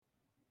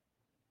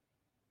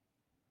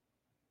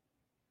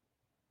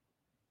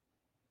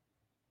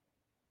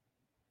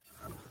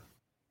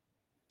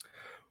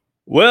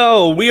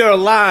Well, we are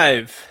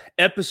live.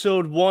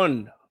 Episode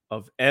 1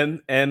 of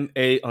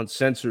MMA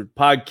Uncensored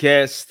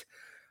podcast.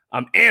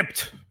 I'm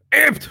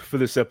amped for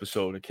this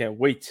episode. I can't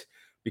wait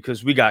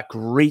because we got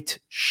great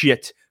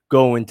shit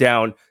going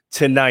down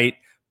tonight.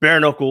 Bare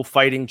Knuckle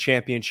Fighting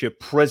Championship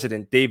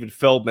President David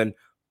Feldman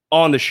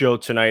on the show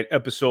tonight,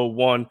 episode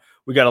 1.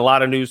 We got a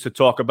lot of news to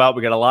talk about.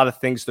 We got a lot of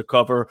things to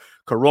cover.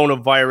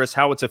 Coronavirus,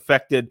 how it's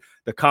affected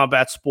the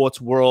combat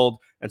sports world,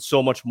 and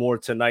so much more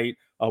tonight.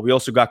 We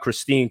also got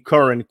Christine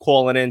Curran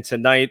calling in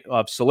tonight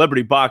of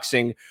Celebrity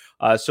Boxing.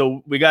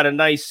 So we got a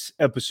nice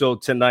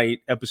episode tonight,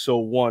 episode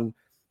 1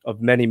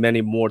 of many,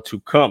 many more to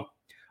come.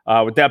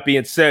 With that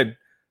being said,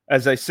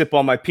 as I sip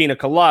on my pina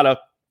colada,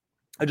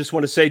 I just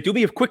want to say, do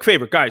me a quick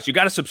favor, guys. You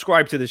got to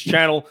subscribe to this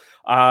channel.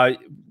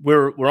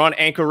 We're on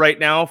Anchor right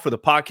now for the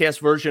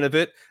podcast version of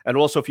it. And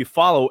also, if you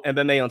follow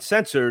MMA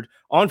Uncensored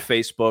on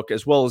Facebook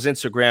as well as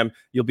Instagram,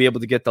 you'll be able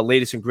to get the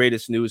latest and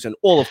greatest news in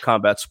all of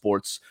combat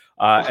sports,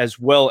 as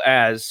well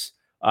as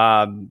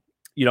on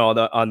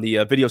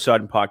the video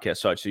side and podcast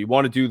side. So you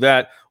want to do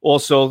that.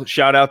 Also,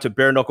 shout out to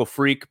Bare Knuckle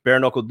Freak, Bare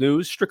Knuckle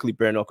News, strictly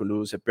Bare Knuckle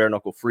News at Bare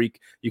Knuckle Freak.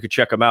 You can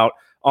check them out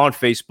on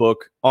Facebook,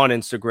 on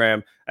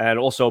Instagram, and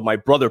also my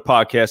brother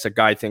podcast, a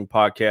Guy Thing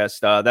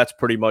podcast. That's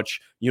pretty much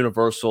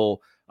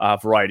universal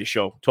variety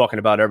show, talking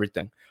about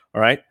everything.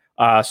 All right.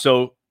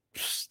 So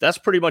that's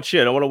pretty much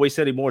it. I don't want to waste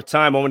any more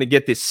time. I want to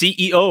get the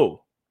CEO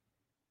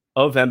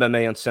of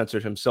MMA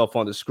Uncensored himself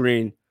on the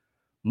screen.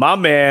 My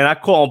man, I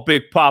call him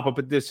Big Papa,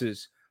 but this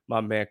is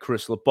my man,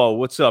 Chris LeBeau.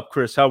 What's up,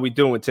 Chris? How we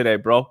doing today,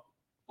 bro?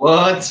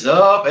 What's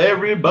up,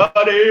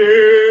 everybody?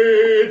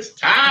 It's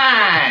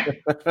time.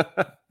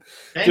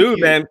 Dude,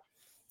 man,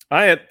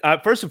 I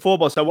first and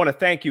foremost, I want to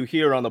thank you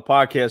here on the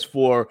podcast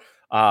for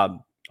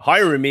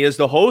hiring me as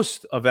the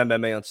host of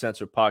MMA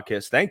Uncensored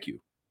podcast. Thank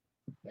you.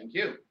 Thank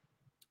you.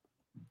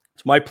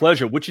 It's my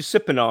pleasure. What you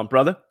sipping on,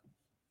 brother?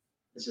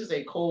 This is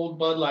a cold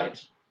Bud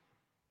Light.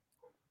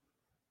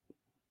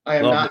 I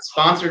am not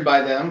sponsored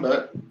by them,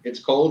 but it's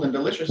cold and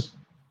delicious.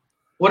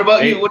 What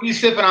about you? What are you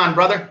sipping on,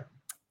 brother?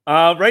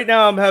 Right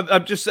now,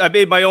 I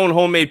made my own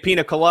homemade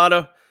pina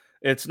colada.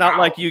 It's not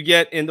like you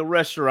get in the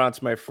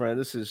restaurants, my friend.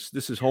 This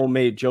is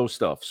homemade Joe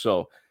stuff.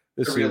 So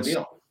this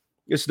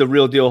is the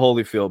real deal,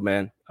 Holyfield,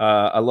 man.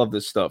 I love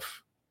this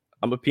stuff.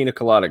 I'm a pina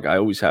colada guy. I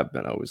always have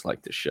been. I always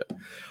like this shit.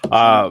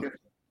 Yeah,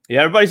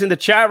 everybody's in the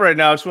chat right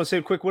now. I just want to say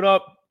a quick what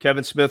up.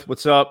 Kevin Smith,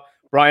 what's up?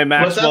 Brian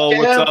Maxwell,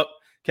 what's up?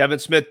 Kevin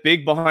Smith,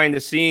 big behind the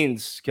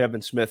scenes.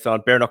 Kevin Smith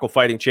on Bare Knuckle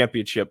Fighting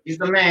Championship. He's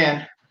the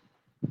man.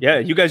 Yeah,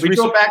 you guys. Me and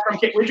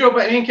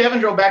Kevin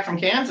drove back from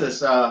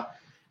Kansas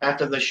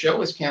after the show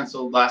was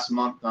canceled last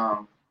month.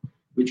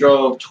 We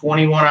drove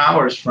 21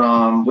 hours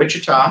from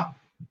Wichita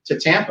to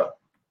Tampa.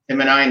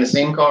 Him and I in the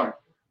same car.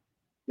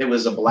 It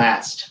was a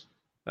blast.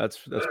 That's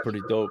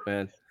pretty dope,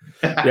 man.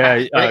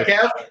 Yeah,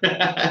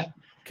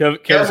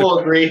 Kev will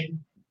agree.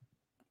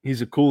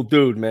 He's a cool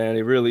dude, man.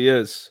 He really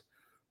is.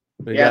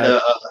 But yeah,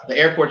 the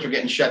airports were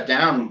getting shut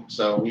down,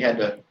 so we had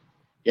to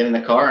get in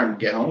the car and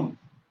get home.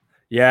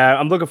 Yeah,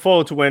 I'm looking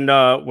forward to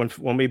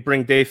when we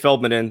bring Dave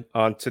Feldman in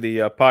onto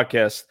the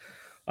podcast.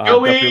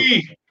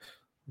 Joey!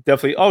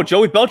 Definitely. Oh,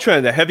 Joey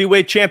Beltran, the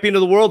heavyweight champion of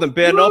the world and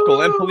Bare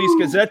Knuckle and Police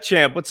Gazette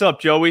champ. What's up,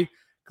 Joey?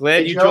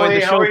 Glad you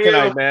joined the show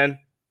tonight, man.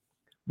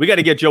 We got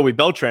to get Joey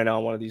Beltran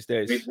on one of these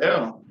days. We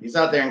do. He's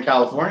out there in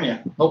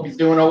California. Hope he's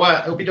doing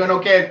Hope you're doing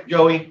okay,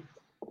 Joey.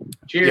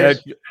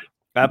 Cheers. Yeah,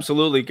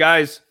 absolutely.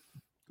 Guys,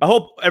 I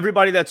hope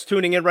everybody that's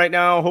tuning in right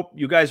now, I hope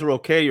you guys are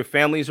okay. Your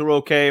families are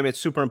okay. I mean, it's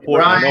super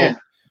important. I know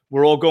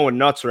we're all going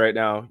nuts right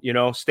now,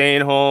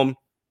 staying home.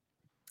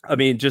 I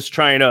mean, just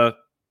trying to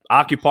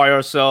occupy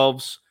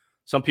ourselves.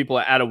 Some people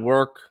are out of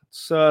work.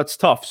 It's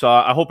tough. So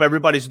I hope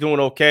everybody's doing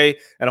okay.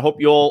 And I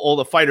hope all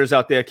the fighters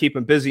out there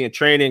keeping busy and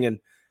training and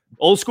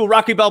old school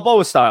Rocky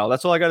Balboa style.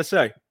 That's all I got to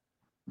say.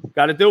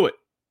 Got to do it.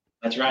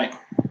 That's right.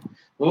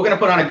 Well, we're going to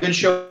put on a good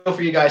show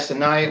for you guys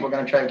tonight. We're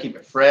going to try to keep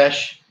it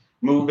fresh,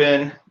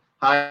 moving,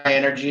 high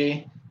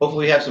energy.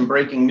 Hopefully we have some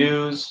breaking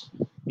news.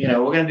 We're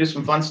going to do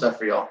some fun stuff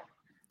for y'all.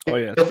 Oh,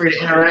 yeah. Feel free to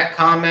interact,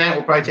 comment.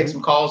 We'll probably take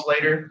some calls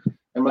later.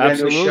 And we're going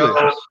to do a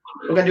show.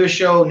 We're going to do a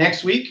show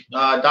next week.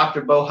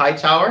 Dr. Bo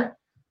Hightower.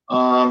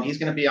 He's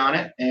going to be on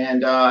it.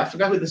 And I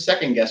forgot who the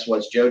second guest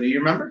was, Joe. Do you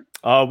remember?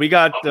 We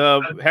got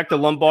Hector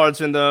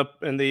Lombard's in the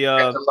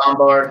Hector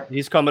Lombard.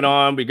 He's coming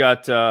on. We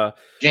got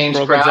James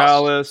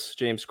Krause.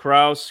 James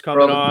Krause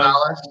coming on.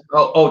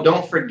 Oh,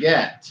 don't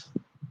forget.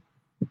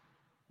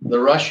 The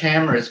Rush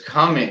Hammer is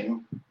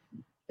coming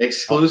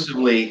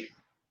exclusively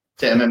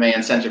to MMA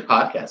Uncensored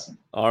Podcasting.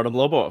 Artem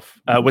Lobov.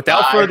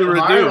 Without further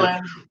ado,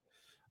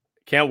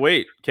 can't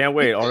wait.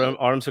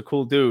 Artem's a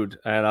cool dude,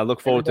 and I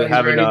look forward to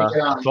having a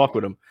talk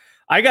with him.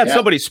 I got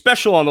somebody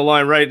special on the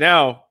line right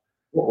now.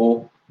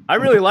 Uh-oh. I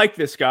really like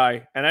this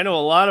guy, and I know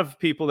a lot of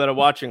people that are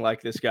watching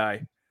like this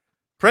guy.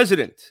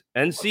 President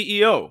and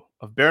CEO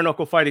of Bare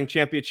Knuckle Fighting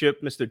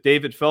Championship, Mr.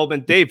 David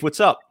Feldman. Dave, what's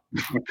up?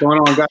 What's going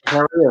on, guys? How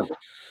are you?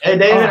 Hey,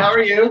 David, how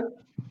are you?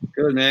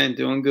 Good, man.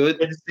 Doing good.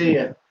 Good to see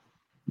you.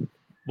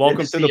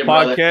 Welcome to see the you,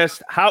 brother.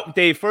 podcast.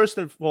 Dave, first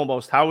and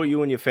foremost, how are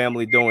you and your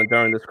family doing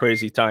during this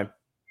crazy time?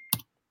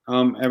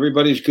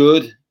 Everybody's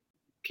good.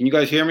 Can you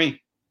guys hear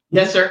me?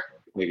 Yes, sir.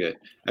 Okay, good.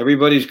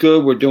 Everybody's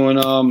good. We're doing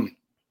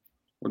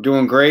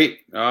great.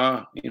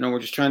 We're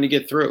just trying to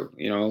get through.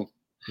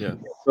 Yeah.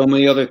 So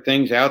many other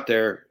things out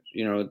there,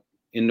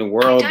 in the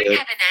world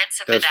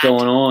that's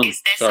going on.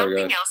 Is there Sorry,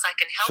 something guys. else I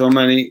can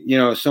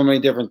help? So many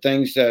different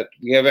things that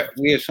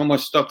we have so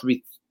much stuff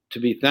to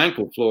be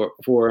thankful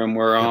for, and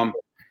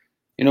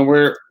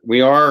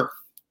we are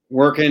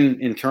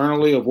working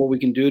internally of what we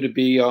can do to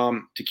be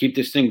to keep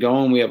this thing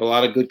going. We have a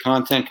lot of good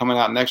content coming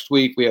out next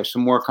week. We have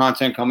some more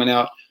content coming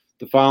out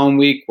the following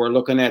week. We're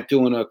looking at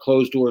doing a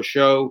closed door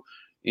show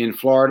in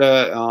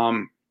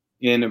Florida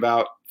in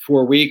about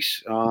 4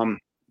 weeks.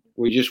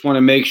 We just want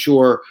to make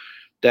sure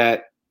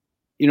that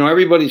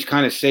everybody's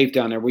kind of safe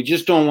down there. We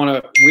just don't want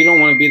to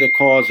be the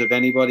cause of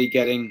anybody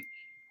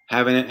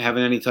having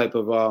any type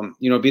of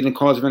being the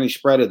cause of any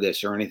spread of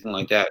this or anything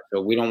like that.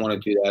 So we don't want to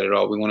do that at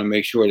all. We want to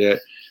make sure that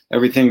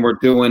everything we're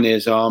doing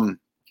is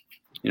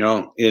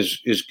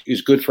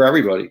is good for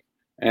everybody.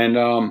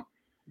 And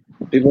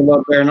people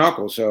love bare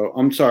knuckles. So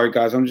I'm sorry,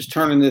 guys. I'm just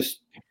turning this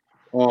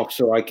off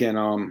so I can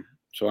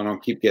so I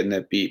don't keep getting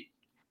that beep.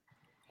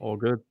 All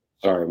good.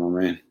 Sorry, my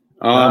man.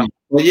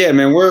 Well, yeah,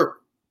 man.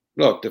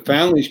 Look, the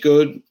family's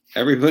good.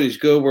 Everybody's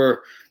good. We're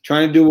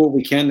trying to do what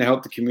we can to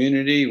help the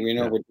community.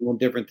 We're doing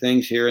different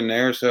things here and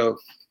there, so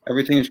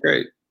everything is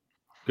great.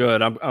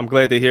 Good. I'm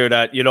glad to hear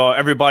that.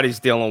 Everybody's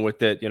dealing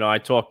with it. I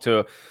talked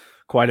to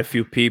quite a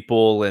few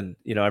people, and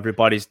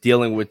everybody's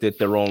dealing with it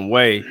their own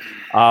way.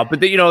 But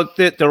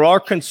there are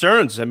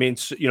concerns. I mean,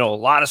 a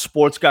lot of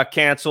sports got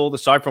canceled.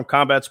 Aside from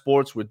combat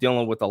sports, we're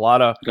dealing with a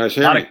lot of. You guys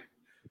hear me?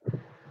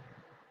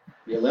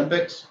 The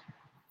Olympics.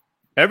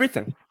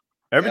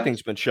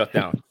 Everything's been shut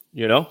down.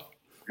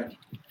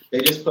 They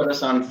just put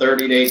us on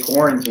 30-day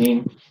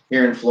quarantine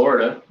here in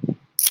Florida.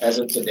 As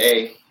of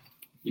today,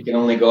 you can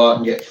only go out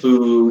and get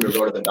food or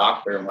go to the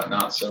doctor and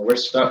whatnot. So we're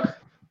stuck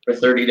for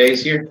 30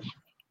 days here.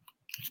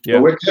 Yeah,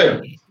 but we're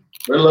good.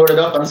 We're loaded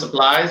up on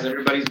supplies.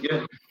 Everybody's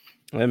good.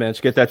 Hey, man,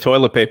 let's get that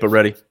toilet paper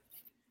ready.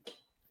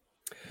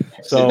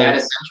 So that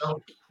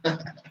essential.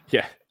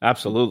 Yeah,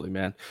 absolutely,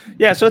 man.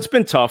 Yeah, so it's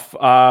been tough.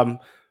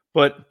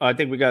 But I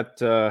think we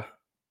got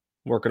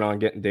working on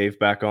getting Dave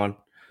back on.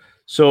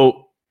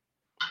 So,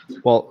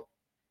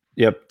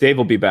 Dave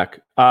will be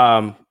back.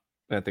 I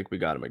think we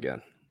got him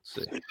again.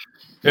 Let's see.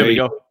 There we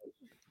go.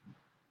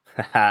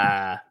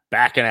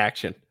 Back in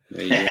action.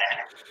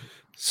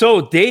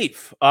 So,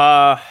 Dave,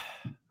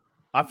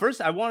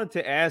 first I wanted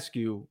to ask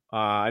you,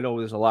 I know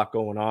there's a lot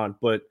going on,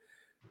 but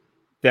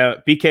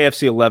the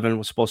BKFC 11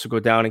 was supposed to go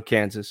down in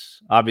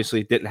Kansas.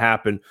 Obviously, it didn't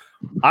happen.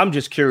 I'm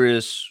just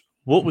curious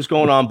what was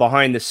going on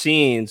behind the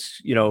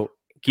scenes,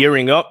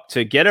 gearing up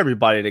to get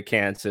everybody to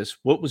Kansas.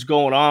 What was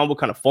going on? What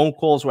kind of phone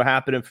calls were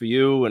happening for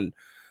you? And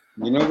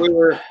we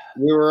were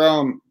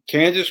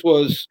Kansas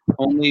was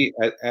only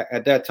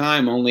at that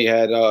time only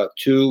had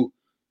 2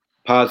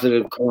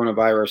 positive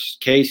coronavirus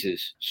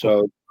cases.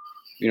 So,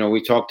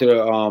 we talked to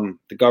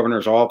the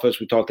governor's office,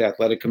 we talked to the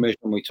athletic commission,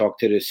 we talked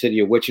to the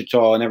city of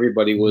Wichita, and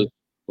everybody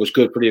was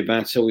good for the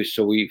event. So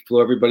we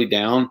flew everybody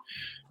down,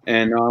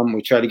 and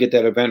we tried to get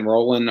that event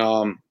rolling.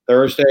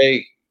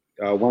 Thursday,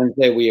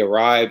 Wednesday we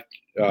arrived.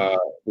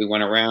 We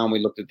went around, we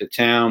looked at the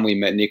town, we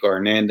met Nico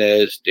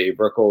Hernandez, Dave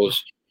Rickles,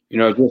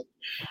 just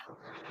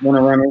went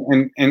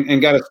around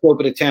and got a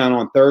scope of the town.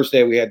 On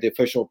Thursday, we had the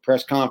official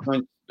press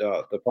conference,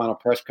 the final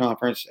press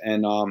conference.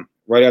 And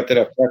right after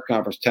that press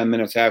conference, 10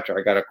 minutes after,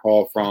 I got a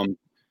call from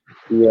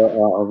the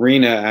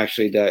arena,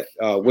 actually, that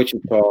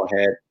Wichita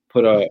had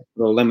put a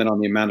limit on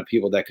the amount of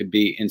people that could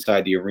be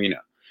inside the arena.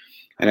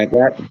 And at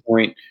that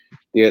point,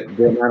 the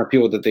amount of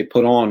people that they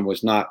put on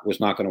was not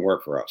going to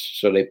work for us.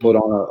 So they put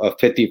on a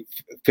 50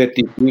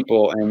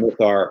 people, and with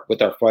our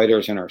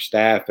fighters and our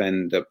staff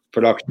and the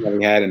production that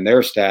we had and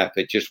their staff,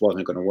 it just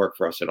wasn't going to work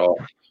for us at all.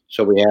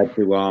 So we had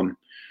to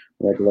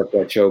let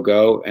that show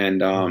go.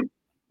 And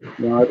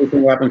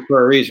everything happens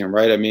for a reason,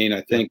 right? I mean,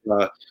 I think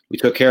we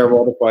took care of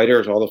all the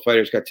fighters. All the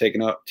fighters got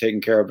taken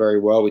care of very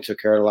well. We took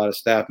care of a lot of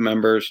staff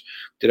members,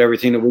 did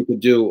everything that we could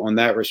do on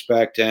that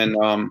respect. And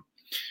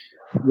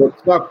what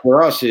sucked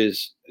for us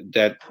is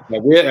that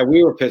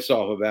we were pissed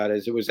off about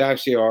is it was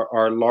actually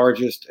our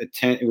largest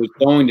it was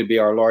going to be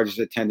our largest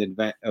attended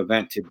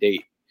event to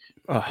date.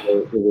 So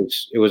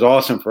it was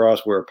awesome for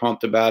us. We were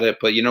pumped about it,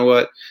 but you know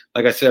what?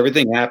 Like I said,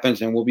 everything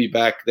happens, and we'll be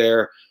back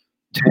there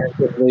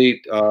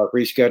tentatively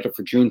rescheduled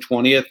for June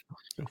 20th.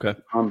 Okay.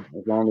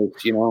 As long as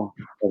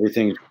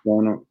everything's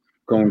going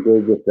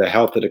good with the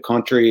health of the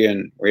country,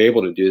 and we're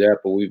able to do that,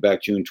 but we'll be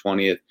back June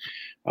 20th.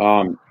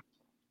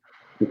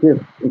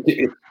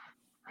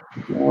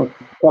 It's a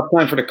tough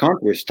time for the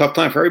country. It's a tough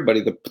time for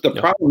everybody. The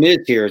problem is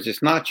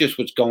it's not just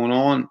what's going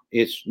on.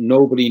 It's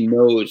nobody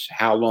knows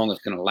how long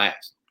it's going to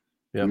last.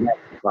 Yeah. And that's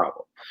the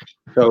problem.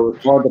 So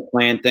it's hard to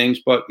plan things,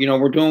 but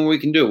we're doing what we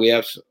can do. We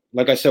have,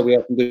 like I said, we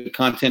have some good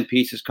content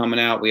pieces coming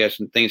out. We have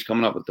some things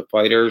coming up with the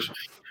fighters.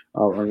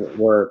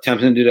 we're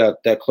attempting to do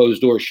that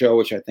closed door show,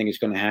 which I think is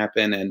going to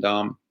happen. And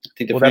I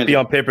think will that be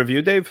on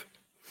pay-per-view, Dave?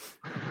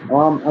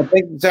 I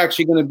think it's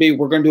actually going to be.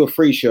 We're going to do a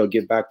free show.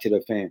 Give back to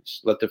the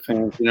fans. Let the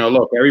fans,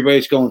 look.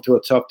 Everybody's going through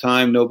a tough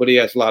time. Nobody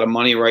has a lot of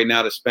money right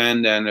now to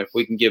spend, and if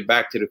we can give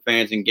back to the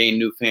fans and gain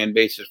new fan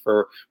bases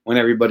for when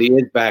everybody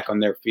is back on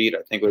their feet,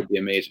 I think it would be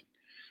amazing.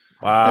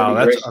 Wow,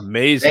 that's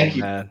amazing, Thank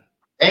you. man.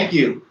 Thank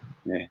you.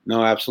 Yeah,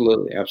 no,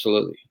 absolutely.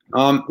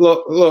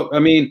 Look. I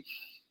mean,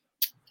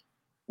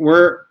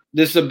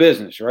 this is a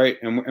business, right?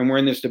 And we're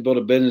in this to build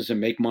a business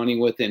and make money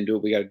with it and do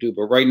what we got to do.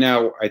 But right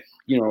now,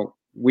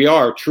 we're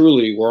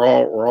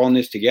all in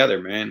this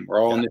together, man. We're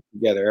all in this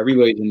together.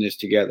 Everybody's in this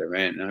together,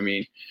 man. I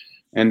mean,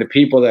 and the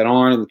people that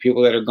aren't, and the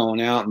people that are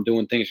going out and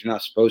doing things they're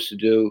not supposed to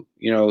do,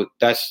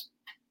 that's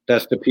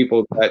the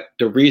people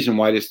the reason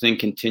why this thing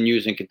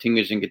continues and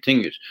continues and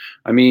continues.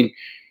 I mean,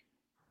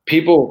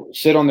 people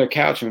sit on their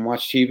couch and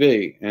watch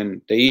TV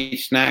and they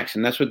eat snacks,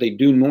 and that's what they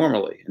do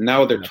normally. And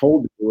now they're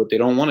told to do it. They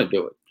don't want to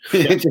do it.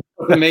 It just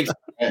doesn't make sense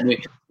to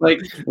me. Like,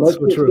 let's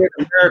just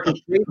get American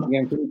street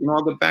again so we can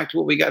all get back to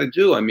what we got to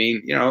do. I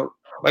mean,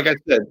 like I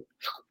said,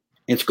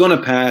 it's going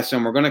to pass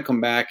and we're going to come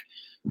back.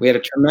 We had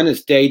a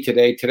tremendous day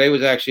today. Today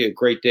was actually a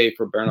great day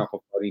for Bare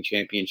Knuckle Fighting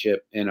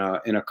Championship in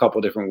a couple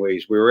different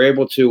ways. We were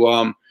able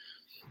to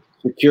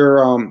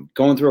secure,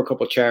 going through a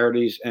couple of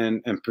charities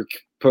and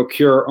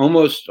procure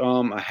almost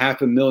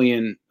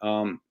 500,000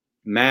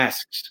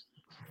 masks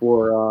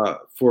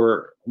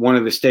for one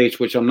of the states,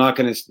 which I'm not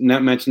going to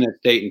mention that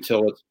state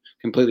until it's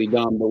completely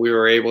done. But we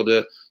were able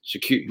to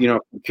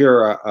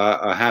procure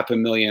a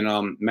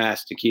 500,000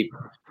 masks to keep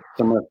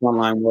some of the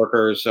frontline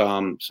workers,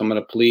 some of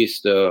the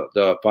police, the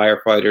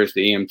firefighters,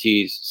 the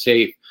EMTs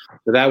safe.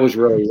 So that was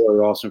really, really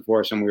awesome for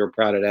us, and we were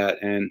proud of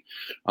that. And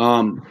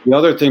the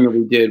other thing that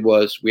we did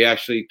was we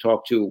actually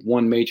talked to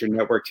one major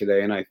network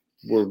today, and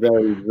we're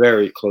very,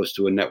 very close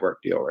to a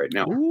network deal right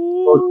now,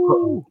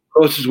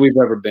 close as we've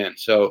ever been.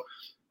 So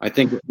I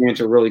think the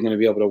fans are really going to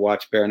be able to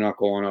watch Bare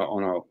Knuckle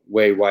on a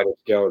way wider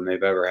scale than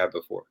they've ever had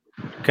before.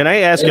 Can I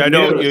ask you? I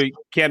know you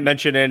can't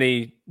mention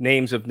any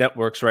names of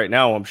networks right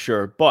now, I'm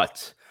sure,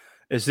 but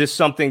is this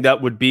something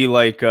that would be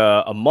like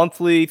a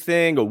monthly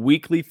thing, a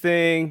weekly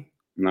thing?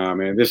 No,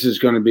 man, this is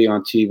going to be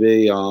on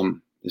TV.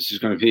 This is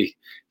going to be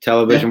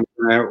television.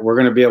 Yeah. We're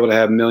going to be able to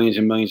have millions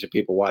and millions of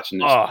people watching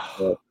this.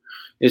 So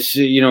it's,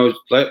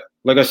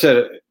 like I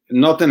said,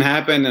 nothing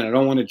happened, and I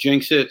don't want to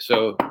jinx it.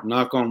 So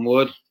knock on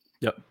wood.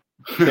 Yep.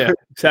 Yeah,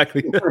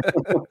 exactly.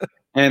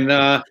 And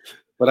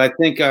but I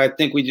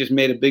think we just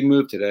made a bid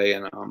move today,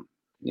 and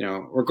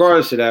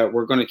regardless of that,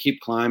 we're going to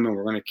keep climbing.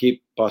 We're going to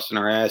keep busting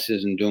our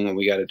asses and doing what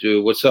we got to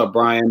do. What's up,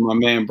 Brian? My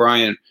man,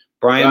 Brian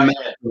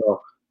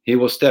Maxwell. He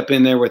will step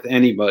in there with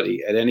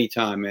anybody at any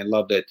time, man.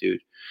 Love that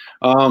dude.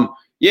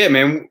 Yeah,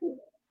 man.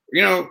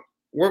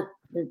 We're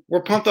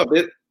pumped up.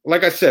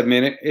 Like I said,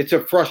 man, it's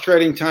a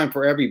frustrating time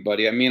for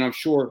everybody. I mean, I'm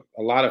sure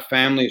a lot of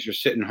families are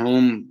sitting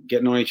home,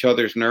 getting on each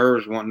other's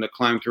nerves, wanting to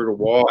climb through the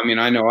wall. I mean,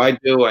 I know I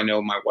do. I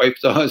know my wife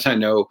does. I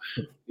know,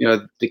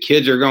 the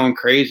kids are going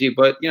crazy.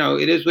 But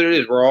it is what it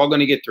is. We're all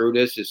going to get through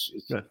this. It's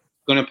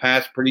going to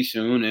pass pretty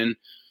soon, and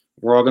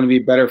we're all going to be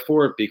better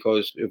for it,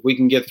 because if we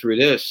can get through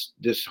this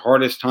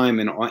hardest time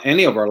in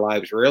any of our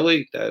lives,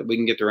 really, that we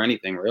can get through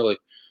anything, really.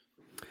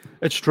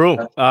 It's true.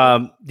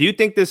 Do you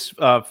think this,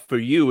 for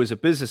you as a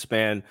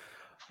businessman,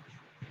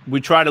 we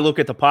try to look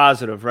at the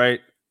positive, right?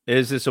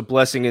 Is this a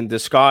blessing in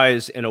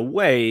disguise in a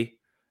way?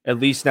 At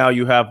least now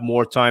you have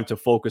more time to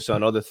focus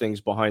on other things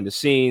behind the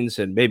scenes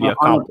and maybe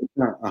 100%.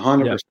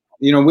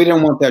 Yeah. We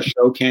didn't want that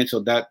show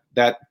canceled. That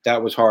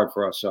was hard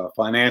for us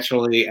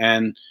financially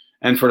and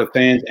for the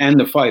fans and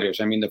the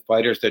fighters. I mean, the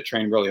fighters that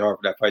trained really hard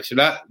for that fight. So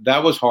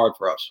that was hard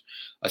for us.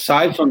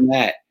 Aside from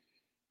that,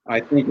 I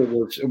think it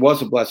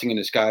was a blessing in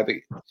disguise.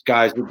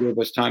 Guys would give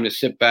us time to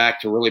sit back,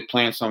 to really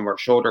plan some of our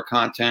shoulder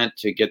content,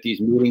 to get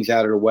these meetings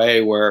out of the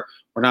way where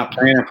we're not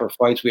planning for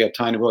fights. We have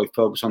time to really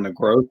focus on the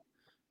growth.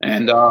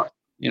 And,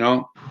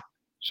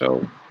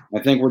 so I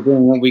think we're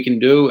doing what we can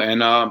do. And,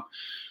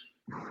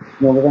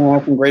 we're going to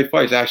have some great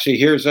fights. Actually,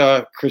 here's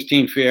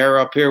Christine Fierro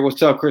up here.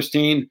 What's up,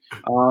 Christine?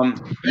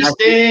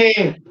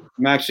 Christine!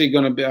 I'm actually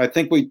going to be. I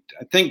think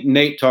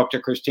Nate talked to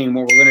Christine.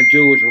 What we're going to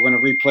do is we're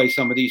going to replay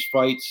some of these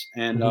fights,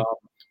 and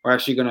we're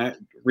actually going to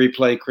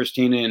replay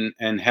Christine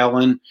and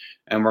Helen,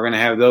 and we're going to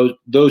have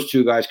those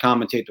two guys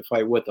commentate the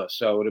fight with us.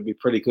 So it'll be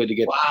pretty good to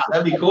get. Wow,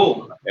 that'd be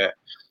cool. Yeah.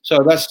 So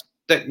that's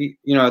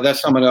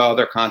some of the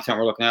other content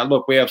we're looking at.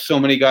 Look, we have so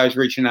many guys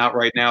reaching out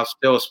right now,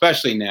 still,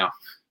 especially now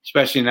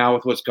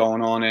with what's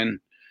going on, and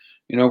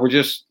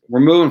we're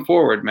moving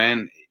forward,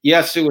 man.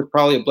 Yes, it was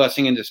probably a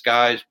blessing in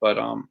disguise, but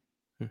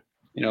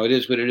it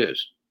is what it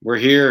is. We're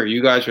here.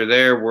 You guys are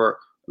there. We're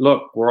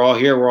all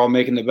here. We're all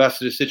making the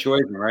best of the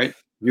situation, right?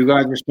 You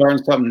guys are starting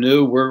something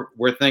new.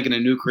 We're thinking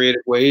of new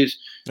creative ways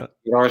to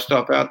get our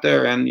stuff out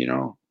there, and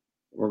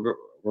we're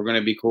going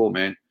to be cool,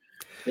 man.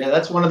 Yeah,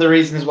 that's one of the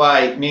reasons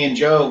why me and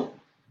Joe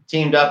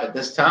teamed up at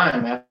this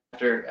time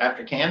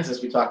after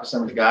Kansas. We talked to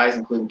some of the guys,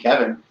 including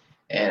Kevin,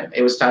 and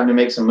it was time to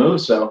make some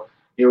moves. So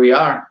here we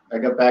are. I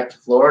got back to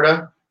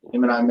Florida.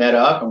 him and I met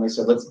up and we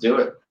said, let's do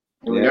it.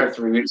 Here we are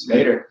 3 weeks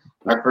later.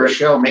 Our first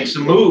show, make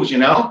some moves,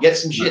 get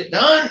some shit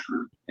done.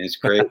 It's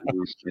great.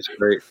 It's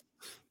great.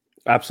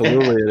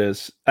 Absolutely, it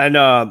is.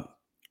 And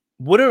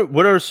what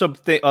are some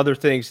other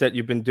things that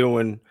you've been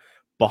doing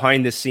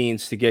behind the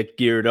scenes to get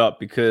geared up?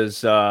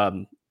 Because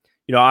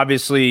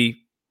obviously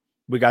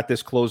we got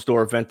this closed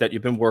door event that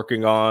you've been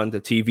working on,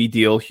 the TV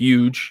deal,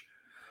 huge.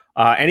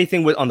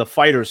 Anything on the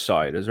fighters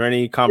side? Is there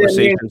any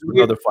conversations with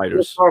other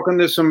fighters? We're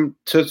talking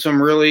to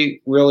some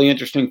really, really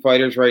interesting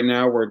fighters right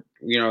now. Where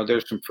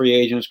there's some free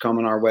agents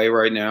coming our way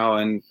right now,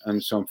 and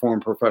some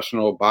former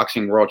professional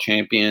boxing world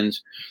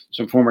champions,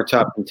 some former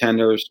top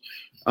contenders.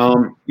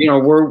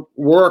 We're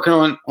working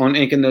on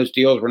inking those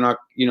deals. We're not,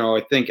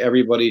 I think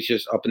everybody's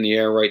just up in the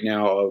air right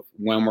now of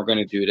when we're going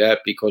to do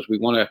that, because we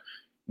want to.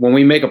 When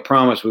we make a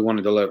promise, we want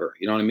to deliver.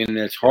 You know what I mean? And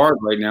it's hard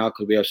right now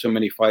because we have so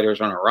many fighters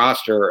on our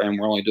roster and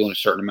we're only doing a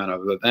certain amount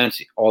of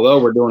events.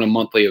 Although we're doing a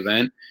monthly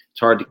event,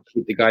 it's hard to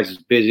keep the guys as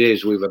busy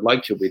as we would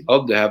like to. We'd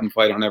love to have them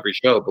fight on every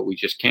show, but we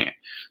just can't.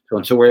 So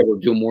until we're able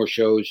to do more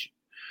shows,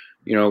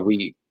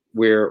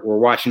 we're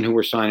watching who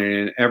we're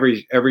signing. And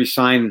every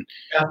signee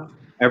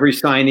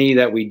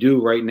that we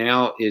do right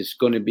now is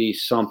going to be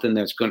something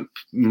that's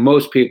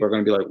most people are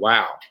going to be like,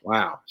 wow.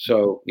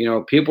 So,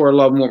 people are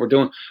loving what we're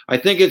doing. I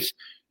think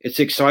it's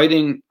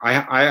exciting. I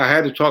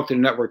had to talk to the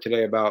network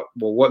today about,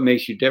 what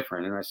makes you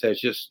different? And I said,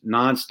 it's just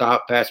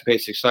nonstop,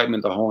 fast-paced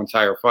excitement the whole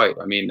entire fight.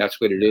 I mean, that's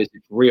what it is.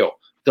 It's real.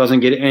 It doesn't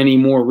get any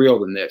more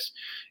real than this.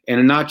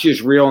 And not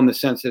just real in the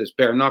sense that it's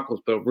bare knuckles,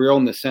 but real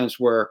in the sense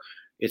where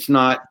there's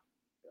not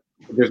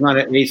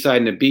an A side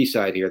and a B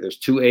side here. There's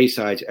two A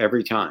sides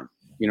every time.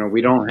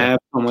 We don't have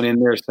someone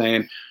in there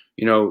saying,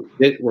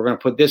 we're going to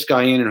put this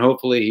guy in and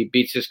hopefully he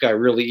beats this guy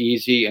really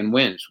easy and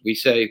wins. We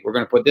say we're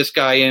going to put this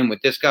guy in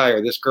with this guy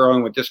or this girl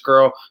in with this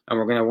girl, and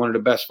we're going to have one of the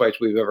best fights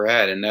we've ever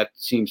had. And that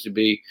seems to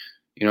be,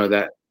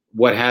 that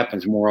what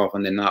happens more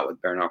often than not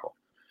with bare knuckle.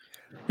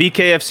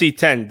 BKFC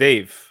 10,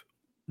 Dave,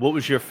 what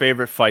was your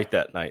favorite fight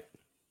that night?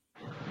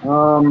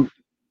 Man,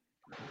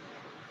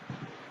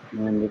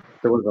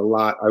 there was a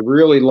lot. I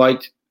really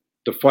liked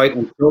the fight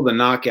until the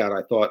knockout.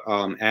 I thought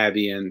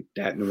Abby and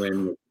Dat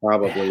Nguyen would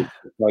probably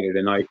the fight of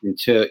the night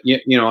until,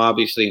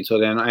 obviously until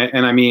then.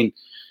 I mean,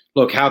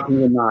 look, how can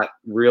you not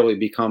really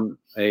become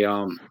a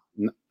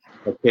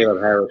Caleb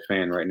Harris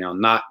fan right now?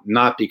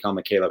 Not become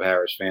a Caleb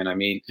Harris fan. I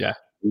mean,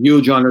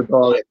 huge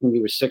underdog. I think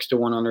he was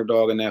 6-1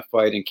 underdog in that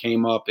fight and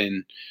came up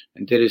and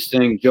did his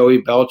thing. Joey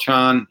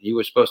Beltran, he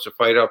was supposed to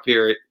fight up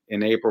here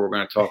in April. We're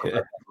going to talk about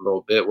that a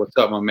little bit. What's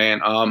up, my man?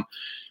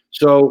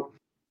 So,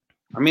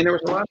 I mean, there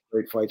was a lot of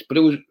great fights, but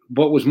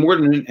what was more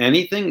than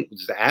anything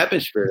was the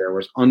atmosphere there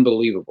was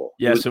unbelievable.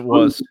 Yes, it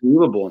was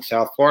unbelievable in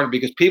South Florida,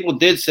 because people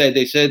they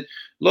said,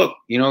 look,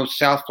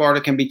 South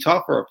Florida can be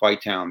tough for a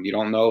fight town. You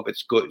don't know if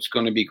it's good, it's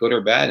going to be good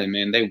or bad. And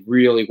man, they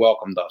really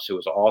welcomed us. It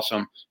was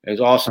awesome. It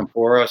was awesome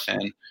for us,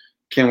 and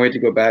can't wait to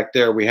go back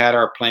there. We had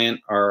our plan,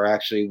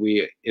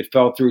 it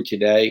fell through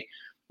today.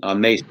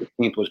 May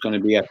 16th was going to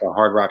be at the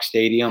Hard Rock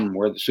Stadium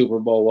where the Super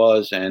Bowl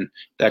was, and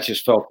that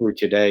just fell through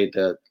today.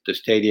 The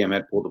stadium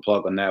had pulled the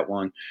plug on that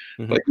one.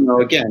 Mm-hmm. But,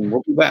 again,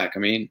 we'll be back. I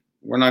mean,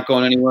 we're not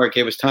going anywhere. It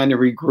gave us time to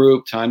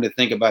regroup, time to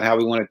think about how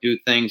we want to do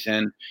things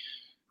and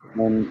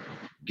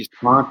get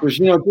sponsors,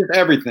 just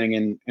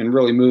everything and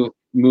really move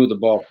the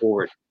ball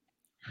forward.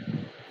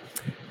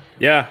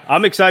 Yeah,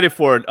 I'm excited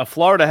for it.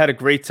 Florida had a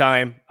great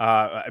time.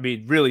 I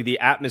mean, really, the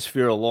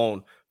atmosphere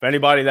alone. For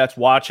anybody that's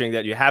watching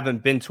that you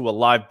haven't been to a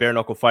live bare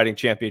knuckle fighting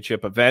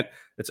championship event,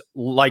 it's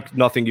like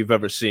nothing you've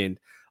ever seen.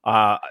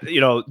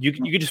 You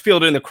can just feel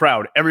it in the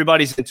crowd.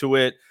 Everybody's into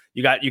it.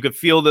 You could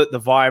feel the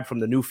vibe from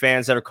the new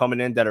fans that are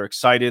coming in that are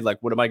excited. Like,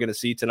 what am I going to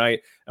see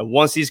tonight? And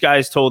once these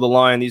guys toe the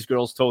line, these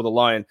girls toe the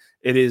line,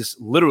 it is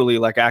literally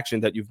like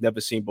action that you've never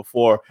seen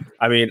before.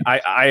 I mean,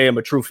 I am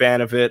a true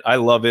fan of it. I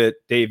love it.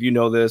 Dave, you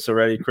know this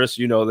already. Chris,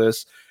 you know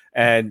this.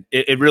 And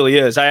it really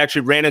is. I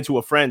actually ran into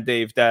a friend,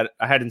 Dave, that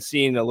I hadn't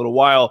seen in a little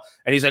while.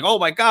 And he's like, oh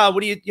my God,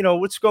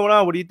 what's going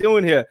on? What are you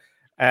doing here?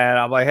 And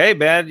I'm like, hey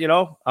man,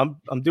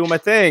 I'm doing my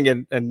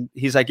thing. And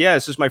he's like, yeah,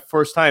 this is my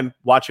first time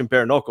watching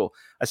bare knuckle.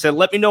 I said,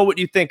 let me know what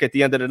you think at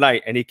the end of the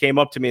night. And he came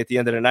up to me at the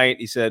end of the night.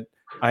 He said,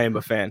 I am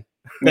a fan.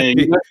 Man,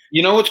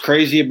 what's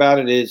crazy about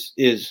it is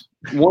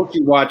once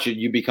you watch it,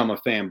 you become a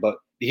fan. But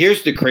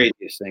here's the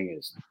craziest thing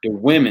is the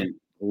women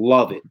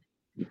love it.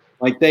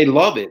 Like, they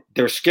love it.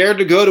 They're scared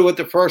to go to it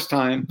the first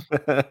time.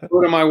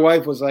 My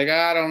wife was like,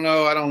 I don't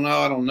know. I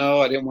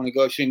didn't want to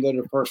go. She didn't go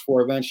to the first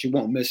 4 events. She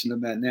won't miss an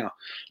event now.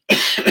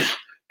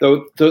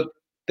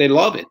 They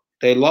love it.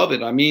 They love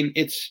it. I mean,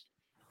 it's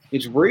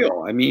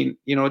real. I mean,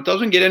 it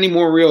doesn't get any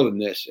more real than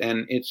this.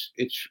 And it's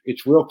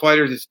real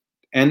fighters.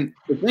 And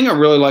the thing I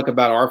really like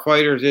about our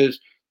fighters is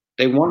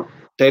they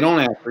don't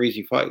ask for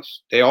easy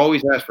fights. They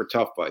always ask for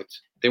tough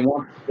fights. They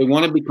want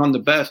to become the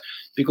best,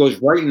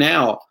 because right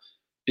now,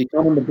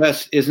 becoming the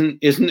best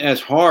isn't as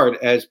hard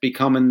as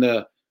becoming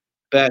the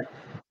best.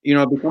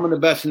 Becoming the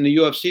best in the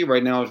UFC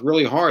right now is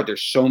really hard.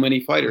 There's so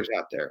many fighters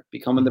out there.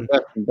 Becoming the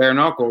best in bare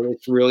knuckle,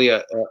 it's really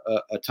a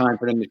time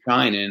for them to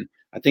shine. And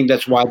I think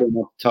that's why they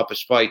want the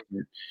toughest fight.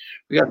 And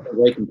we got some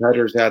great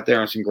competitors out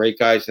there and some great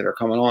guys that are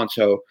coming on.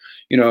 So,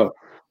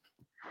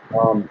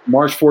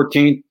 March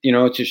 14th,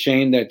 it's a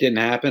shame that didn't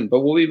happen,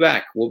 but we'll be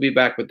back. We'll be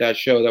back with that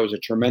show. That was a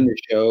tremendous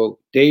show.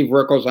 Dave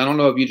Rickles, I don't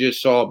know if you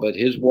just saw, but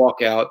his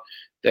walkout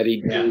that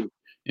he did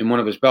in one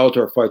of his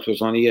Bellator fights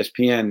was on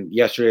ESPN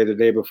yesterday or the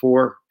day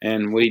before.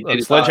 And what he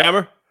did,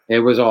 Sledgehammer? It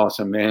was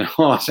awesome, man.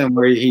 Awesome,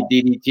 where he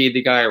DDT'd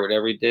the guy or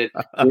whatever he did.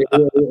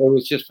 It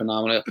was just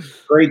phenomenal.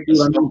 Great dude.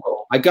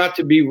 I got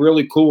to be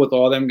really cool with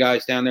all them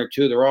guys down there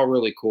too. They're all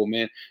really cool,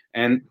 man.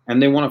 And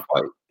they want to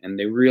fight, and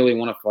they really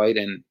want to fight,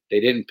 and they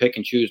didn't pick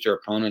and choose their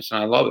opponents,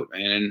 and I love it,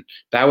 man. And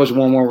that was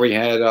one where we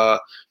had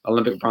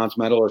Olympic bronze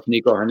medalist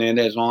Nico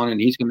Hernandez on, and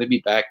he's going to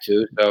be back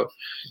too. So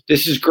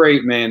this is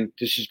great, man.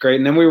 This is great.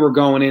 And then we were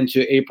going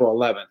into April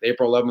 11th.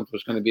 April 11th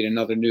was going to be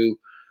another new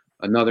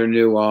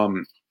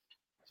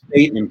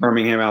state in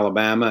Birmingham,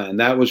 Alabama, and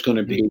that was going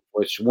to be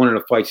one of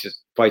the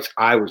fights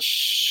I was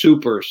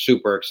super,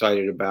 super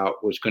excited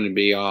about. Was going to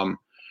be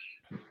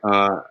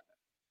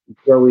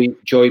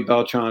Joey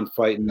Beltran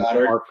fighting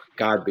Mark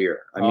Godbeer.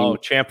 I mean,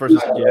 champ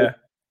versus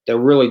they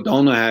really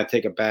don't know how to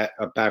take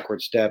a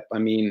backward step. I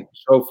mean,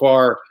 so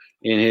far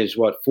in his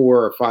 4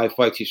 or 5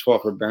 fights he's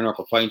fought for Bare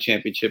Knuckle Fighting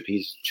Championship,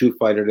 he's 2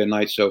 fighter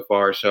tonight so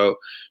far. So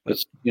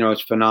it's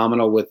it's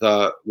phenomenal with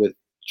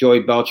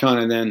Joey Beltran,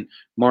 and then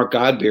Mark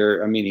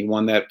Godbeer. I mean, he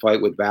won that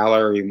fight with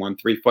valor. He won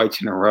 3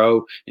 fights in a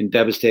row in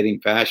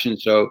devastating fashion.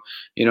 So,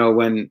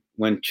 when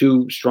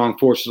 2 strong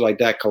forces like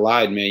that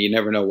collide, man, you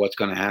never know what's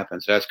going to happen.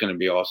 So that's going to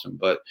be awesome.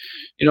 But,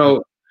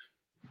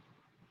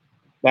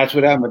 that's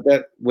what happened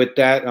with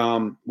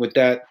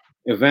that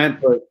event.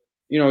 But,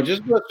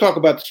 just let's talk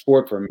about the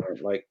sport for a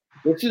minute. Like,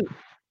 this is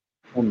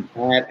some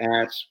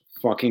badass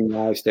fucking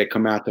guys that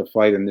come out to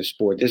fight in this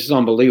sport. This is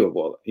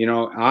unbelievable.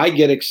 I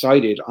get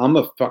excited. I'm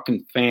a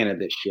fucking fan of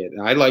this shit.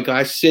 And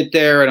I sit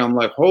there and I'm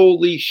like,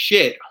 holy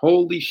shit.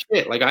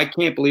 Like, I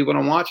can't believe what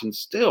I'm watching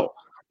still.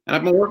 And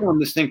I've been working on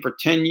this thing for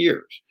 10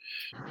 years.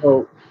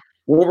 So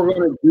what we're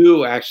going to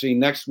do actually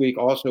next week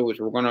also is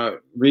we're going to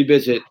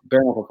revisit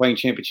Bare Knuckle Fighting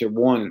Championship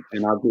 1.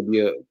 And I'll give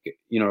you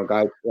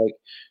guys, like,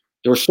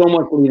 there was so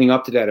much leading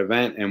up to that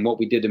event and what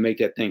we did to make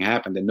that thing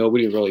happen that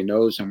nobody really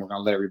knows, and we're going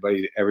to let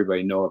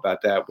everybody know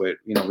about that. But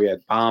we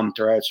had bomb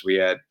threats, we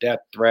had death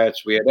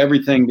threats, we had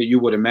everything that you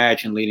would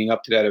imagine leading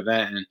up to that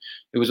event, and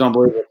it was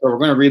unbelievable. So we're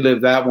going to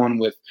relive that one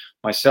with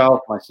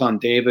myself, my son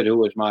David, who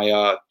was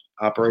my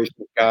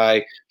operations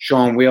guy,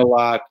 Sean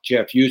Wheelock,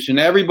 Jeff Houston.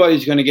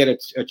 Everybody's going to get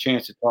a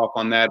chance to talk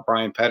on that.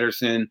 Brian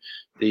Pedersen,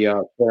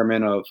 the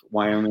chairman of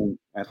Wyoming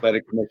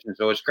Athletic Commission.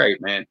 So it's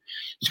great, man.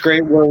 It's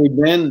great where we've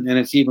been, and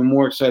it's even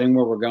more exciting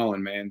where we're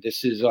going, man.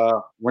 This is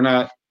we're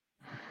not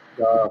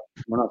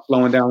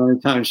slowing down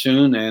anytime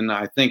soon. And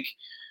I think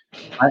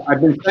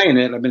I've been saying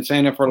it. I've been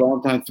saying it for a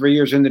long time. 3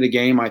 years into the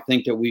game, I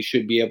think that we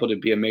should be able to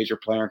be a major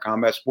player in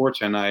combat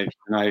sports, and I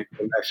put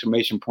an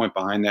exclamation point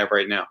behind that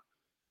right now.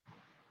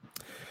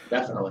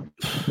 Definitely.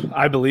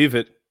 I believe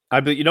it.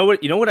 You know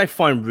what I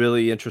find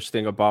really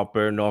interesting about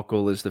bare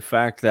knuckle is the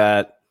fact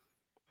that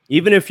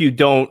even if you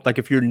don't, like,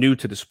 if you're new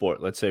to the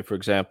sport, let's say, for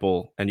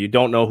example, and you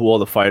don't know who all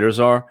the fighters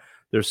are,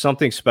 there's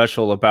something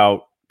special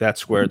about that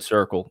squared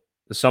circle.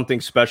 There's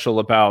something special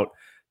about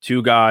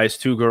 2 guys,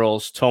 2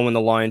 girls towing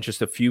the line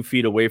just a few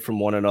feet away from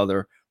one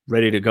another,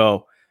 ready to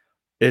go.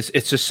 It's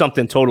just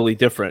something totally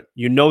different.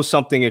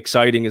 Something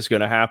exciting is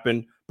going to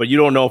happen, but you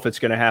don't know if it's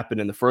going to happen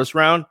in the first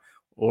round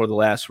or the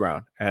last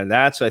round. And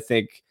that's, I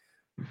think,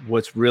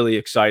 what's really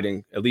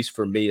exciting, at least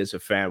for me as a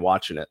fan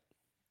watching it.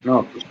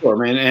 No, for sure,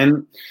 man.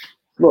 And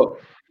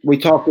look, we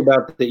talked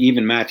about the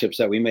even matchups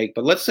that we make,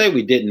 but let's say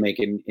we didn't make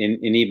an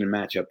even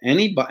matchup.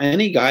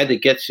 Any guy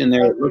that gets in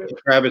there, look at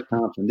Travis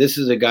Thompson. This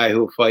is a guy who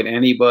will fight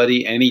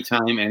anybody,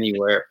 anytime,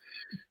 anywhere.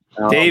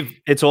 Dave,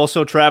 it's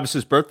also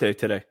Travis's birthday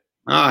today.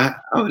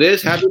 It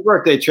is. Happy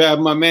birthday,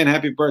 Trav, my man.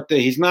 Happy birthday.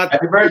 He's not.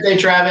 Happy birthday,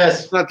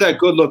 Travis. Not that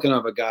good looking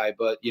of a guy,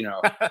 but he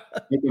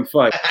can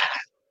fight.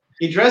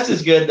 He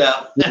dresses good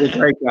though. He's a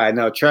great guy.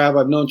 No, Trav.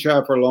 I've known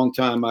Trav for a long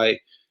time. I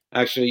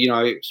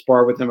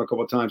sparred with him a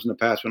couple of times in the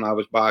past when I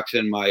was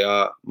boxing.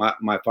 My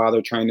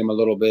father trained him a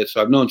little bit,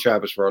 so I've known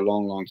Travis for a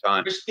long, long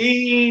time.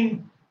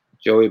 Christine.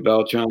 Joey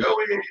Beltran.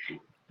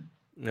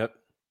 Yep.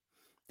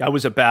 That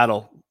was a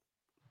battle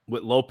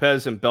with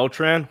Lopez and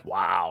Beltran.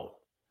 Wow.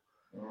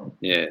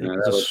 Yeah,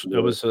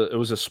 it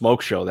was a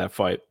smoke show, that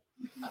fight.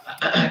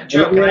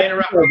 Joe, can I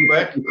interrupt real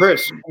quick?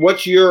 Chris,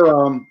 what's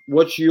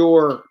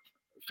your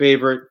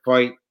favorite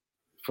fight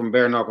from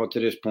bare knuckle to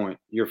this point?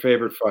 Your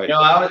favorite fight?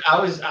 I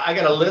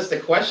got a list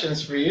of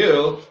questions for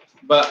you,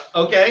 but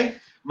okay.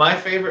 My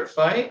favorite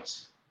fight.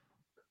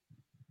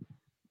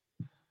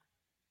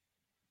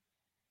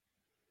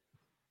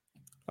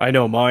 I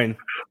know mine.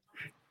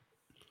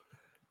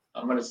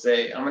 I'm gonna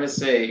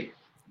say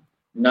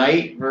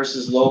Knight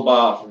versus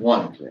Lobov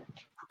 1.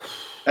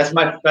 That's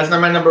not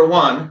my number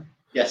 1.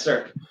 Yes,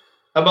 sir.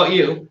 How about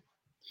you?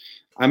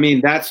 I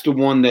mean, that's the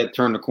one that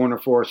turned the corner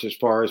for us as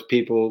far as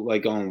people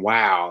like going,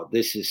 wow,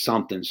 this is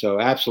something. So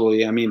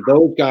absolutely. I mean,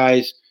 those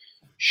guys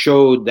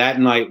showed that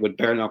night what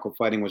bare knuckle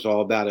fighting was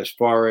all about. As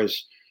far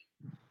as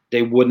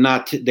they would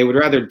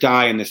rather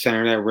die in the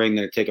center of that ring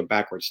than to take a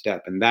backward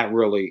step, and that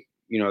really,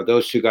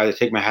 those two guys. I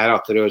take my hat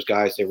off to those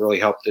guys. They really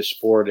helped this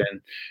sport,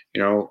 and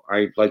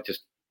I like to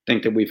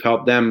think that we've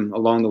helped them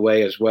along the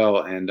way as well.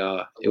 And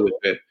it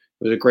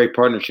was a great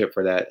partnership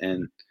for that,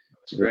 and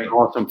it was an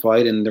awesome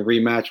fight. And the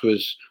rematch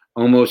was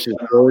almost as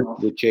good,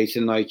 with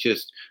Jason Knight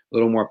just a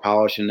little more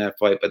polished in that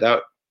fight. But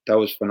that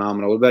was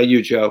phenomenal. What about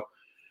you, Joe?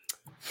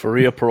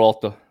 Faria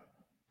Peralta.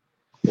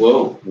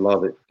 Whoa.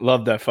 Love it.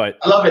 Love that fight.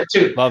 I love it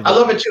too.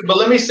 Love it too. But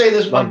let me say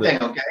this one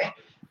thing, okay?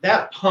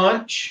 That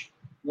punch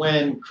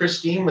when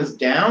Christine was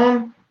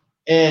down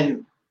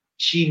and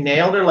she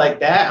nailed her like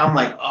that, I'm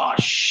like, oh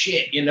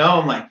shit,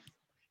 I'm like,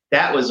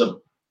 that was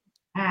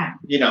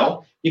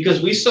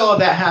because we saw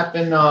that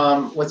happen.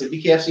 Was it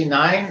BKFC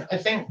 9? I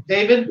think,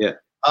 David. Yeah.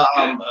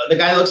 The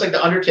guy looks like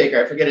the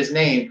Undertaker. I forget his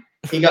name.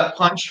 He got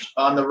punched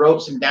on the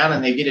ropes and down,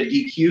 and they did a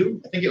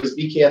DQ. I think it was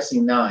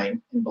BKFC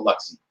 9 in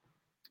Biloxi.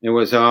 It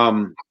was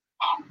I'm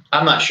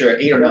not sure,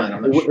 8 or 9.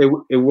 I'm not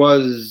sure. It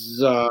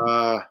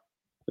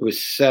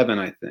was 7,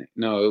 I think.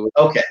 No, it was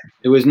okay.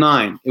 It was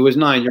 9. It was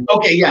 9.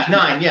 Okay, yeah,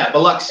 9. Yeah,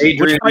 Biloxi.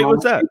 Which fight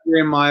was that?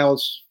 Adrian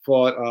Miles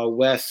fought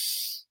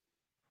Wes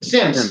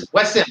Sims.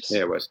 Wes Sims.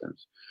 Yeah, Wes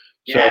Sims.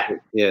 Yeah. So,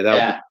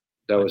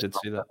 that was. I did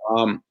see that.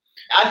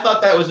 I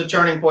thought that was a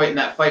turning point in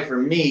that fight for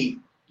me.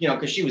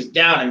 Because she was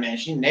down and, man,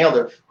 she nailed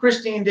her.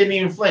 Christine didn't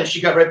even flinch.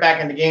 She got right back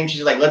in the game.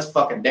 She's like, let's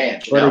fucking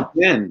dance. But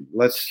again,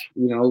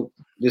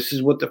 this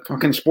is what the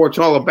fucking sport's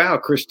all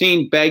about.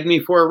 Christine begged me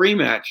for a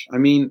rematch. I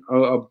mean,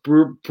 a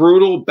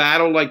brutal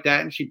battle like that,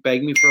 and she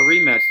begged me for a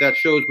rematch. That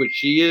shows what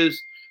she is.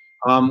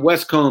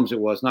 Wes Combs, it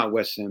was, not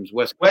Wes Sims.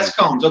 Wes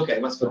Combs, okay.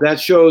 Wes Combs. But that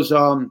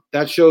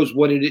shows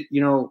what it,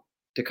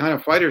 the kind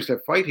of fighters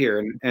that fight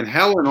here. And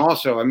Helen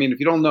also, I mean, if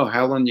you don't know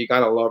Helen, you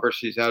got to love her.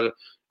 She's had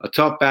a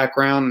tough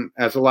background,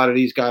 as a lot of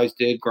these guys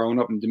did,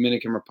 growing up in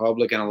Dominican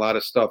Republic, and a lot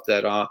of stuff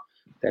that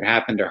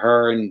happened to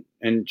her,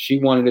 and she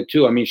wanted it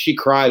too. I mean, she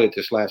cried at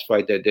this last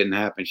fight that didn't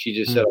happen. She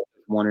just said,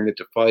 I wanted it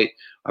to fight.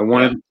 I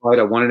wanted to fight.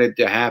 I wanted it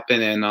to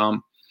happen. And,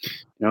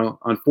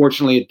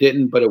 unfortunately it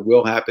didn't, but it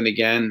will happen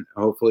again,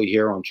 hopefully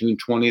here on June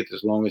 20th,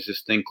 as long as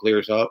this thing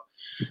clears up.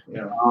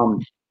 Yeah.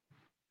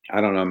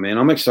 I don't know, man.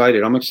 I'm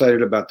excited. I'm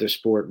excited about this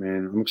sport,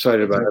 man. I'm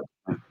excited about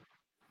it.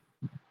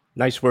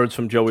 Nice words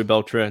from Joey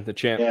Beltran, the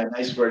champ. Yeah,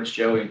 nice words,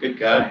 Joey. Good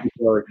guy.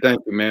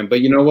 Thank you, man.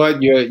 But you know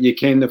what? You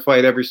came to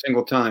fight every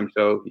single time,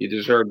 so you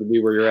deserve to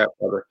be where you're at,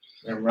 brother.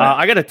 Yeah, right.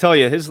 I got to tell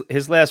you,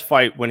 his last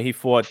fight when he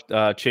fought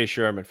Chase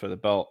Sherman for the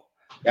belt.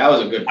 That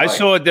was a good fight. I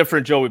saw a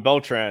different Joey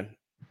Beltran.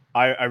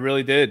 I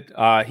really did.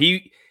 I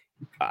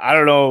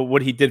don't know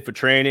what he did for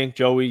training.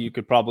 Joey, you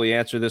could probably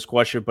answer this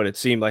question, but it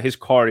seemed like his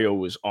cardio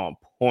was on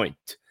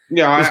point.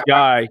 Yeah, this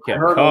guy kept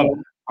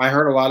coming. I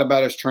heard a lot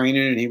about his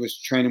training, and he was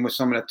training with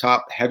some of the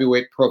top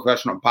heavyweight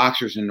professional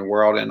boxers in the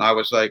world. And I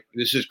was like,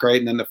 this is great.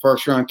 And then the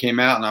first round came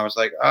out, and I was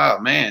like, oh,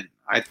 man,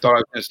 I thought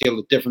I was going to see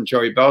a different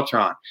Joey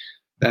Beltran.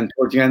 Then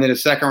towards the end of the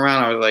second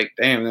round, I was like,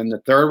 damn. And then the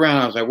third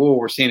round, I was like, whoa,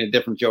 we're seeing a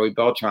different Joey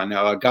Beltran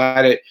now. I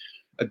got it.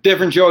 A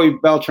different Joey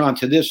Beltran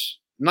to this,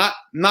 not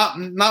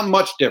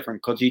much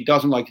different, because he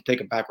doesn't like to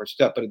take a backward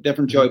step, but a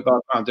different Joey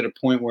Beltran to the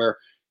point where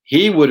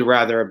he would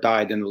rather have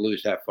died than to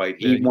lose that fight.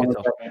 He wanted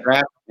that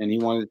scrap, and he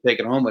wanted to take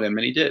it home with him,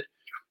 and he did.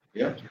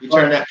 Yeah, he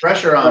turned that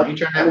pressure on. He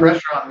turned that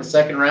pressure on in the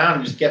second round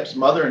and just kept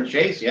smothering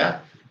Chase. Yeah.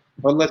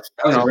 But let's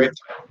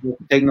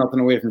take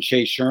nothing away from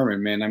Chase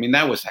Sherman, man. I mean,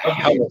 that was a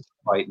hell of a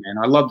fight, man.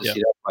 I'd love to see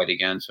that fight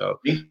again. So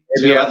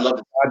maybe I'd love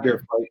to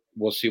fight.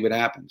 We'll see what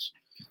happens.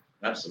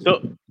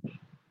 Absolutely.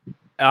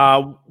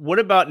 So, what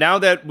about now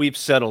that we've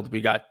settled?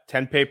 We got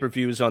 10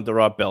 pay-per-views under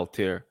our belt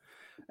here,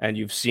 and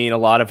you've seen a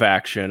lot of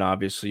action.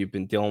 Obviously, you've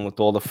been dealing with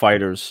all the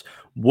fighters.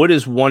 What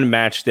is one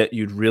match that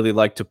you'd really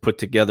like to put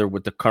together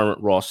with the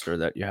current roster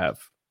that you have?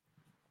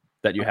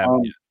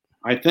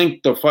 I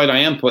think the fight I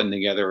am putting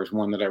together is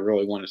one that I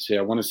really want to see.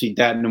 I want to see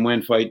Datton and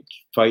Wynn fight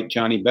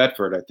Johnny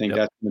Bedford. I think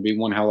that's going to be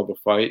one hell of a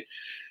fight.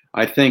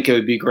 I think it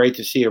would be great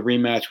to see a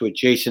rematch with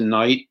Jason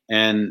Knight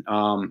and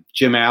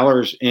Jim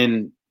Allers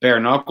in bare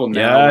knuckle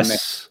now.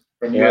 Yes,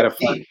 they had a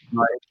fight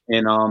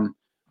in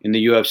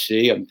the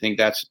UFC. I think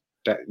that's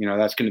going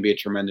to be a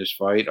tremendous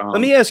fight. Let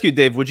me ask you,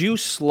 Dave. Would you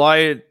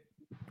try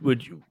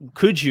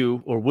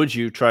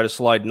to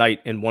slide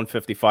Knight in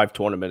 155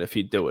 tournament if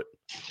he'd do it?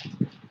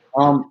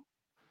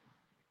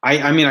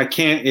 I mean, I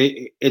can't.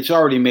 It's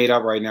already made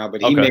up right now,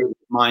 but he made his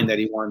mind that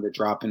he wanted to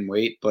drop in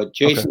weight. But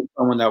Jason's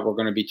someone that we're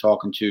going to be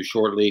talking to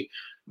shortly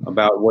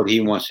about what he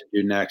wants to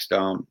do next.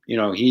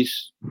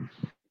 He's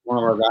one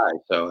of our guys.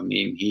 So, I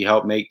mean, he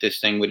helped make this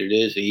thing what it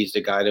is. He's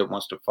the guy that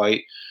wants to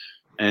fight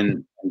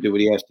and do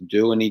what he has to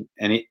do, and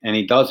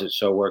he does it.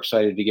 So we're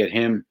excited to get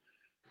him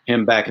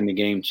back in the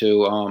game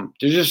too.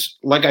 There's just,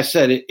 like I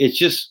said,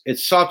 it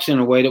sucks in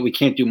a way that we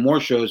can't do more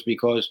shows,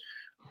 because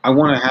I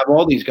want to have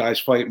all these guys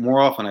fight more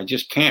often. I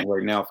just can't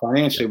right now.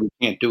 Financially, we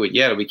can't do it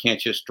yet. We can't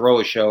just throw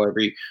a show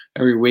every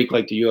week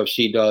like the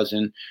UFC does.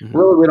 And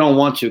really, we don't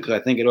want to, because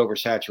I think it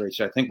oversaturates.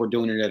 I think we're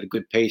doing it at a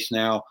good pace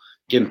now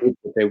giving people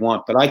what they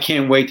want. But I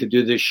can't wait to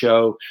do this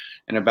show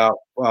in about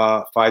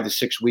 5 to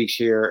 6 weeks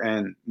here,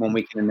 and when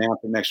we can announce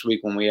it next week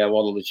when we have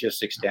all the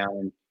logistics down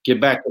and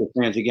get back to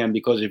the fans again.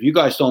 Because if you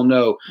guys don't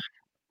know,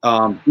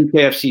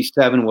 BKFC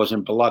 7 was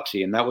in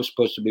Biloxi, and that was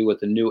supposed to be with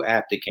the new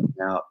app that came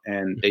out,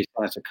 and they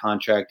signed us a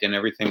contract, and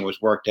everything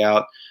was worked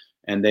out,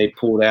 and they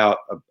pulled out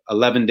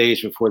 11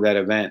 days before that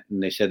event,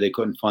 and they said they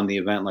couldn't fund the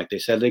event like they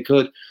said they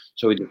could,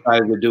 so we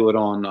decided to do it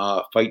on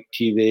Fight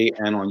TV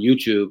and on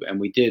YouTube, and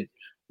we did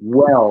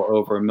well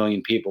over 1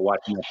 million people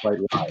watching that fight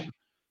live.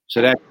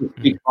 So that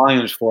speaks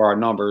volumes for our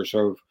numbers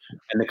and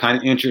the kind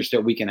of interest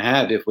that we can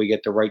have if we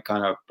get the right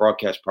kind of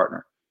broadcast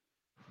partner.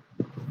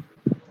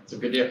 That's a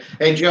good deal.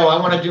 Hey, Joe, I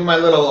want to do my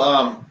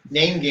little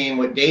name game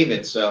with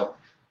David. So,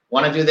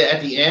 want to do that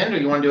at the end, or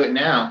you want to do it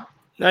now?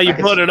 No, you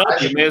brought it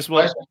up. You may as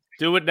well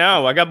do it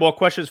now. I got more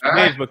questions for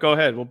Dave, but go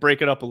ahead. We'll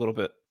break it up a little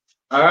bit.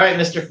 All right,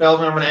 Mr.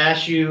 Feldman, I'm going to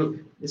ask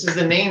you. This is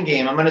the name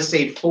game. I'm going to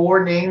say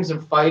 4 names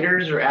of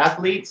fighters or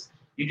athletes.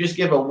 You just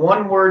give a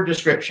 1-word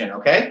description,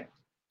 okay?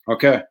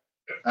 Okay.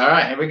 All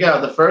right, here we go.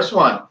 The first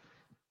one: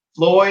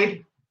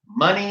 Floyd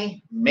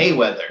Money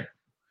Mayweather.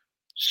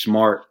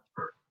 Smart.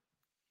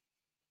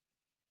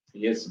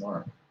 He is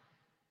smart.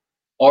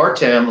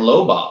 Artem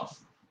Lobov.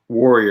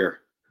 Warrior.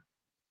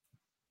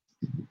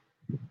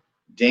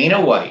 Dana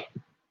White.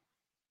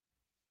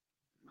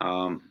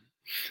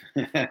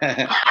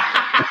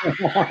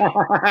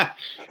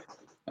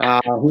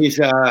 He's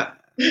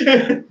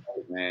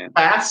man.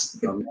 Pass.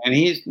 And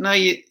he's no,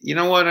 you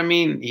know what I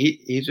mean.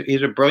 He's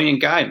a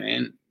brilliant guy,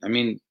 man. I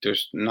mean,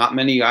 there's not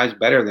many guys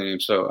better than him,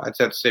 so I'd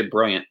have to say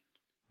brilliant.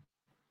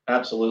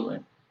 Absolutely.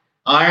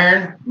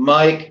 Iron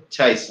Mike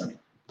Tyson.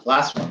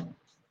 Last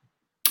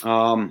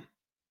one.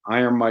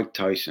 Iron Mike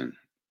Tyson.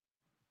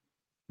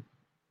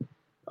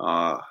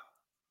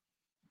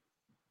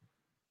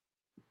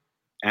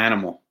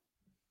 Animal.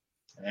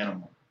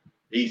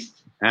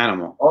 Beast.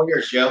 Animal. All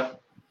yours, Joe.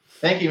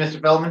 Thank you,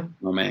 Mr. Feldman.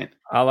 Oh, man.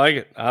 I like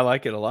it. I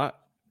like it a lot.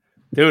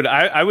 Dude,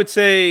 I would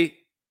say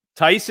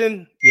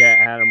Tyson,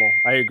 animal.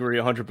 I agree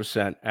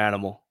 100%,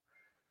 animal.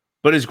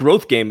 But his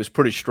growth game is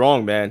pretty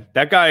strong, man.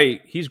 That guy,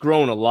 he's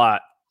grown a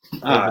lot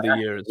over the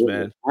years,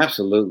 man.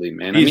 Absolutely,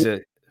 man.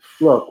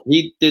 Look,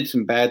 he did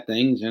some bad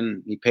things,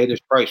 and he paid his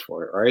price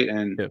for it, right?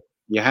 And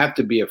you have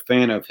to be a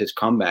fan of his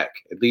comeback,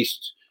 at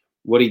least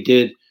what he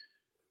did,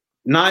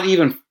 not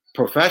even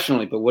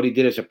professionally, but what he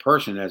did as a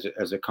person,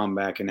 as a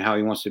comeback, and how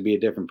he wants to be a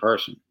different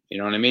person. You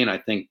know what I mean? I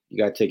think you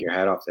got to take your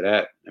hat off to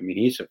that. I mean,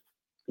 he's a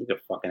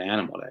fucking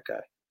animal, that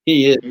guy.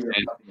 He is,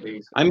 man.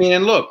 I mean,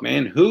 and look,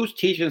 man, who's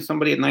teaching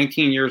somebody at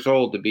 19 years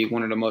old to be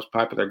one of the most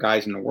popular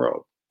guys in the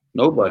world?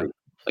 Nobody.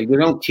 Like, they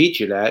don't teach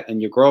you that,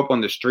 and you grow up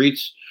on the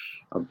streets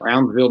of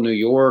Brownsville, New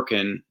York,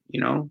 and, you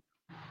know,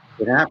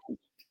 it happens.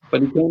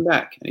 But he came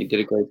back, and he did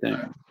a great thing.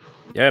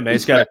 Yeah, man,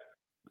 he's got an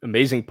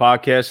amazing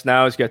podcast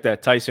now. He's got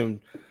that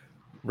Tyson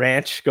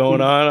Ranch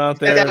going on out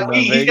there.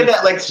 He's got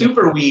that, like,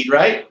 super weed,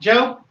 right,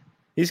 Joe?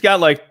 He's got,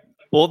 like,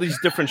 all these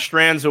different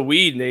strands of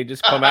weed, and they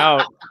just come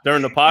out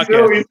during the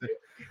podcast.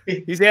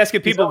 He's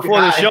asking people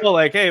before the show,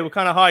 like, hey, what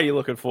kind of high are you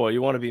looking for?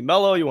 You want to be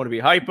mellow? You want to be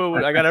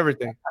hyper? I got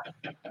everything.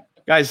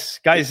 Guys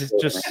is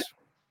just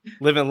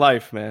living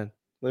life, man.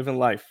 Living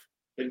life.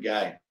 Good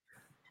guy.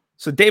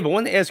 So, Dave, I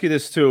wanted to ask you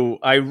this, too.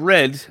 I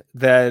read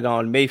that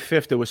on May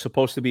 5th, there was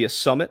supposed to be a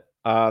summit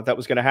that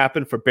was going to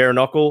happen for bare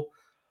knuckle,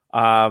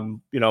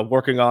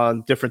 working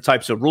on different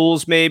types of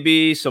rules,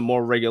 maybe some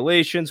more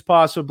regulations,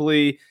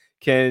 possibly.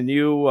 Can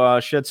you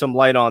shed some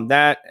light on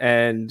that?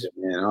 And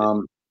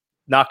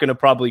not going to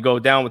probably go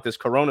down with this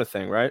Corona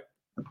thing, right?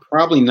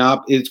 Probably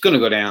not. It's going to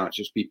go down. It's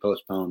just be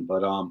postponed.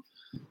 But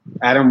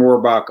Adam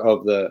Warbach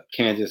of the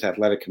Kansas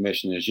Athletic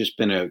Commission has just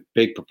been a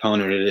big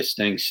proponent of this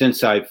thing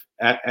since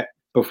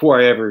before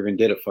I ever even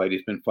did a fight.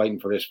 He's been fighting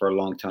for this for a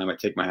long time. I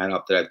take my hat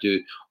off to that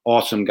dude.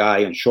 Awesome guy.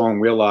 And Sean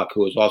Wheelock,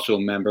 who is also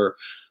a member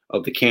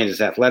of the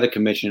Kansas Athletic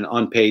Commission,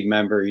 unpaid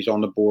member. He's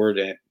on the board,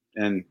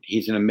 and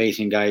he's an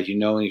amazing guy, as you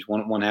know, and he's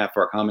one half of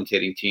our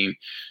commentating team.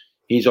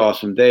 He's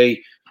awesome.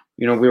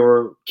 We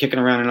were kicking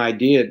around an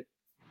idea,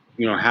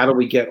 how do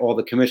we get all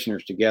the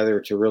commissioners together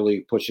to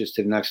really push this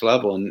to the next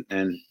level?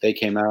 And they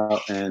came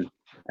out, and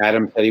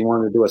Adam said he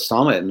wanted to do a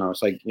summit. And I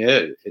was like,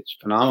 yeah, it's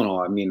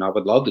phenomenal. I mean, I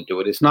would love to do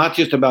it. It's not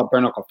just about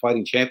Bare Knuckle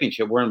Fighting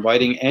Championship. We're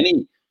inviting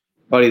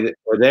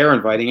they're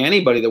inviting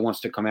anybody that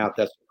wants to come out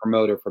that's a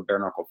promoter for bare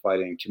knuckle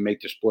fighting to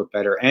make the sport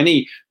better.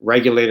 Any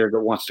regulator that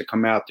wants to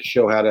come out to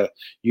show how to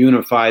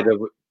unify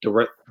the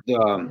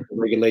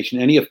regulation.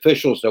 Any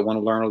officials that want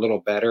to learn a little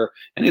better.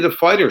 Any of the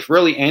fighters,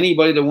 really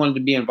anybody that wanted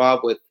to be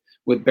involved with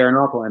bare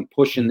knuckle and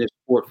pushing this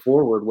sport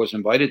forward was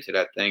invited to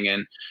that thing.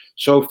 And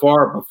so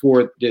far,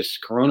 before this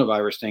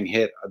coronavirus thing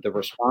hit, the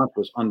response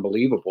was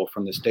unbelievable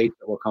from the states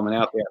that were coming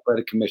out, the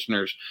athletic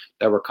commissioners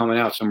that were coming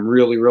out. Some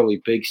really,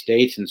 really big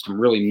states and some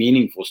really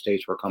meaningful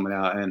states were coming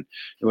out, and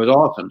it was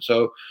awesome.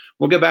 So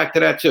we'll get back to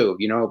that too,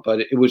 but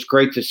it was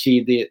great to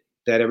see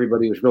that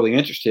everybody was really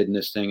interested in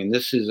this thing. And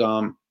this is, it's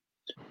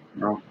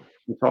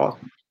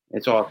awesome.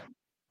 It's awesome.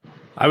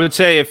 I would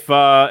say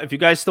if you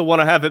guys still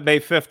want to have it May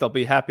 5th, I'll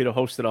be happy to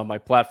host it on my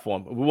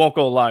platform. We won't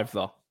go live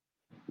though.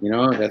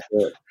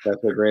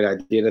 That's a great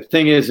idea. The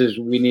thing is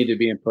we need to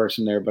be in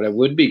person there, but it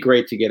would be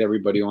great to get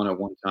everybody on at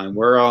one time.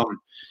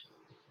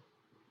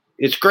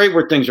 It's great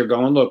where things are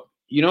going. Look,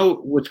 you know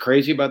what's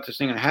crazy about this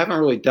thing? I haven't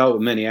really dealt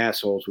with many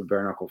assholes with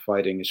bare knuckle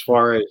fighting as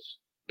far as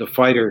the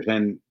fighters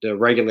and the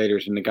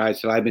regulators and the guys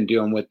that I've been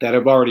dealing with that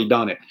have already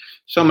done it.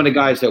 Some of the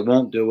guys that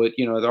won't do it,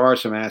 there are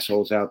some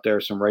assholes out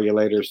there, some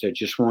regulators that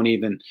just won't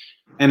even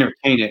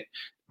entertain it.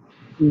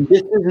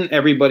 This isn't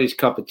everybody's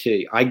cup of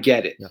tea. I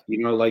get it.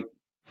 Yeah. Like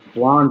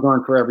blondes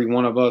aren't for every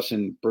one of us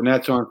and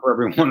brunettes aren't for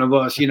every one of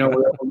us, whatever,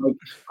 like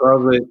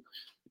girls with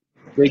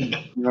big,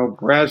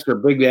 breasts or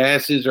big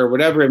asses or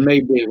whatever it may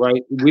be,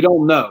 right? We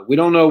don't know. We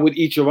don't know what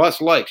each of us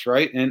likes,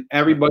 right? And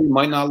everybody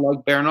might not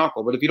like bare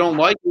knuckle, but if you don't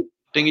like it,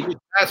 then you just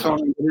pass on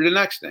and go to the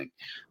next thing.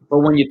 But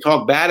when you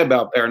talk bad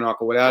about bare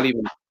knuckle without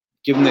even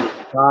giving it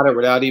a shot or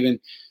without even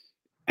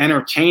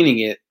entertaining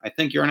it, I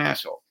think you're an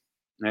asshole.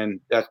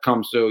 And that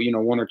comes to,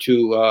 one or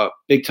two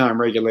big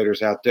time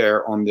regulators out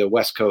there on the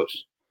West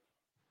Coast.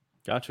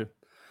 Gotcha.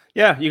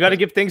 Yeah, you got to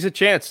give things a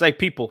chance, like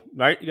people,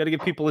 right? You got to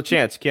give people a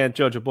chance. You can't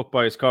judge a book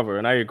by its cover,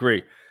 and I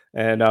agree.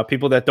 And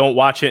people that don't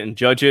watch it and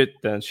judge it,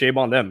 then shame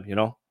on them.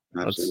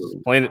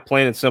 Absolutely.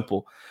 Plain and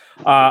simple.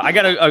 I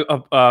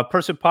got a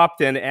person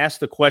popped in, asked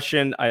the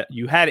question.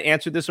 You had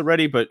answered this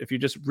already, but if you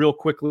just real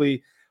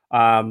quickly,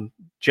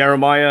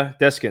 Jeremiah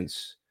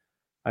Deskins.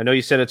 I know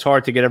you said it's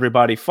hard to get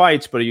everybody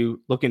fights, but are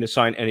you looking to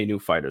sign any new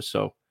fighters?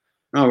 So.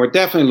 No, we're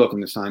definitely looking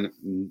to sign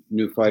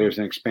new fighters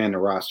and expand the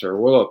roster.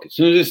 Well, look, as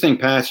soon as this thing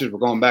passes, we're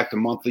going back to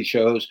monthly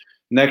shows.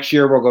 Next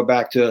year, we'll go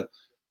back to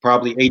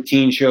probably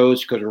 18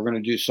 shows because we're going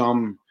to do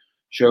some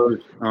shows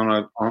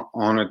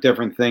on a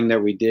different thing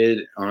that we did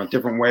on a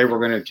different way. We're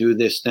going to do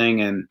this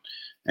thing and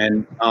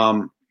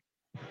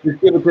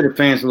just give it to the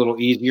fans a little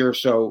easier.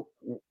 So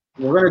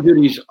we're going to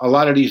do a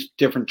lot of these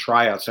different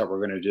tryouts that we're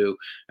going to do.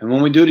 And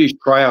when we do these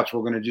tryouts,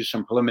 we're going to do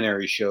some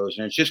preliminary shows,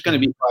 and it's just going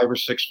to be 5 or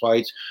 6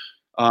 fights.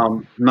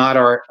 Not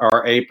our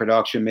A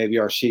production, maybe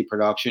our C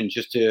production,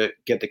 just to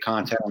get the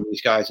content on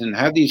these guys and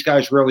have these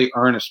guys really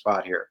earn a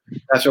spot here.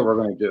 That's what we're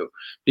going to do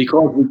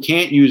because we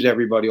can't use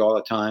everybody all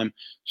the time.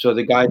 So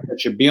the guys that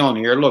should be on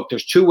here, look,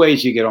 there's 2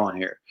 ways you get on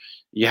here.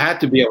 You have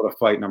to be able to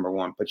fight, number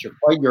one, but you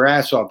fight your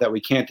ass off that we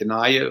can't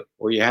deny you,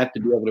 or you have to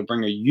be able to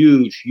bring a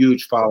huge,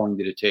 huge following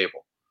to the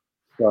table.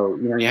 So,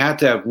 you have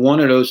to have one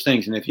of those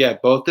things. And if you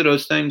have both of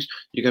those things,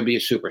 you can be a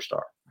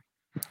superstar.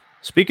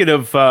 Speaking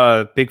of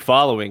big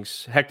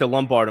followings, Hector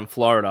Lombard in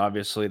Florida,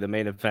 obviously the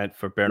main event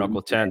for Bare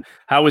Knuckle 10.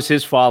 How was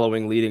his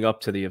following leading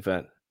up to the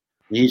event?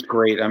 He's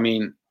great. I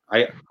mean,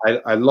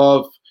 I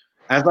love,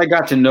 as I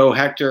got to know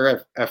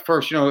Hector at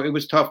first, it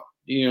was tough.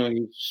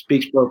 He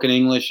speaks broken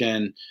English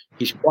and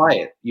he's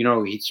quiet.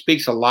 He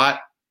speaks a lot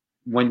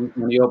when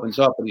he opens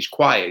up, but he's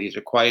quiet. He's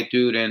a quiet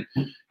dude. And,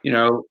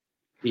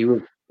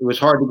 it was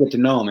hard to get to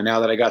know him. And now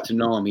that I got to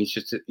know him,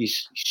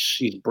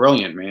 he's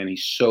brilliant, man.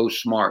 He's so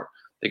smart.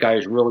 The guy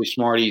is really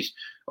smart. He's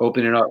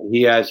opening up.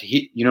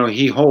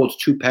 He holds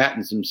 2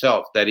 patents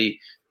himself that he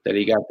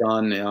got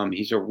done.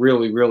 He's a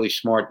really, really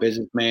smart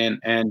businessman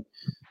and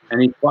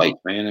he fights,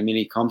 man. I mean,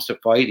 he comes to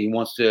fight. He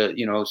wants to,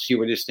 see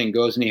where this thing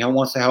goes, and he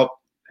wants to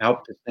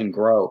help this thing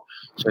grow.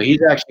 So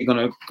he's actually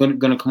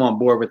gonna come on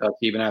board with us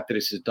even after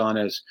this is done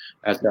as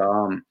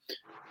the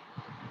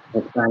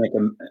Hispanic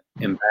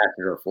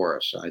ambassador for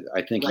us.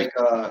 I think like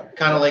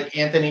kind of like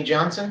Anthony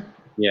Johnson.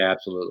 Yeah,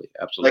 absolutely.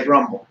 Like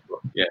Rumble.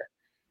 Yeah.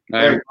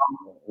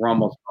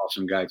 Rumble's an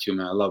awesome guy too,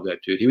 man. I love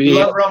that dude. We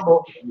love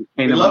Rumble.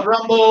 We love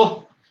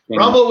Rumble.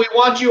 Rumble, we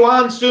want you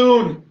on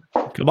soon.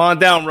 Come on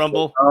down,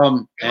 Rumble.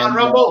 Come on,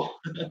 Rumble.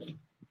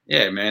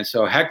 Yeah, man.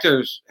 So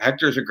Hector's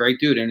a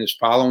great dude, and his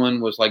following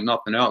was like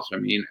nothing else. I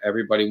mean,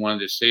 everybody wanted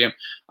to see him.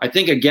 I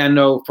think again,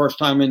 though, first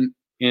time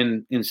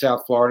in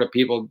South Florida,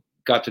 people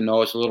got to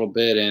know us a little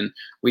bit, and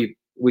we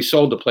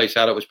sold the place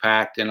out. It was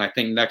packed, and I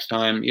think next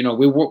time, we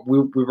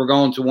were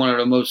going to one of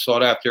the most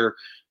sought after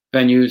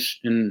venues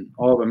in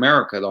all of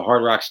America, the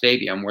Hard Rock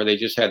Stadium, where they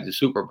just had the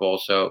Super Bowl.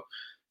 So,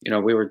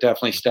 we were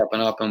definitely stepping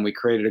up, and we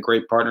created a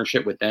great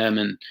partnership with them,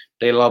 and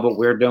they love what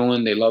we're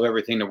doing. They love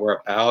everything that we're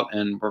about,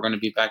 and we're going to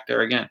be back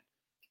there again.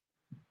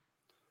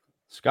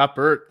 Scott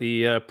Burt,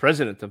 the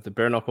president of the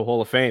Bare Knuckle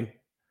Hall of Fame.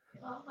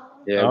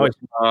 Yeah,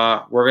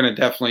 we're going to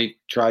definitely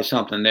try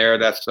something there.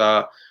 That's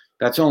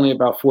only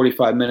about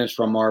 45 minutes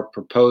from our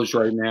proposed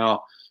right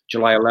now,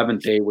 July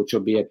 11th date, which will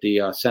be at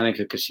the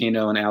Seneca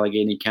Casino in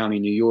Allegheny County,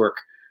 New York.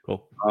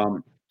 Cool.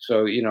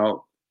 So,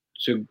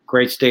 it's a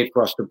great state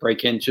for us to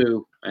break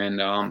into, and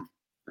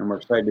we're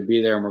excited to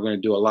be there, and we're going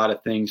to do a lot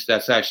of things.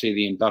 That's actually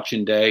the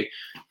induction day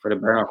for the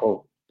Bare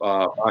Knuckle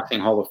Boxing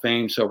Hall of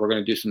Fame. So we're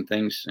going to do some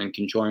things and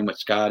can join with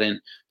Scott and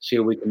see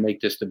if we can make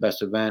this the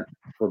best event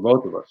for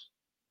both of us.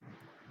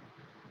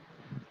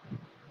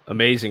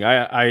 Amazing.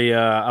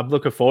 I'm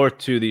looking forward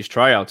to these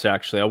tryouts,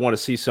 actually. I want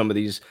to see some of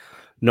these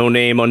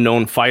no-name,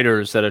 unknown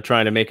fighters that are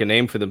trying to make a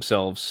name for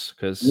themselves.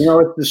 Because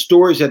it's the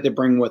stories that they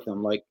bring with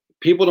them. Like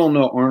people don't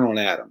know Arnold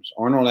Adams.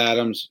 Arnold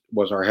Adams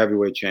was our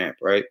heavyweight champ,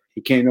 right?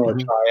 He came to our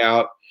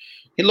tryout.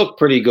 He looked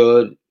pretty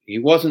good. He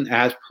wasn't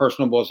as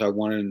personable as I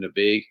wanted him to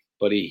be,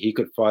 but he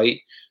could fight.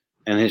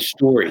 And his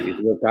story is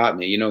what got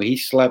me. He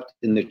slept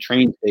in the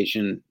train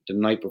station the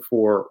night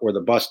before, or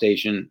the bus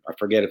station. I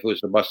forget if it was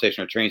the bus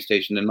station or train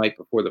station the night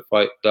before the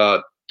fight,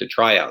 the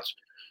tryouts.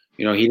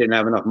 He didn't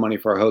have enough money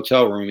for a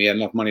hotel room. He had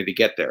enough money to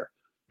get there.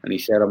 And he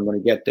said, I'm going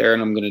to get there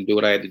and I'm going to do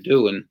what I had to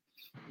do. And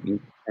he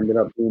ended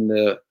up being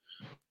the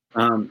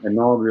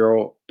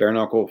inaugural bare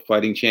knuckle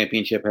fighting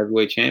championship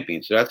heavyweight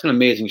champion. So that's an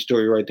amazing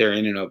story right there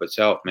in and of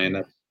itself,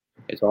 man.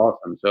 It's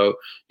awesome. So,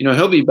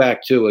 he'll be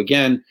back too.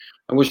 Again,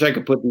 I wish I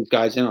could put these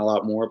guys in a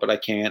lot more, but I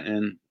can't.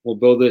 And we'll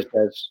build this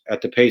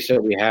at the pace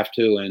that we have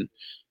to and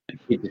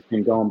keep this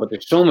thing going. But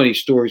there's so many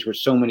stories with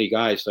so many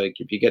guys. Like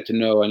if you get to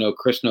know, I know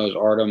Chris knows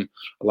Artem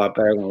a lot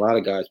better than a lot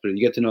of guys, but if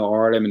you get to know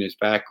Artem and his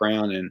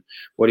background and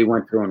what he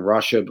went through in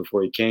Russia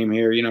before he came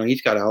here,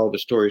 he's got a hell of a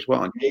story as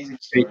well. And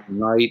Jason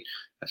Knight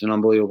has an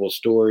unbelievable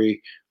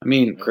story. I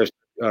mean,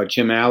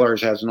 Jim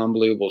Allers has an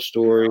unbelievable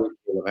story.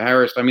 Caleb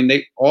Harris. I mean,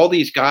 all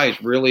these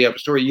guys really have a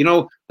story.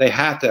 They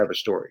have to have a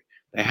story.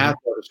 They have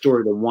to have a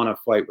story to want to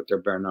fight with their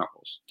bare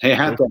knuckles. They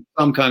have to have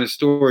some kind of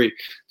story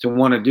to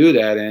want to do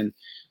that.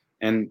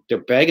 And they're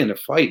begging to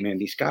fight, man.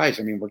 These guys,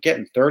 I mean, we're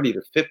getting 30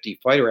 to 50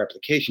 fighter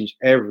applications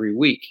every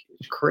week.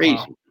 It's crazy.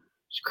 Wow.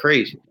 It's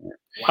crazy, man.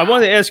 Wow. I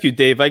wanted to ask you,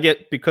 Dave,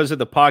 because of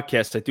the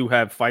podcast, I do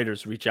have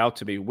fighters reach out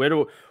to me. Where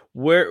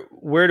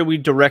do we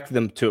direct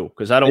them to?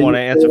 Because I don't want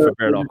to answer for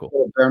bare knuckle.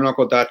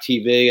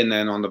 Bareknuckle.tv, and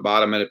then on the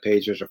bottom of the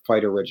page, there's a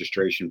fighter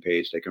registration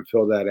page. They can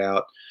fill that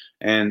out.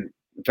 And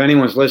if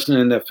anyone's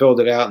listening that filled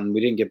it out and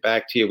we didn't get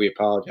back to you, we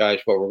apologize.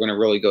 But we're going to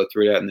really go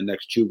through that in the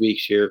next 2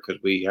 weeks here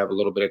because we have a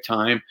little bit of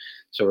time.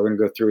 So we're going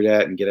to go through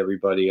that and get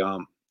everybody,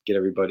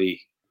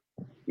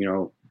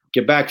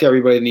 get back to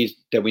everybody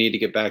that we need to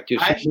get back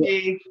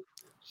to.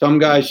 Some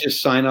guys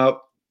just sign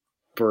up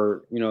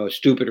for a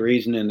stupid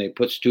reason and they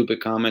put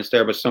stupid comments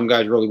there, but some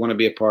guys really want to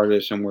be a part of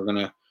this, and we're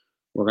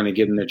gonna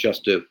give them their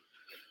just due.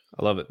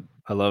 I love it.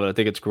 I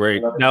think it's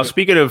great. Now,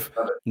 speaking of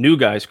new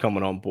guys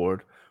coming on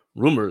board,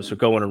 rumors are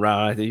going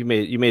around. I think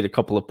you made a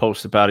couple of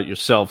posts about it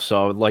yourself,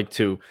 so I would like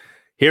to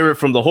hear it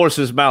from the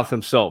horse's mouth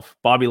himself,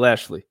 Bobby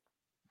Lashley.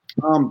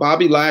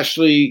 Bobby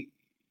Lashley,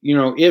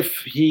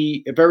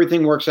 if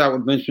everything works out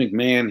with Vince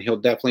McMahon, he'll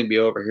definitely be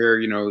over here.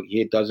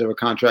 He does have a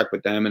contract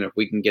with them, and if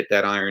we can get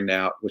that ironed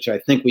out, which I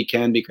think we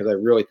can, because I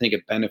really think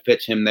it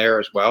benefits him there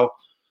as well.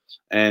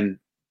 And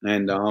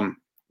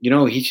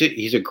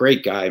he's a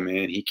great guy,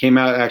 man. He came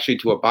out actually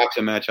to a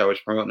boxing match I was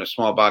promoting, a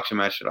small boxing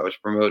match that I was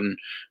promoting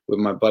with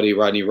my buddy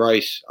Rodney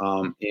Rice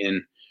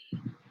in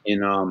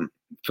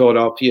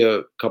Philadelphia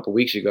a couple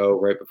weeks ago,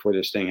 right before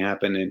this thing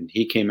happened. And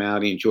he came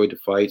out, he enjoyed the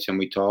fights, and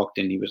we talked,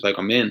 and he was like,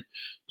 I'm in.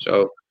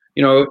 So,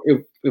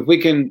 if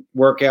we can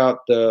work out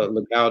the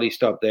legality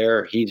stuff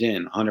there, he's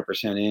in,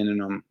 100% in,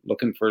 and I'm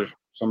looking for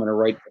some of the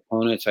right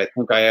opponents. I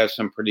think I have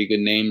some pretty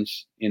good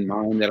names in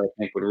mind that I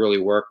think would really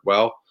work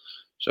well.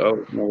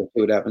 So we'll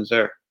see what happens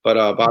there.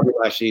 But Bobby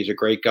Lashley is a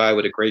great guy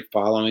with a great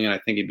following, and I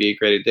think he'd be a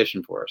great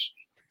addition for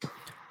us.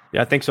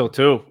 Yeah, I think so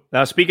too.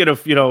 Now, speaking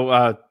of,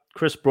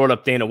 Chris brought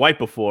up Dana White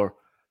before.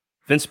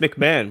 Vince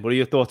McMahon, what are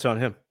your thoughts on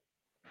him?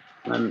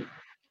 I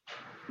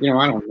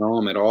don't know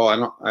him at all.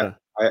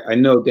 I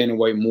know Dana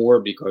White more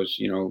because,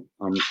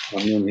 I'm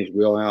in his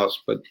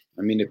wheelhouse. But,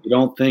 I mean, if you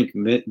don't think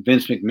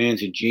Vince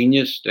McMahon's a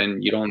genius,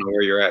 then you don't know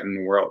where you're at in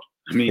the world.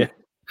 I mean,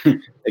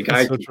 the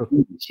guy's so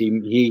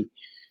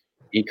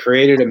he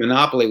created a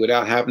monopoly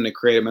without having to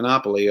create a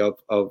monopoly of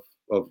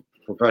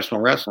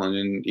professional wrestling.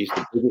 And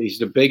he's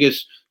the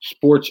biggest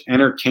sports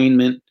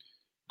entertainment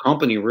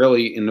company,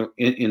 really, in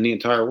the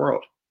entire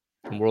world.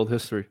 In world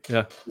history.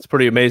 Yeah, it's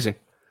pretty amazing.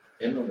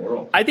 In the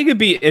world. I think it'd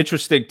be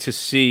interesting to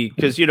see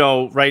because,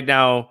 right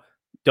now,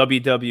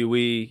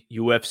 WWE,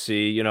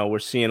 UFC, we're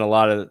seeing a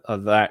lot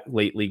of that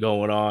lately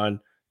going on.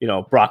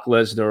 Brock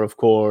Lesnar, of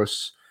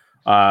course.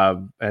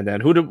 And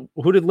then who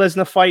did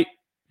Lesnar fight?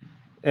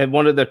 And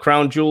one of the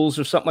crown jewels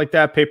or something like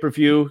that,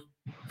 pay-per-view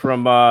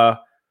from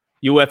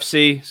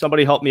UFC.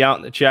 Somebody help me out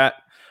in the chat.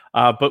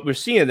 But we're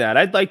seeing that.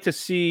 I'd like to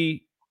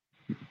see,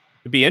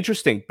 it'd be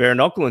interesting, bare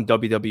knuckle in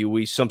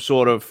WWE, some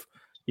sort of,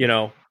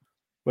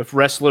 with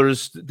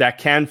wrestlers that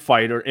can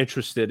fight or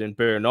interested in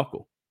bare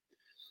knuckle.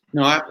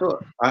 No,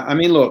 I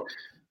mean, look,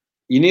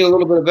 you need a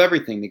little bit of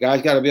everything. The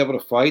guy's got to be able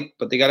to fight,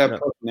 but they got to have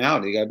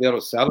personality. They got to be able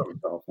to sell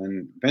himself.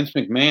 And Vince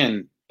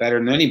McMahon, better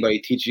than anybody,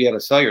 teaches you how to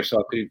sell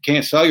yourself. If you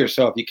can't sell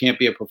yourself, you can't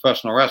be a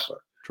professional wrestler.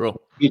 True.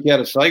 You teach you how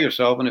to sell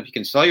yourself, and if you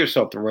can sell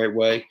yourself the right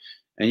way,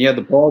 and you have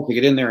the balls to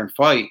get in there and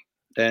fight,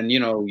 then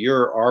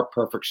you're our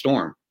perfect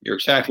storm. You're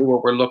exactly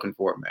what we're looking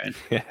for, man.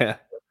 Yeah.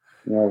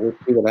 We'll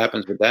see what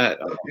happens with that.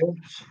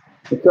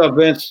 What's up,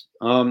 Vince?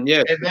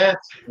 Hey,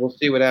 Vince. We'll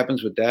see what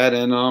happens with that.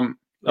 And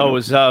it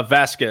was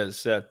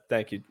Vasquez.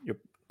 Thank you, your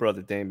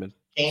brother Damon.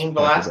 Cain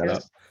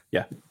Velasquez.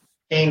 Yeah.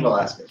 Cain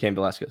Velasquez. Cain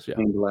Velasquez. Yeah.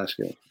 Cain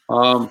Velasquez.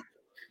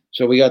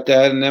 So we got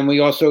that, and then we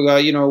also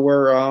got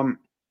we're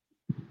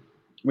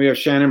We have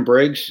Shannon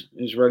Briggs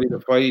is ready to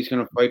fight. He's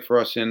going to fight for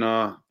us in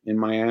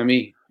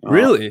Miami.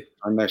 Really?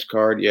 Our next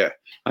card, yeah.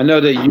 I know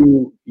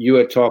that you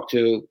had talked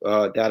to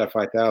Data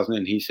 5000,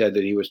 and he said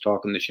that he was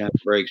talking to Shannon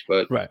Briggs,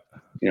 but Right.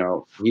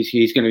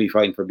 He's going to be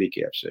fighting for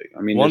BKFC.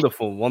 I mean,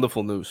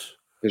 wonderful news.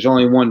 There's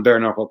only one bare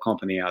knuckle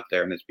company out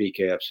there, and it's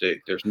BKFC.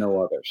 There's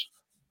no others.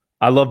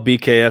 I love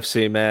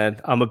BKFC,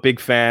 man. I'm a big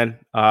fan.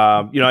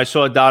 I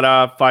saw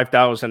Dada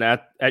 5000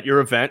 at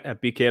your event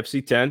at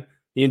BKFC 10.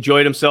 He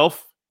enjoyed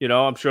himself.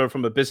 I'm sure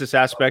from a business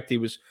aspect, he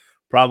was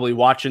probably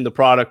watching the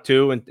product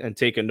too and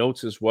taking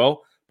notes as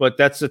well. But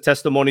that's a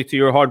testimony to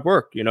your hard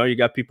work. You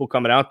got people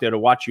coming out there to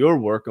watch your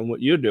work and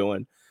what you're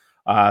doing.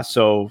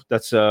 So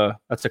that's a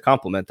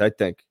compliment, I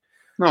think.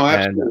 No,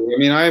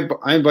 absolutely.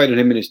 I invited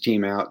him and his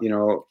team out.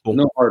 No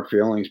hard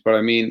feelings,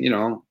 but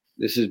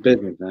this is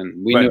business,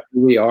 and we know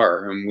who we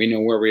are, and we know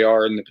where we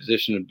are in the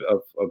position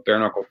of bare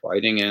knuckle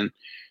fighting. And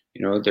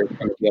there's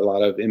going to be a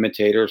lot of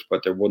imitators,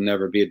 but there will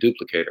never be a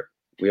duplicator.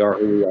 We are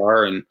who we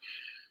are, and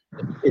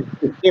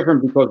it's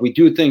different because we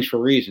do things for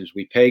reasons.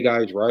 We pay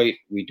guys right.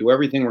 We do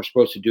everything we're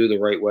supposed to do the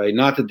right way.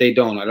 Not that they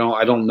don't.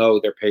 I don't know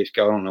their pay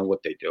scale. I don't know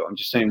what they do. I'm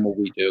just saying what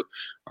we do.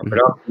 Our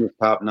production is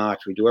top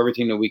notch. We do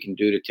everything that we can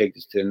do to take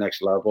this to the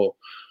next level,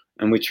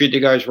 and we treat the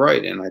guys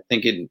right. And I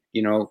think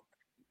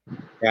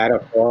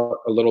Data fought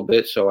a little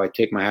bit, so I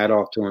take my hat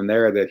off to him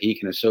there that he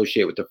can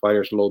associate with the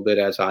fighters a little bit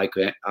as I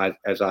can,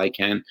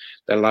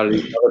 that a lot of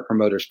these other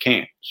promoters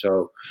can't.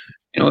 So,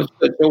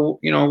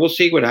 we'll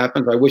see what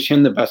happens. I wish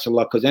him the best of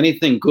luck because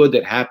anything good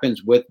that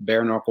happens with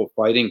bare knuckle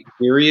fighting,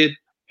 period,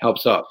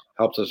 helps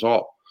us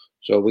all.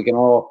 So we can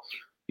all,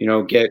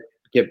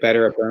 get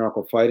better at bare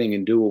knuckle fighting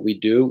and do what we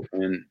do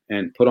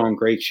and put on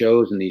great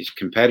shows, and these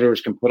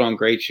competitors can put on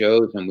great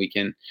shows, and we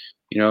can,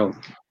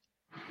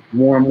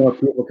 more and more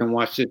people can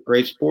watch this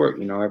great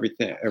sport.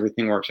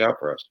 Everything works out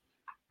for us.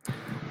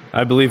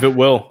 I believe it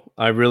will.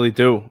 I really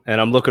do.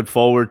 And I'm looking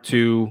forward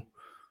to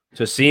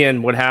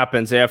seeing what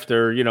happens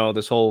after,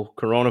 this whole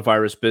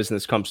coronavirus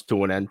business comes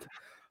to an end.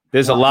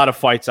 There's a lot of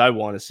fights I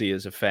want to see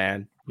as a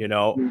fan, I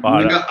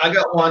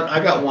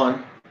got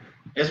one.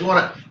 Here's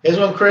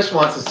one Chris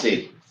wants to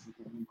see.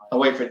 I'll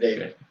wait for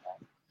David.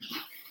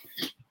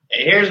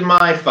 Here's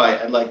my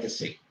fight I'd like to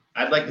see.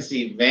 I'd like to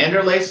see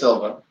Vanderlei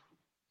Silva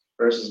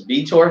versus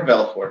Vitor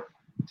Belfort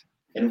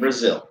in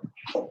Brazil.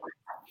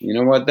 You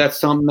know what? That's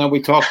something that we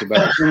talked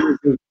about.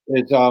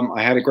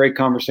 I had a great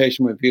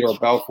conversation with Vitor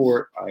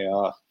Belfort.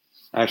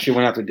 I actually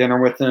went out to dinner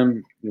with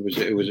him.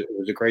 It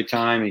was a great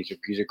time. He's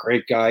a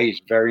great guy.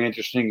 He's very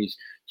interesting. He's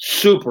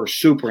super,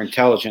 super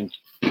intelligent.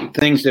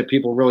 Things that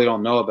people really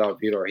don't know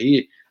about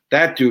Vitor.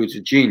 That dude's a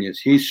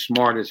genius. He's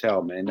smart as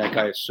hell, man. That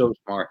guy is so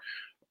smart.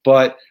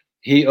 But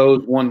he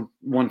owes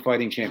one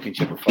fighting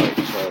championship a fight,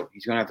 so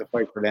he's going to have to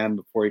fight for them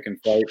before he can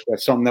fight.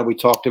 That's something that we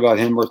talked about,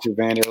 him versus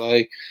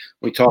Vanderlei.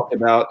 We talked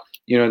about,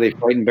 they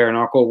fight in bare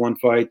knuckle one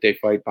fight, they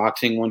fight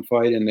boxing one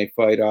fight, and they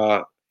fight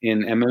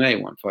in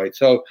MMA one fight.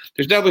 So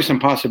there's definitely some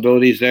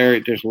possibilities there.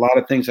 There's a lot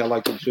of things I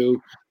like to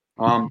do,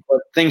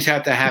 but things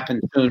have to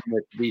happen soon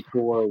with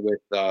Vitor, with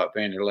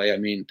Vanderlei. I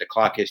mean, the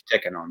clock is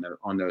ticking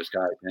on those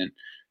guys, and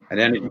at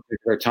the end of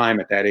their time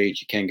at that age,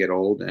 you can get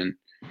old, and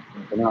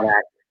they're not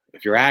active.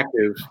 If you're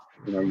active,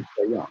 you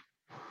stay young.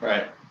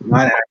 Right. If you're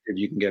not active,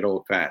 you can get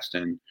old fast.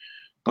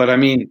 But I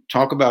mean,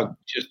 talk about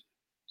just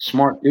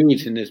smart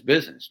dudes in this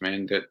business,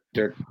 man. That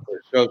they're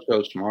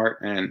so smart,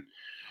 and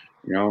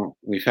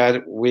we've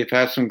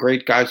had some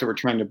great guys that we're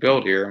trying to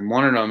build here, and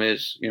one of them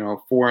is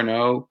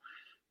 4-0,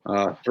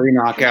 3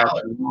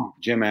 knockouts.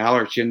 Jim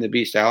Allers, Jim the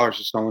Beast Allers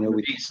is someone who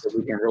we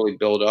can really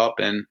build up,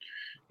 and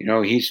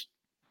he's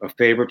a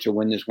favorite to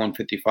win this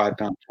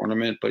 155-pound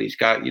tournament, but he's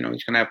got he's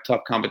going to have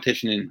tough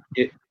competition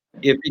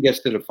if he gets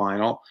to the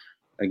final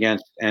and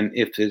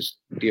if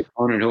the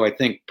opponent who I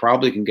think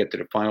probably can get to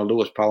the final,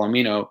 Luis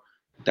Palomino,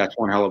 that's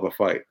one hell of a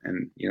fight.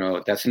 And,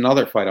 that's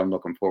another fight I'm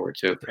looking forward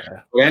to.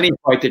 Yeah. But any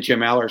fight that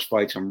Jim Allers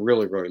fights, I'm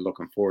really, really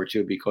looking forward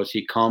to because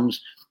he comes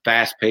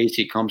fast-paced.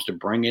 He comes to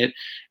bring it.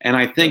 And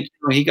I think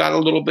he got a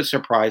little bit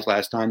surprised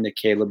last time that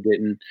Caleb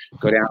didn't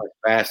go down as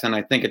fast, and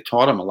I think it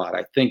taught him a lot.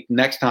 I think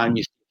next time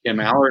you see Jim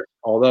Allers,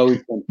 although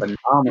he's been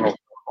phenomenal so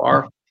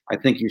far, I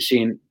think you've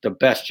seen the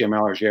best Jim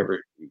Allers you have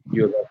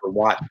ever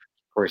watched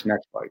for his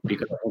next fight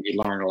because I think he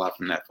learned a lot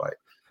from that fight.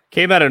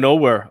 Came out of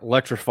nowhere,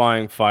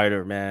 electrifying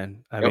fighter,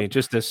 man. I mean,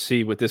 just to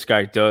see what this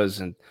guy does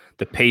and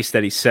the pace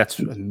that he sets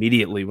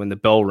immediately when the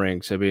bell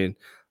rings. I mean,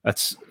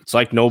 it's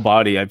like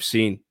nobody I've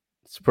seen.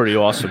 It's pretty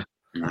awesome.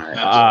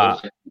 Now,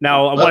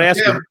 I want to ask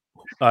you,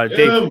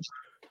 Dave,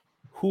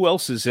 who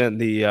else is in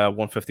the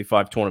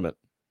 155 tournament?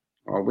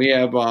 Well, we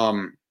have,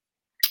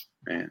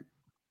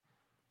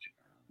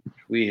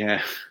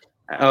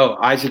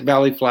 Isaac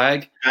Valley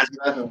Flag.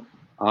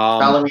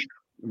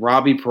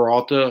 Robbie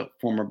Peralta,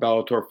 former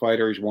Bellator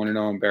fighter. He's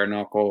 1-0 in bare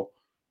knuckle.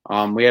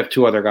 We have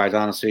 2 other guys.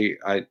 Honestly,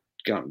 I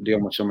don't deal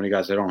with so many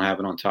guys. I don't have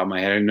it on top of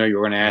my head. I know you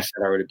were going to ask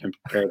that. I would have been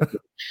prepared.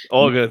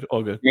 All good.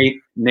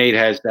 Nate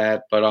has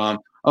that. But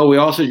we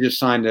also just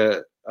signed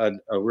a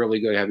really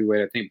good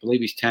heavyweight. I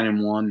believe he's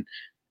 10-1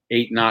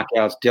 8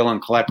 knockouts. Dylan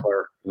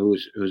Kleckler,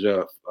 who's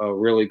a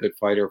really good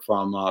fighter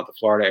from the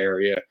Florida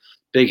area,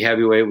 big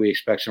heavyweight. We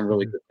expect some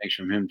really good things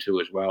from him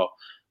too as well.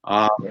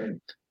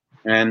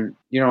 And,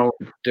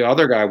 the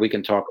other guy we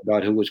can talk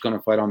about who was going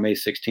to fight on May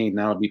 16th,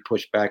 now to be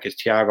pushed back, is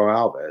Thiago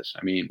Alves.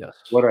 I mean,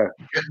 what a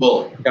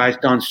guy's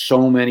done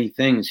so many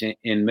things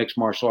in mixed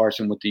martial arts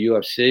and with the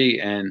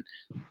UFC, and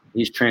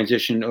he's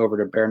transitioned over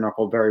to bare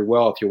knuckle very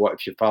well if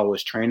you follow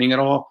his training at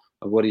all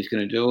of what he's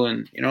going to do.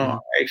 And, I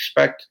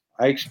expect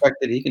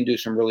that he can do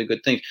some really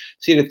good things.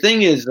 See, the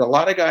thing is, a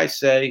lot of guys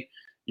say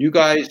you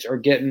guys are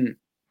getting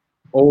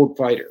old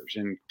fighters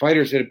and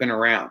fighters that have been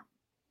around.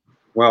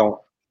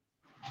 Well,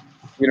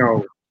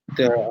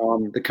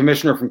 the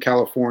commissioner from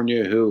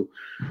California, who,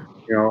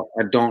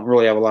 I don't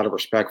really have a lot of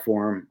respect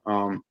for him.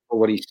 For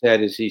what he said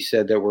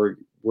that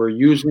we're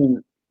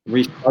using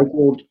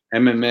recycled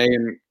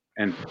MMA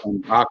and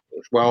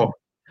boxers. Well,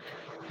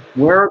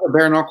 where are the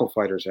bare knuckle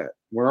fighters at?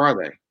 Where are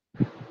they?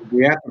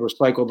 We have to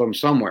recycle them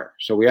somewhere.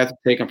 So we have to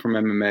take them from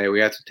MMA.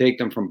 We have to take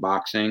them from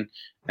boxing.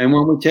 And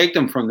when we take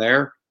them from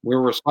there,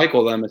 we'll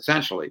recycle them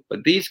essentially.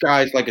 But these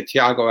guys like a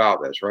Thiago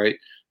Alves, right?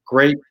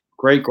 Great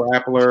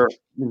grappler,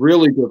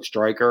 really good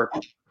striker.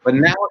 But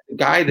now it's a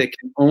guy that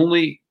can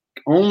only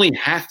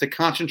has to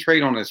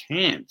concentrate on his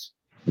hands.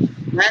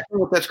 Imagine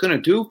what that's going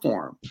to do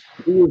for him.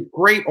 He was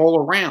great all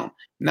around.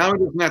 Now he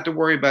doesn't have to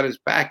worry about his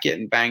back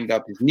getting banged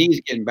up, his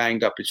knees getting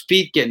banged up, his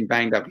feet getting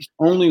banged up. He's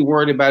only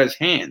worried about his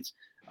hands.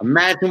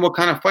 Imagine what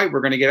kind of fight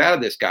we're going to get out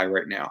of this guy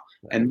right now.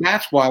 And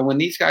that's why when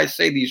these guys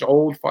say these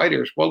old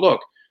fighters, well,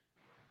 look,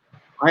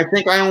 I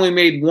think I only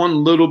made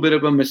one little bit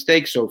of a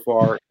mistake so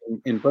far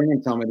in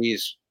bringing some of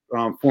these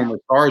former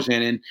stars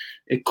in, and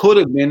it could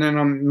have been, and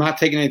I'm not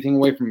taking anything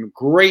away from him,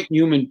 great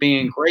human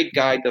being, great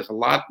guy, does a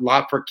lot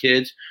for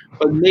kids,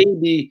 but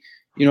maybe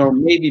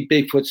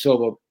Bigfoot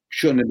Silva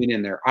shouldn't have been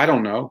in there. I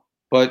don't know,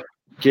 but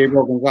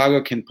Gabriel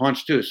Gonzaga can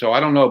punch too, so I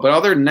don't know. But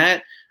other than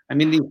that, I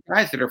mean, these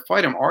guys that are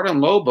fighting, Artem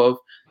Lobov,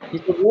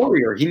 he's a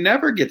warrior. He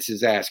never gets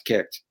his ass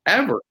kicked,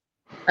 ever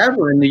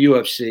in the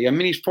UFC. I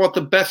mean, he's fought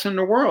the best in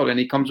the world, and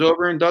he comes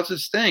over and does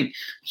his thing.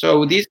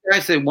 So these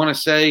guys that want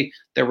to say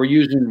that we're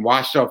using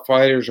washed-up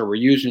fighters or we're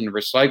using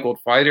recycled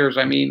fighters,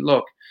 I mean,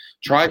 look,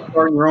 try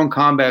starting your own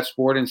combat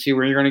sport and see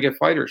where you're going to get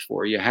fighters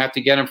for. You have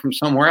to get them from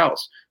somewhere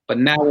else. But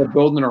now we're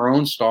building our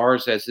own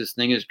stars as this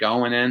thing is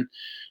going in.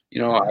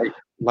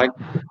 Like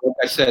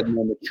I said,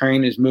 man, the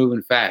train is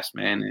moving fast,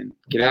 man, and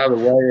get out of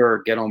the way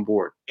or get on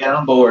board. Get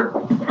on board.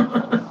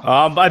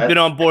 I've been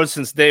on board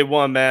since day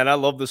one, man. I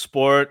love the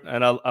sport,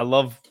 and I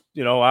love,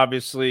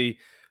 obviously,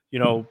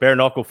 bare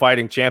knuckle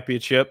fighting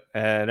championship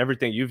and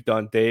everything you've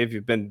done, Dave.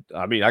 You've been,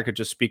 I could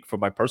just speak from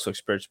my personal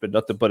experience, but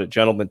nothing but a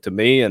gentleman to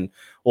me, and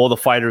all the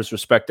fighters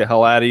respect the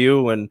hell out of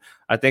you. And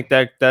I think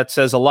that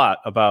says a lot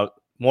about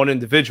one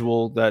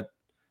individual that,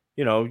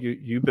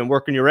 you've been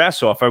working your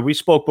ass off. We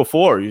spoke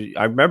before.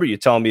 I remember you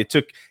telling me it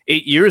took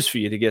 8 years for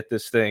you to get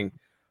this thing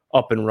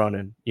up and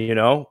running.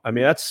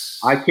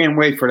 I can't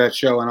wait for that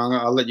show, and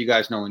I'll let you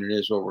guys know when it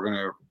is. What we're going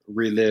to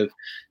relive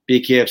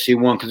BKFC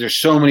 1, because there's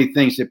so many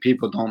things that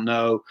people don't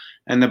know,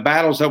 and the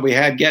battles that we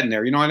had getting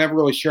there. I never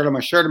really shared them. I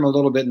shared them a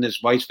little bit in this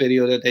Vice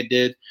video that they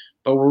did,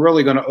 but we're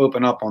really going to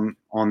open up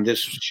on this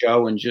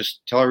show and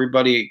just tell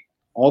everybody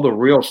all the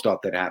real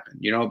stuff that happened.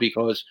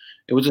 Because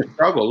it was a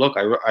struggle. Look,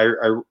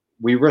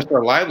 we risked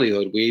our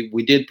livelihood.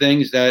 We did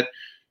things that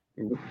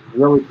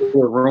really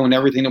ruined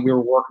everything that we were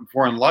working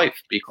for in life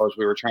because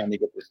we were trying to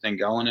get this thing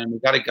going, and we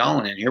got it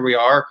going. And here we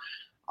are.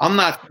 I'm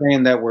not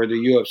saying that we're the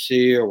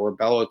UFC or we're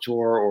Bellator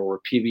or we're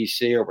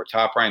PBC or we're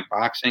Top Rank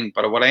Boxing,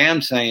 but what I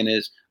am saying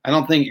is I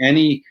don't think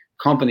any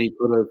company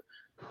could have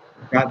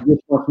got this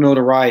much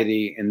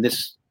notoriety in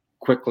this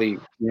quickly,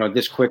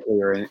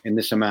 or in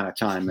this amount of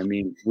time. I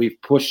mean, we've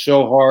pushed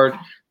so hard,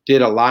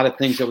 did a lot of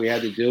things that we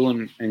had to do,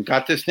 and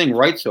got this thing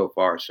right so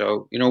far.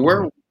 So,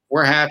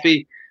 we're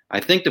happy. I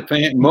think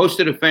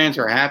most of the fans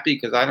are happy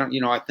because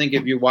I think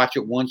if you watch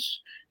it once,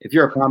 if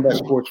you're a combat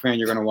sports fan,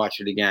 you're going to watch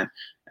it again.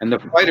 And the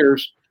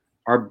fighters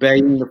are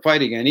begging to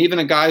fight again. Even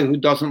a guy who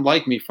doesn't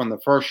like me from the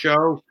first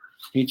show,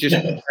 he just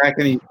back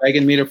and he's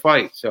begging me to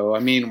fight. So, I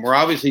mean, we're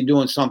obviously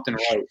doing something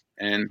right.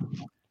 And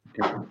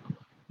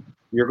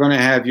you're going to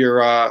have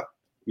your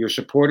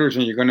supporters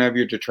and you're going to have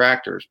your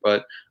detractors.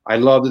 But I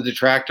love the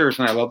detractors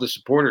and I love the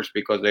supporters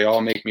because they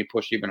all make me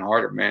push even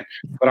harder, man.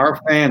 But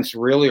our fans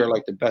really are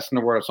like the best in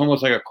the world. It's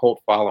almost like a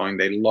cult following.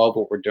 They love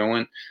what we're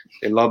doing.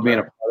 They love being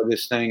a part of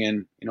this thing,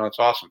 and it's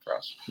awesome for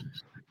us.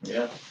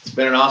 Yeah, it's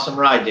been an awesome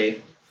ride,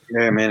 Dave.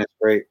 Yeah, man, it's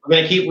great. We're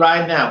gonna keep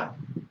riding out.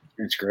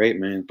 It's great,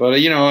 man. But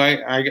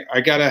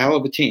I got a hell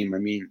of a team. I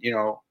mean,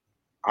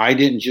 I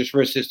didn't just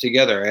risk this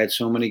together. I had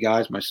so many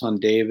guys. My son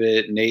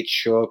David, Nate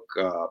Shook,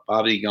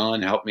 Bobby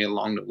Gunn helped me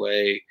along the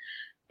way.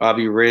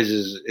 Bobby Riz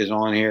is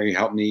on here. He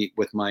helped me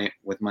with my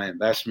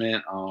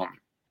investment.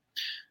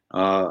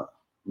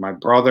 My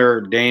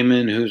brother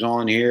Damon, who's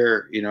on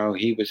here,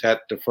 he was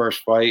at the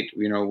first fight.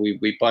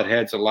 We butt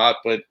heads a lot,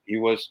 but he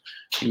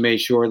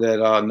made sure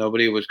that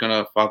nobody was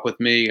gonna fuck with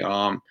me.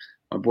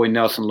 my boy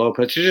Nelson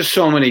Lopez. There's just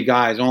so many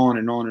guys on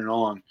and on and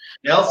on.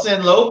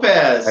 Nelson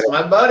Lopez,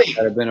 my buddy.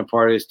 That have been a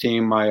part of his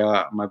team.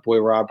 My boy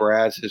Rob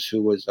Razis,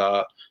 who was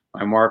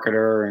my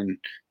marketer and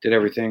did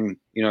everything,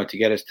 to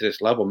get us to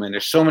this level, man.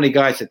 There's so many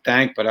guys to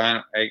thank, but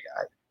I'm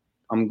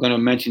going to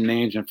mention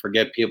names and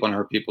forget people and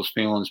hurt people's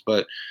feelings.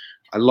 But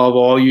I love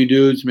all you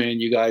dudes, man.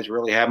 You guys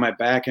really have my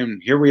back.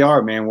 And here we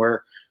are, man. We're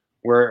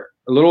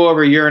a little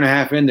over a year and a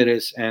half into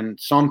this. And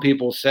some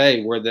people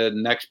say we're the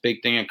next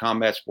big thing in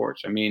combat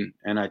sports. I mean,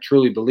 and I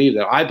truly believe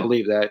that. I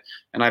believe that.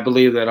 And I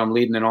believe that I'm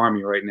leading an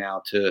army right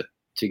now to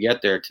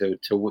get there, to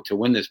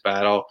win this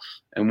battle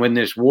and win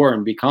this war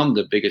and become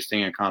the biggest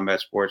thing in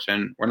combat sports.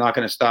 And we're not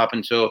going to stop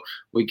until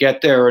we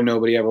get there or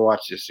nobody ever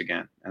watches this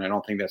again. And I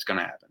don't think that's going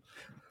to happen.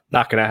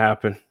 Not going to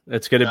happen.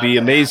 It's going to be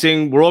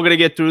amazing. We're all going to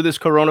get through this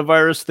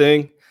coronavirus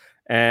thing.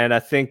 And I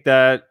think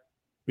that,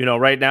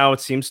 right now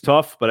it seems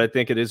tough, but I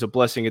think it is a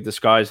blessing in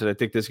disguise. And I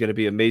think there's going to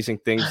be amazing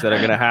things that are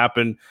going to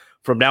happen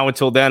from now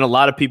until then. A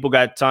lot of people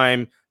got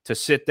time to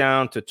sit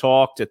down, to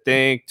talk, to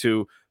think,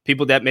 to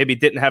people that maybe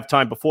didn't have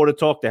time before to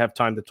talk, they have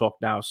time to talk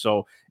now.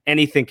 So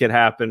anything can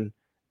happen.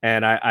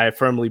 And I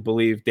firmly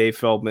believe, Dave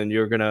Feldman,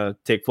 you're going to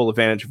take full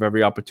advantage of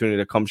every opportunity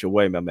that comes your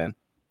way, my man.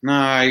 No,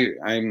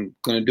 I'm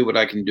going to do what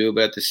I can do.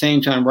 But at the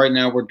same time, right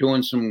now, we're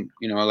doing some,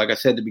 like I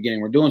said at the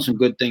beginning, we're doing some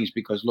good things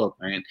because, look,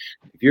 man,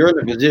 if you're in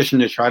a position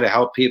to try to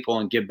help people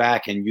and give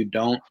back and you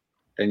don't,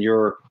 then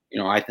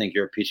I think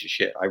you're a piece of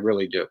shit. I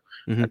really do.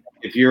 Mm-hmm.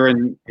 If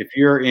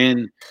you're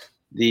in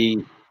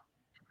the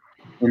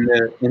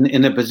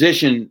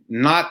position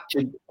not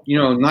to,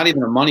 not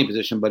even a money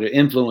position, but an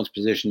influence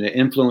position to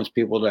influence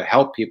people, to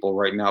help people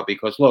right now.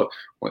 Because look,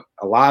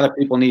 a lot of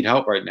people need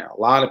help right now. A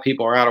lot of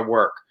people are out of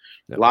work.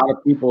 A lot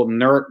of people,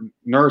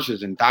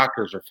 nurses and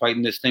doctors are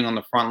fighting this thing on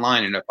the front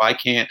line. And if I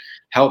can't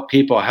help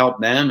people,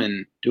 help them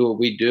and do what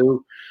we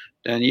do,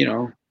 then,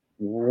 Yeah,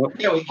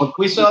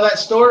 we saw that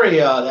story.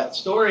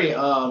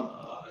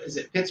 Is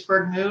it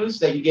Pittsburgh News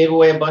that you gave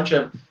away a bunch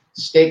of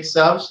steak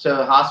subs to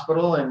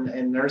hospital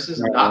and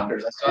nurses and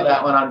doctors? I saw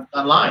that one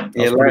online.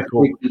 Yeah, last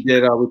week we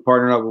did. We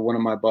partnered up with one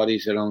of my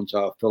buddies that owns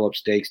Phillips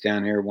Steaks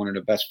down here, one of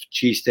the best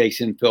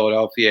cheesesteaks in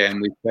Philadelphia,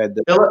 and we fed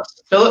the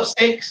Phillips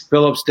Steaks.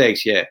 Phillips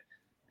Steaks, yeah.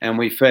 And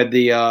we fed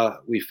the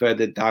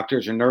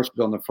doctors and nurses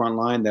on the front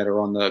line that are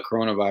on the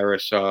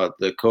coronavirus,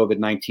 the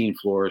COVID-19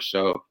 floors.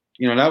 So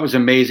that was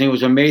amazing. It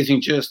was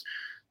amazing just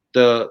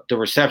the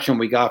reception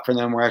we got from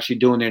them. We're actually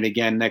doing it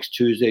again next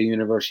Tuesday,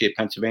 University of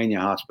Pennsylvania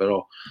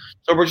Hospital.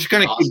 So we're just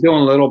going to keep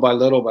doing little by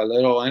little by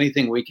little,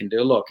 anything we can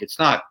do. Look,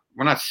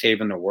 we're not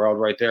saving the world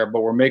right there,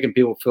 but we're making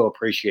people feel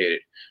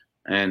appreciated.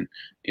 And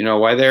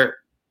why they're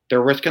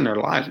risking their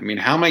lives. I mean,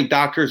 how many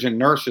doctors and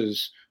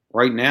nurses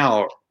right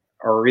now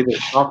are either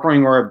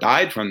suffering or have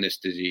died from this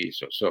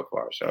disease so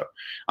far? So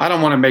I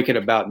don't want to make it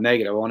about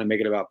negative. I want to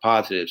make it about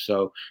positive.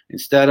 So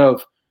instead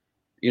of,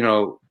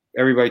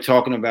 everybody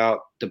talking about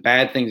the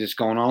bad things that's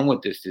going on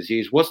with this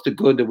disease, what's the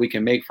good that we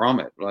can make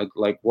from it?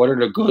 Like what are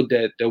the good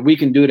that we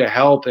can do to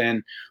help?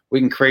 And we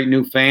can create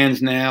new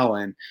fans now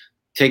and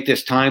take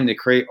this time to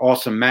create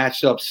awesome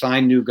matchups,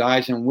 sign new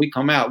guys. And when we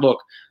come out, look,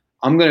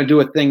 I'm going to do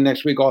a thing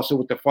next week also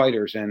with the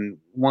fighters. And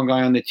one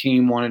guy on the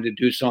team wanted to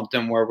do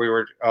something where we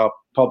were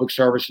public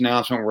service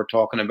announcement. We're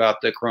talking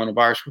about the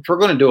coronavirus, which we're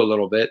going to do a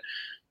little bit.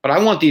 But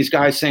I want these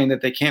guys saying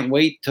that they can't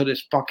wait till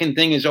this fucking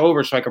thing is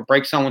over so I can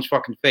break someone's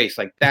fucking face.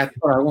 Like, that's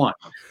what I want.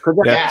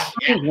 Because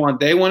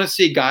they want to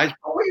see guys.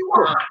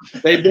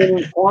 They've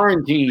been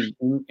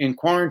in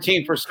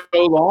quarantine for so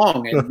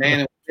long. And,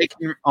 man, if they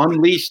can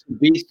unleash the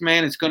beast,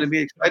 man, it's going to be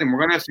exciting. We're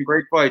going to have some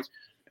great fights.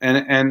 And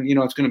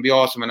it's going to be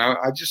awesome. And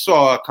I just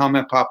saw a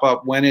comment pop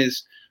up. When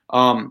is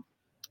BKFC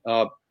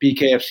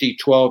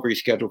 12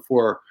 rescheduled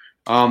for?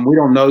 We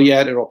don't know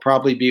yet. It'll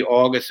probably be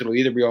August. It'll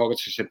either be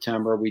August or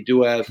September. We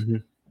do have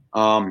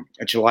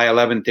a July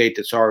 11th date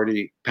that's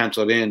already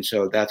penciled in,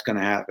 so that's going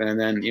to happen. And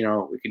then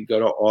we can go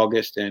to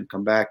August and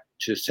come back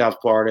to South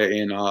Florida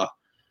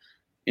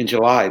in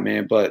July,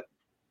 man. But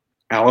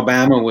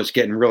Alabama was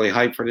getting really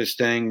hyped for this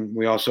thing.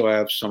 We also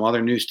have some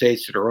other new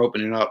states that are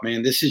opening up,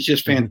 man. This is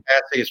just fantastic.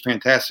 It's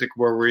fantastic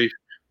where we've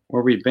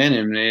been.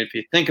 And if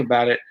you think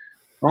about it,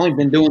 I've only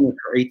been doing it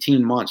for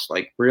 18 months,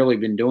 like really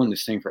been doing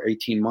this thing for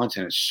 18 months,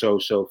 and it's so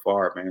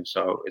far, man.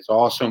 So it's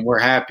awesome. We're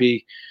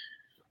happy.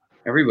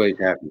 Everybody's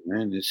happy,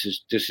 man. This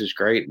is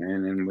great,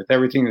 man. And with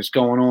everything that's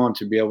going on,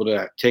 to be able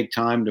to take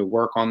time to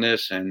work on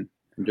this and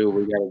do what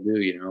we got to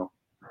do,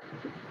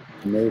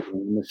 amazing.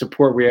 And the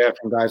support we have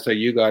from guys like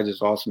you guys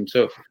is awesome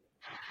too.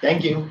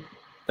 Thank you.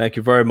 Thank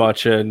you very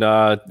much. And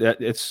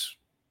it's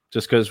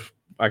just because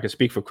I can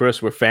speak for Chris,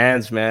 we're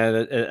fans,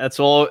 man. That's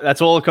all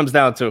it comes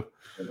down to.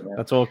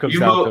 That's all it comes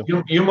down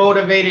to. You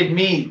motivated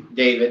me,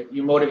 David.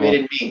 You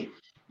motivated me.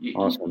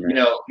 Awesome,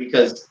 man.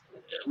 Because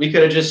we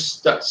could have just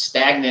stuck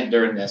stagnant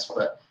during this,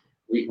 but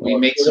we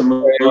made some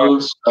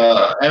moves.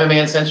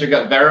 MMA Uncensored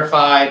got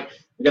verified.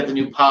 We got the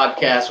new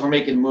podcast. We're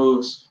making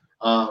moves.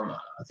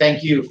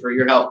 Thank you for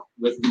your help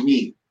with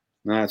me.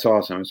 That's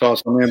awesome. It's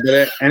awesome, man.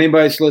 But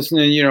anybody's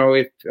listening,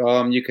 if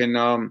you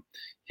can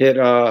hit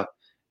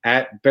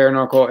at Bare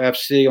Knuckle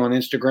FC on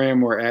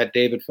Instagram or at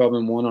David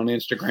Feldman 1 on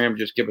Instagram.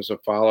 Just give us a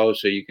follow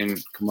so you can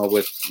come up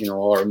with,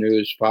 all our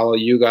news. Follow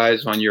you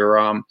guys on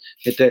your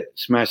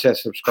smash that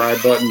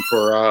subscribe button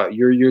for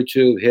your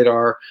YouTube. Hit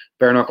our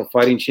Bare Knuckle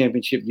Fighting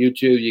Championship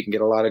YouTube. You can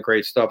get a lot of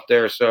great stuff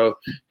there. So,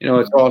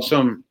 it's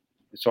awesome.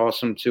 It's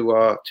awesome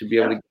to be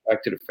able to get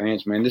back to the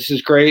fans, man. This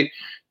is great.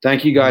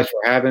 Thank you guys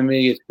for having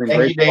me. It's been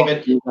great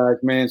David. You guys,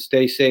 man.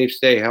 Stay safe,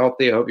 stay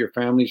healthy. I hope your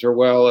families are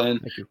well, and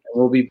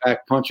we'll be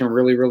back punching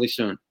really, really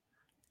soon.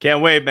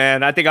 Can't wait,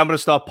 man. I think I'm going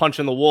to start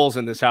punching the walls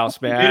in this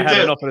house, man. I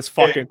had enough of this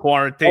fucking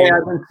quarantine. Hey,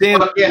 I've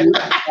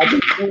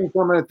been seeing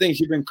some of the things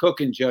you've been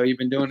cooking, Joe. You've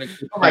been doing it.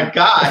 Oh my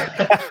God.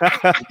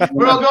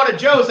 We're all going to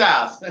Joe's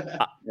house.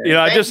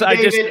 I just want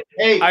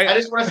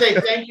to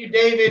say thank you,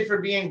 David, for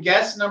being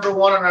guest number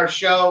 1 on our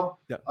show.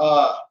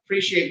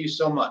 Appreciate you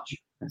so much.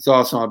 That's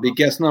awesome. I'll be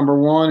guest number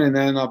 1, and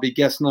then I'll be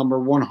guest number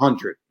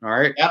 100. All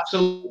right.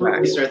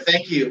 Absolutely, sir.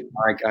 Thank you.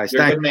 All right, guys.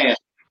 You're a good man.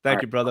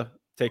 Thank you, brother.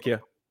 Take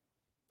care.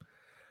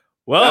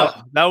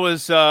 Well, that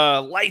was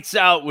lights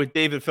out with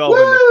David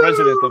Feldman, the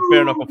president of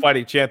Bare Knuckle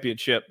Fighting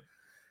Championship.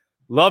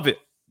 Love it.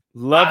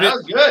 Love it. That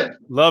was good.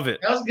 Love it.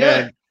 That was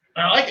good.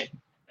 I like it.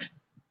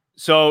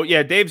 So,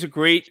 yeah, Dave's a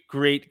great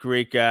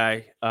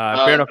guy.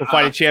 Bare Knuckle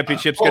Fighting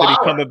Championship's going to be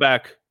coming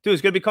back. Dude,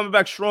 he's going to be coming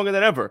back stronger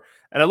than ever.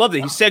 And I love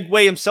that. He segued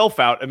himself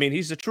out. I mean,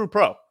 he's a true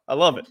pro. I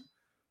love it.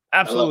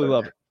 Absolutely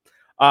love it.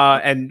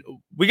 And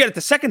we get at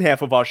the second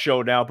half of our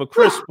show now. But,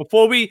 Chris,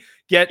 before we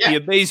get the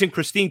amazing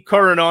Christine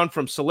Curran on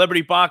from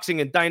Celebrity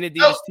Boxing and Dyna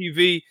Divas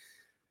TV,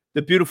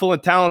 the beautiful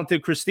and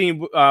talented Christine,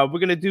 we're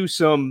going to do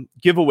some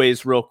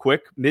giveaways real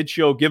quick,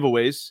 mid-show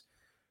giveaways.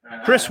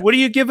 Chris, what are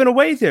you giving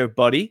away there,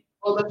 buddy?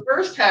 Well, the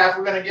first half,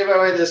 we're going to give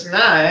away this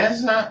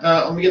nice,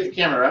 let me get the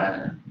camera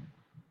right.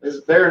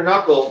 This Bare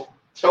Knuckle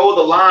Toe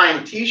the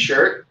Line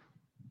t-shirt.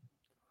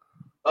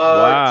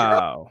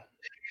 Wow.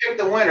 Pick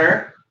the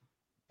winner.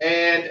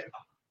 And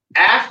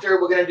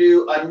after, we're going to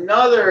do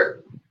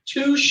another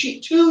two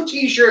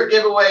t-shirt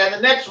giveaway on the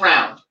next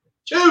round.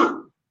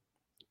 2.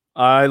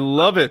 I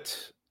love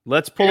it.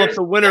 Let's pull up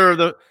the winner of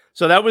the.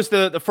 So that was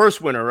the first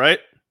winner, right?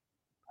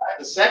 All right,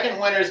 the second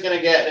winner is going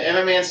to get an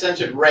MMA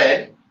Uncensored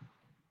red.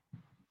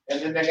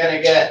 And then they're going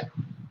to get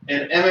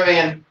an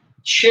MMA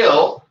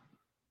Chill.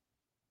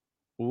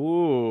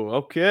 Ooh,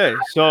 okay.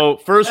 So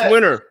first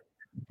winner,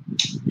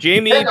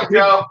 Jamie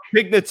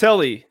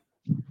Pignatelli.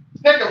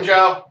 Pick him,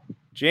 Joe.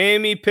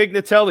 Jamie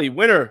Pignatelli,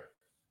 winner.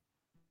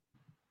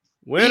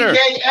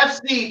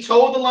 BKFC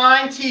Toe the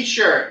Line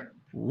t-shirt.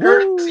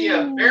 Courtesy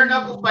of Bare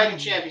Knuckle Fighting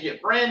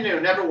Championship. Brand new,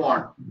 never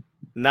worn.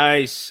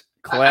 Nice.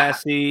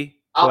 Classy.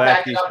 I'll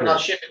back it up and I'll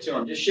ship it to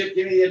him. Just give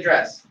me the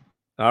address.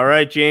 All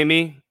right,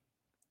 Jamie.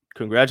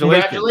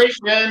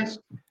 Congratulations.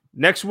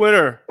 Next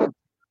winner,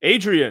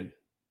 Adrian.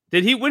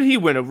 What did he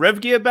win? A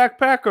Rev Gear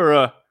backpack or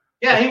a?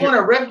 Yeah, he won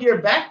a Rev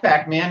Gear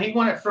backpack, man. He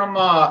won it from,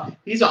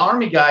 he's an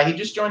Army guy. He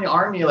just joined the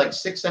Army like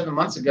 6-7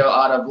 months ago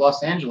out of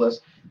Los Angeles.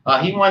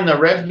 He won the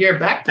Rev Gear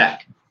backpack.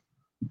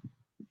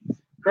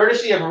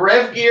 Courtesy of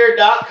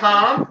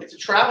RevGear.com. It's a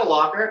travel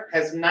locker.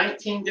 Has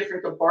 19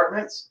 different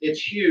compartments.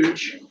 It's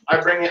huge. I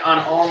bring it on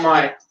all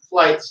my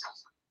flights.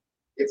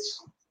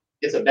 It's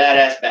a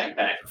badass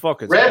backpack.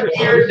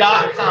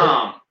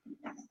 RevGear.com.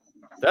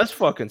 That's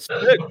fucking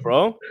sick,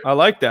 bro. I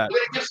like that. We're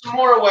going to give some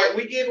more away.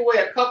 We gave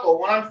away a couple.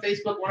 One on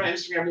Facebook, one on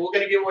Instagram. But we're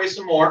going to give away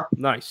some more.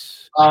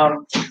 Nice.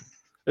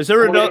 Is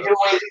there another?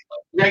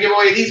 We're going to give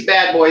away these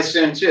bad boys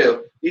soon,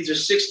 too. These are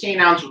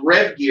 16-ounce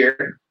Rev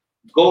Gear,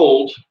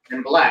 gold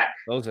and black.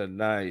 Those are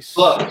nice.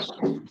 Gloves.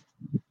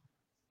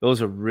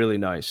 Those are really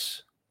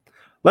nice.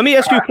 Let me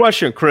ask you a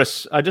question,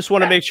 Chris. I just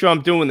want to make sure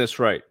I'm doing this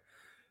right.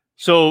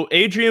 So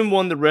Adrian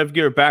won the Rev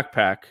Gear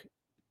backpack.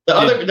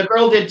 The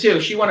girl did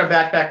too. She won a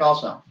backpack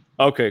also.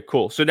 Okay,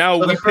 cool. So now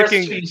are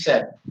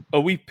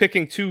we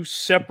picking 2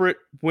 separate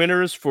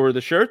winners for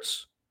the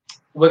shirts?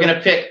 We're going to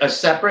pick a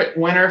separate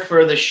winner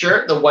for the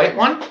shirt, the white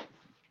one.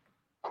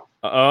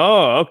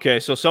 Oh,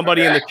 okay. So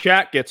somebody in the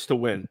chat gets to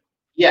win.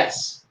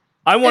 Yes.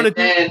 I want to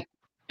do.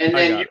 And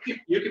then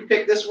you can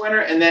pick this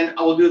winner, and then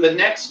I will do the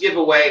next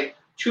giveaway,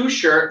 2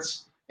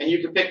 shirts, and you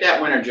can pick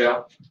that winner,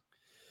 Joe.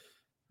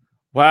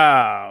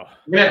 Wow.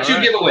 We're going to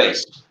have 2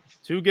 giveaways.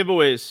 2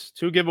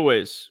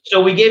 giveaways.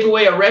 So we gave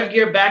away a Rev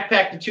Gear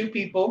backpack to 2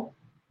 people.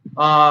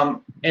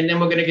 And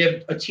then we're going to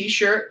give a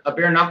t-shirt, a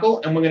bare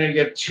knuckle, and we're going to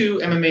give 2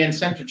 MMA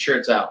Uncensored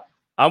shirts out.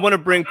 I want to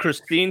bring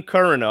Christine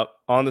Curran up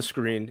on the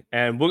screen,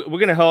 and we're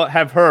going to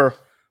have her.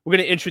 We're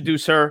going to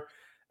introduce her,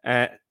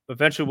 and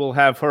eventually we'll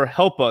have her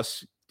help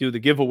us do the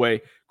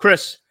giveaway.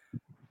 Chris,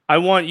 I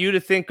want you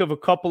to think of a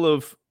couple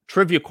of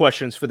trivia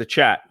questions for the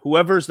chat.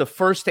 Whoever's the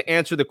first to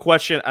answer the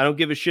question, I don't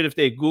give a shit if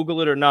they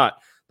Google it or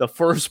not. The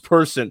first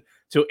person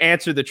to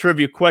answer the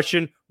trivia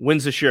question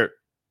wins a shirt.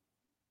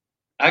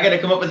 I got to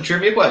come up with a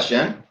trivia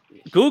question.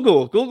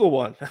 Google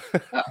one.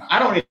 I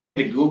don't need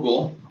to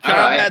Google.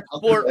 Combat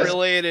sport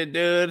related,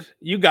 dude.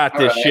 You got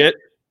this shit.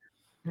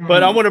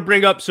 But I want to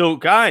bring up, so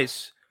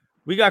guys,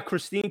 we got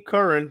Christine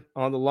Curran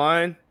on the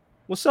line.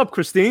 What's up,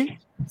 Christine?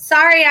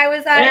 Sorry, I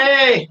was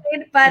Hey!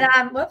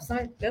 but whoops,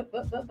 there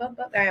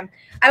I am.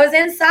 I was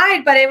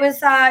inside, but it was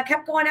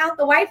kept going out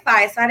the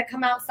Wi-Fi, so I had to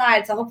come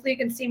outside. So hopefully you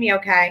can see me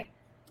okay.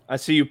 I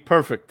see you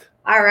perfect.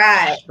 All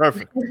right.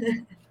 Perfect.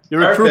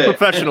 You're a true Perfect.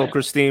 professional,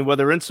 Christine,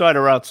 whether inside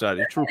or outside.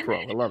 You're a true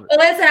pro. I love it. Well,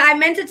 listen, I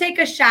meant to take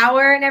a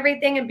shower and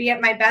everything and be at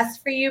my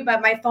best for you,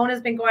 but my phone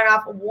has been going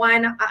off a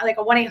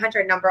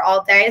 1-800 number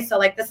all day. So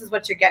like, this is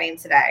what you're getting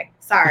today.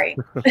 Sorry.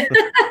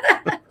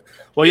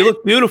 Well, you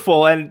look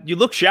beautiful and you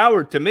look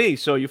showered to me,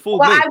 so you fooled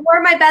Well, me. I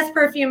wore my best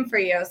perfume for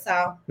you,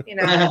 so you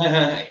know.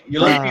 You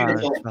look Ah,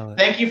 beautiful.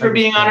 Thank you for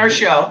being on our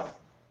show.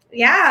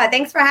 Yeah,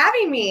 thanks for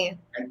having me.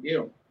 Thank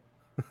you.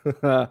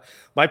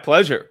 My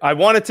pleasure. I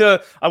wanted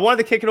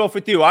to kick it off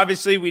with you.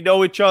 Obviously, we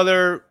know each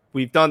other.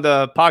 We've done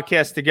the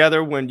podcast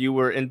together when you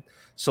were in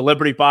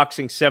Celebrity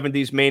Boxing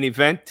 70s Main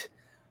Event,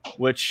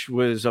 which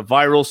was a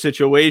viral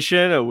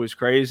situation. It was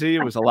crazy.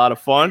 It was a lot of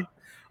fun.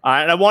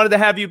 And I wanted to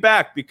have you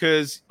back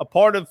because a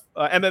part of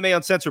MMA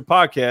Uncensored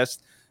podcast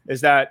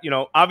is that,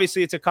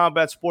 obviously it's a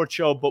combat sports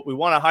show, but we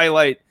want to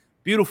highlight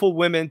beautiful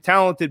women,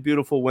 talented,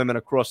 beautiful women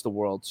across the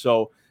world.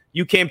 So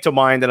you came to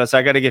mind, and I said,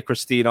 I got to get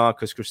Christine on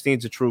because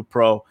Christine's a true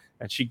pro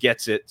and she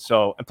gets it.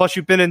 So, and plus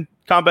you've been in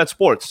combat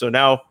sports. So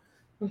now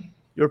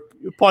you're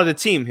part of the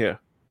team here.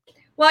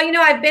 Well,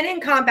 I've been in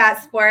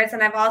combat sports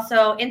and I've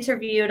also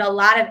interviewed a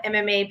lot of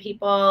MMA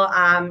people,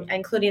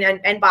 including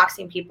and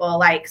boxing people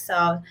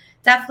so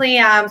definitely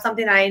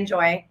something that I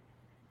enjoy.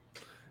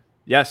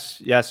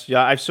 Yes. Yeah.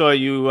 I saw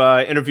you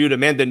interviewed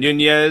Amanda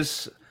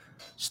Nunes,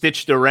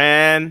 Stitch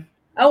Duran.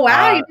 Oh,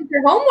 wow. You did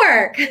your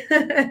homework.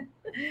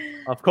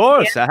 Of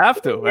course, I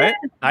have to, right?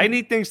 I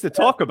need things to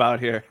talk about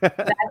here.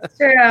 That's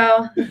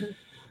true.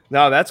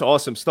 No, that's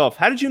awesome stuff.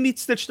 How did you meet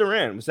Stitch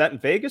Duran? Was that in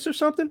Vegas or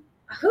something?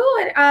 Who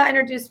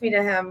introduced me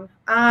to him?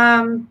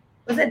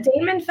 Was it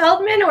Damon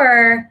Feldman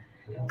or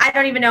I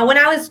don't even know. When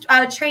I was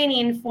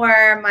training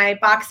for my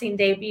boxing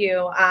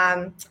debut,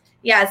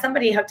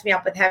 somebody hooked me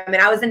up with him, and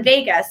I was in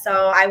Vegas,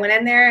 so I went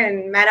in there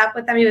and met up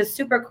with him. He was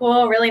super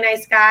cool, really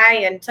nice guy,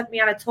 and took me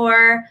on a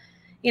tour,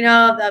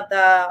 of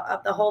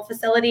the whole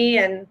facility,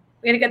 and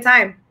we had a good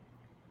time.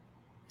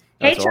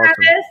 That's hey, Travis.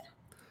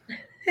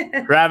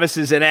 Awesome. Travis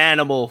is an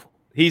animal.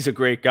 He's a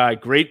great guy.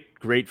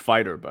 Great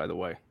fighter, by the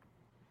way.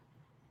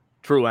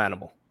 True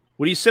animal.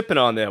 What are you sipping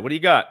on there? What do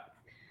you got?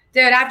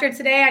 Dude, after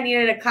today, I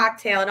needed a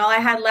cocktail, and all I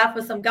had left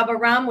was some Gubba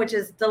rum, which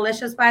is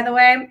delicious, by the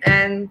way.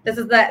 And this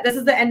is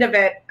the end of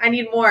it. I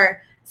need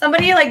more.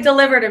 Somebody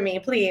deliver to me,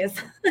 please.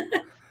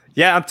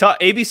 Yeah, I'm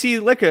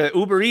ABC Liquor,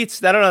 Uber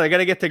Eats. I don't know. They got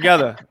to get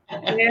together.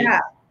 Yeah.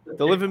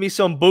 Deliver me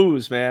some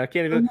booze, man. We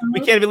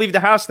can't even leave the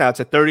house now. It's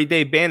a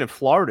 30-day ban in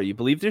Florida. You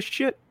believe this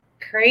shit?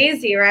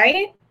 Crazy,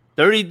 right?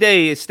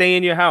 30-day stay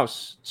in your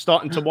house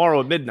starting tomorrow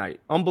at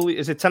midnight. Unbelievable.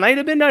 Is it tonight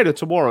at midnight or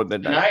tomorrow at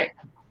midnight? Tonight.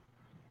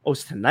 Oh,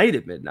 it's tonight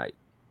at midnight.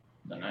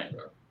 Tonight,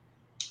 bro.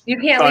 You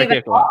can't leave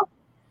it all.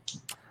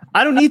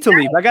 I don't need to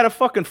leave. I got a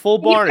fucking full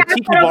bar and a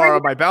tiki bar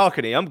on my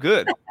balcony. I'm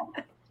good.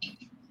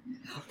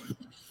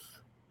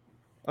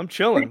 I'm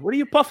chilling. What are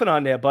you puffing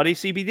on there, buddy?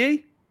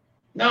 CBD?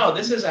 No,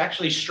 this is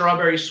actually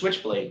strawberry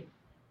switchblade.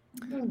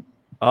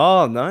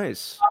 Oh,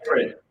 nice.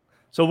 Favorite.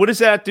 So what does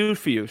that do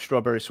for you,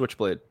 strawberry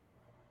switchblade?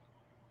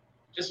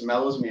 Just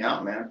mellows me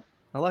out, man.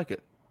 I like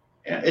it.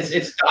 Yeah,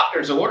 it's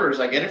doctor's orders.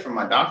 I get it from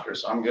my doctor,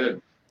 so I'm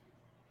good.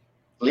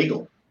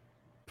 Legal.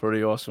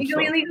 Pretty awesome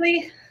Legally, stuff.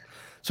 legally.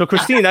 So,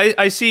 Christine,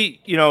 I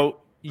see,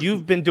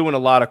 you've been doing a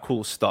lot of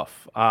cool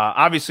stuff.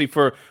 Obviously,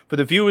 for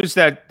the viewers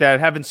that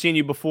haven't seen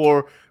you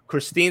before,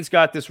 Christine's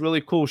got this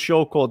really cool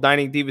show called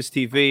Dining Divas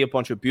TV, a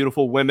bunch of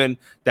beautiful women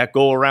that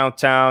go around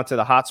town to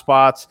the hot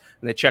spots,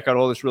 and they check out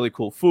all this really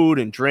cool food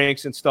and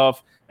drinks and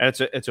stuff. And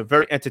it's a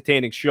very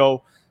entertaining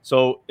show.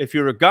 So if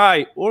you're a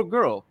guy or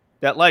girl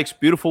that likes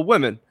beautiful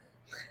women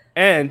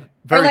and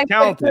very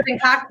talented, food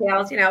and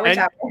cocktails,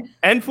 whichever.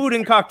 And food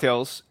and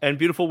cocktails, and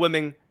beautiful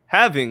women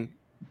having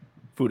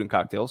food and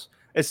cocktails,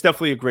 it's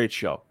definitely a great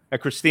show. And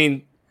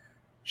Christine,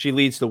 she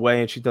leads the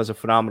way, and she does a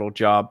phenomenal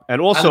job.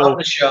 And also, I love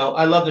the show.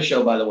 I love the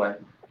show, by the way.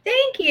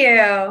 Thank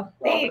you.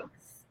 Thanks.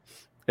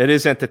 It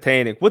is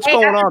entertaining. What's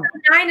going on?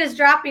 9 is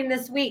dropping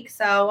this week,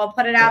 so we'll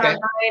put it out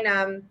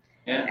online.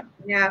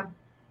 Yeah.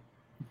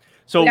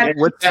 So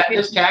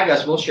just tag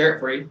us. We'll share it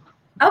for you.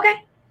 Okay.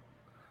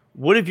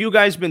 What have you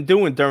guys been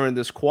doing during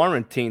this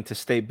quarantine to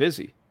stay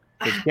busy?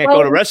 You can't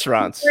go to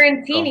restaurants.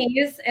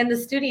 Quarantinis in the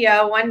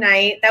studio one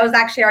night. That was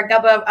actually our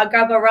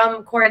Gubba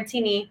rum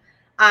quarantini.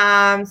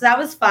 So that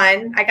was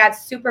fun. I got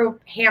super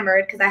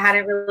hammered because I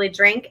hadn't really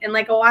drank in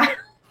a while.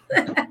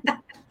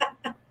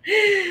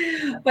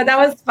 But that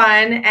was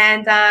fun.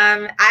 And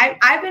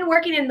I've been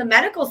working in the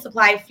medical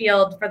supply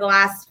field for the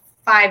last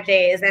 5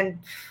 days, and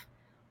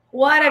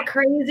what a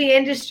crazy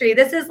industry.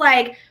 This is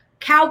like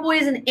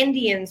cowboys and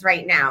Indians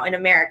right now in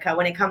America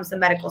when it comes to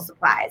medical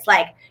supplies.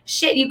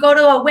 Shit, you go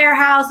to a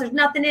warehouse, there's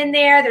nothing in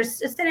there. There's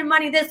sending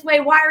money this way,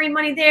 wiring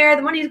money there.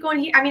 The money's going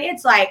here. I mean,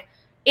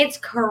 it's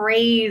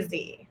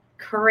crazy.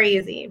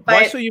 But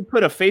I saw you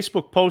put a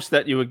Facebook post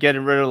that you were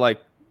getting rid of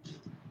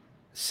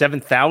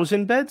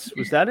 7,000 beds.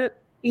 Was that it?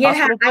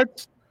 Yeah.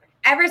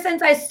 ever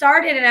since I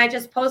started and I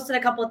just posted a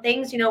couple of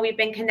things, we've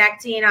been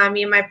connecting,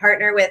 me and my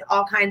partner, with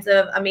all kinds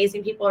of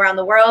amazing people around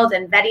the world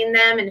and vetting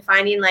them and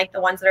finding like the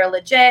ones that are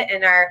legit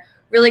and are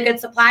really good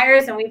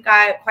suppliers. And we've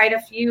got quite a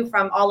few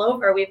from all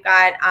over. We've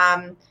got,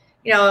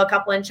 a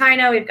couple in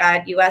China. We've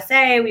got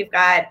USA. We've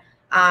got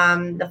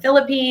the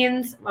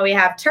Philippines. We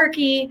have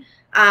Turkey,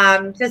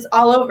 just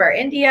all over.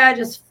 India,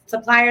 just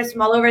suppliers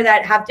from all over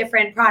that have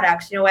different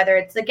products, whether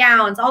it's the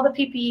gowns, all the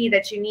PPE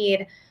that you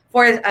need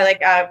for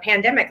like a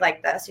pandemic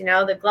like this,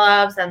 the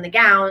gloves and the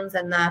gowns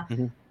and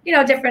the,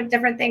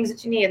 different things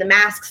that you need. The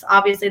masks,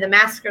 obviously the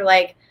masks are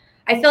like,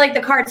 I feel like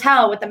the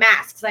cartel with the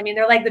masks. I mean,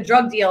 they're like the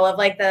drug deal of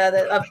like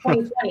of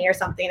 2020 or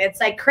something. It's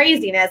like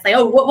craziness. Like,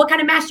 oh, what kind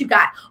of mask you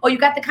got? Oh, you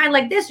got the kind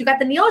like this. You got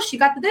the Neosh. You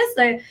got the this.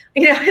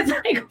 It's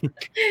like,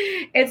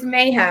 it's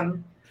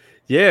mayhem.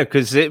 Yeah,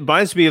 because it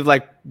reminds me of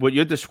like what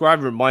you're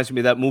describing. Reminds me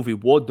of that movie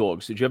War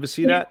Dogs. Did you ever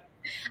see that?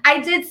 I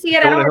did see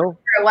it. I don't remember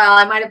it well.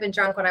 I might have been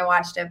drunk when I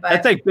watched it, but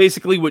that's like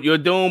basically what you're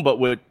doing, but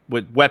with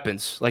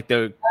weapons. Like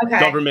the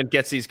government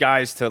gets these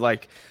guys to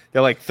like,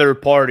 they're like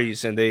third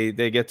parties, and they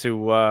get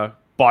to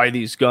buy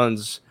these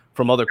guns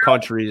from other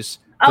countries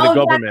for the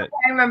government.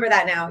 I remember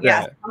that now.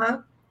 Yeah. Yes. Uh-huh.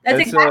 That's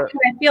exactly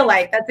what I feel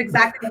like. That's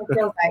exactly what it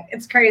feels like.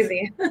 It's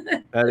crazy.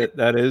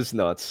 That is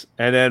nuts.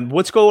 And then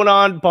what's going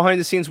on behind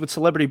the scenes with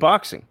celebrity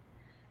boxing?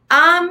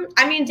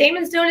 I mean,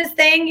 Damon's doing his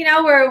thing.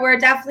 We're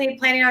definitely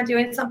planning on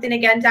doing something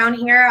again down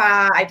here.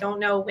 I don't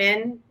know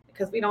when,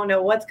 because we don't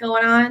know what's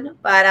going on.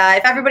 But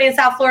if everybody in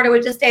South Florida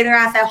would just stay their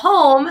ass at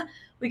home,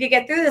 we could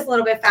get through this a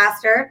little bit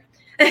faster.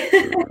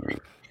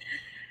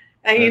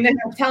 I mean,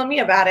 tell me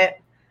about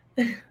it.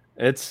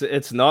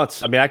 It's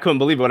nuts. I mean, I couldn't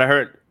believe what I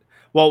heard.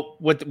 Well,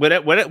 what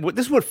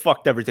this is what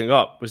fucked everything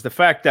up was the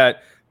fact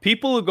that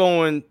people are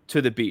going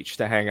to the beach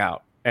to hang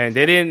out, and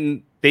they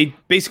didn't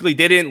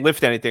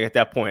lift anything at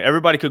that point.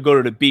 Everybody could go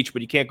to the beach,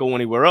 but you can't go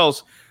anywhere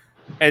else.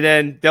 And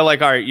then they're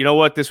like, all right, you know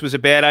what? This was a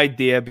bad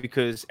idea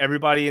because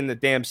everybody in the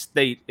damn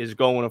state is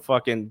going to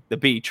fucking the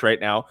beach right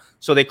now.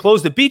 So they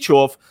closed the beach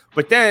off,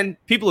 but then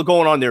people are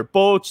going on their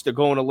boats. They're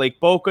going to Lake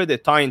Boca. They're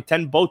tying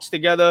 10 boats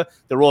together.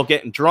 They're all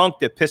getting drunk.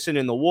 They're pissing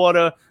in the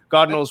water.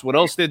 God knows what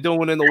else they're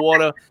doing in the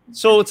water.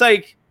 So it's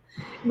like,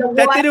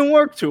 that didn't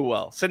work too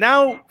well. So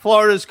now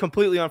Florida's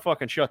completely on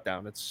fucking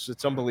shutdown.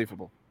 It's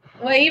unbelievable.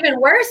 Well, even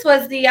worse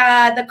was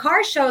the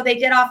car show they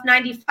did off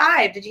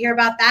 95. Did you hear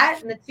about that?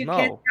 And the two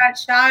kids got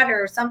shot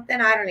or something.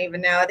 I don't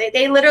even know.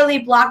 They literally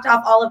blocked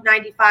off all of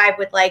 95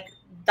 with like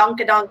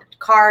dunk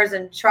cars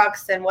and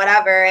trucks and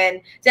whatever,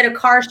 and did a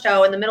car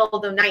show in the middle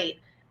of the night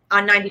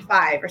on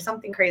 95 or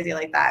something crazy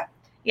like that.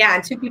 Yeah,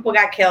 and 2 people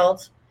got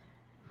killed,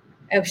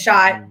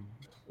 shot.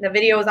 The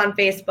video was on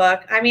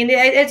Facebook. I mean,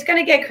 it's going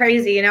to get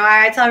crazy.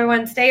 I tell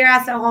everyone, stay your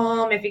ass at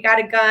home. If you got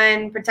a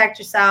gun, protect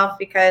yourself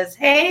because,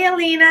 hey,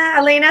 Elena.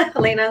 I'm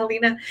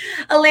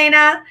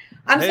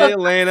hey,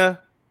 Elena.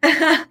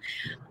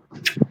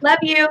 Love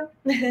you.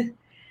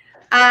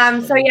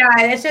 So, yeah,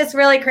 it's just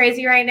really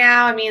crazy right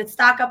now. I mean,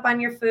 stock up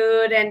on your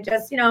food and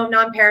just,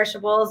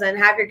 non-perishables and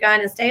have your gun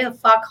and stay the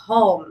fuck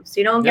home so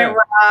you don't get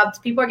robbed.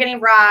 People are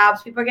getting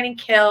robbed. People are getting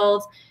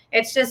killed.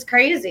 It's just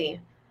crazy.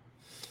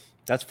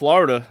 That's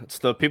Florida. It's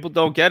the people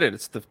don't get it.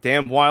 It's the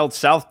damn wild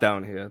South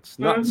down here. It's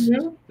nuts.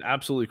 It's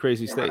absolutely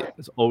crazy state.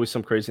 There's always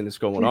some craziness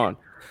going on.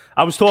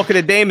 I was talking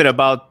to Damon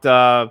about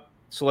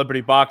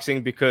celebrity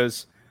boxing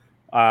because,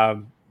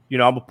 I'm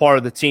a part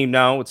of the team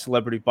now with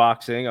celebrity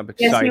boxing. I'm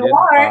excited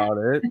about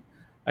it.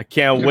 I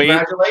can't wait.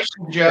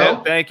 Congratulations, Joe.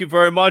 Yeah, thank you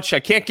very much. I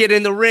can't get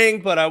in the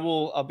ring, but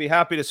I'll be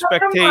happy to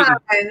spectate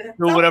and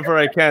do whatever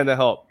I can to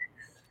help.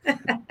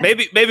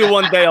 Maybe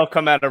one day I'll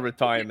come out of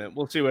retirement.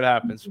 We'll see what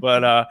happens.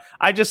 But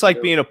I just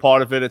like being a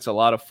part of it. It's a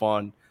lot of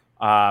fun.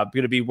 I'm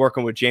going to be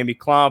working with Jamie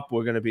Klomp.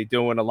 We're going to be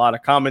doing a lot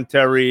of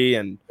commentary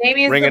and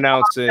ring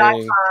announcing.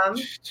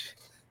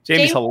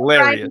 Jamie's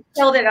hilarious.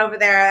 Killed it over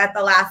there at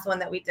the last one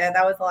that we did.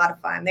 That was a lot of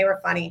fun. They were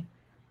funny.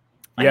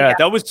 Yeah,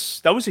 that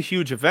was a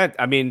huge event.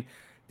 I mean,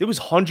 there was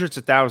hundreds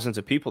of thousands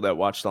of people that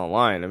watched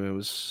online. I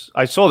mean,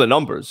 I saw the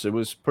numbers. It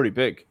was pretty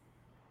big.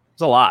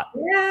 It's a lot.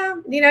 Yeah.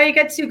 You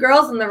get 2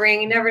 girls in the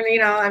ring. You never,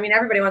 I mean,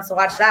 everybody wants to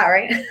watch that,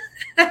 right?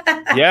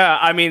 Yeah.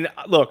 I mean,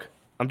 look,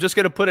 I'm just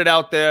going to put it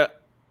out there.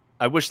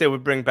 I wish they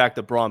would bring back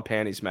the bra and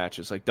panties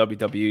matches like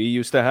WWE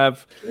used to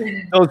have.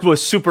 Those were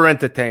super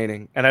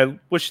entertaining. And I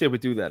wish they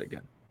would do that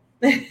again.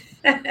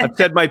 I've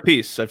said my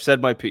piece.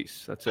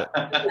 That's it.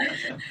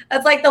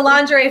 That's like the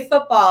lingerie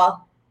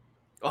football.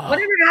 Oh.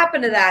 Whatever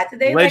happened to that? Did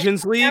they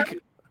Legends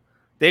League?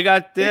 They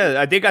got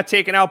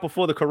taken out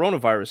before the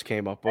coronavirus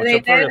came up. They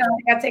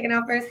got taken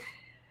out first.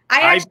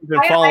 I've been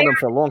following them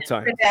for a long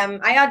time.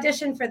 I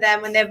auditioned for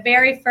them in their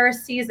very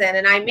first season,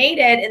 and I made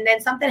it. And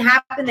then something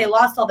happened. They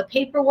lost all the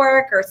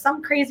paperwork or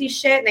some crazy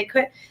shit, and they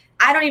could.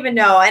 I don't even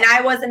know. And I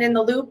wasn't in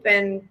the loop.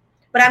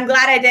 But I'm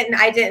glad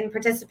I didn't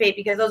participate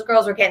because those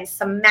girls were getting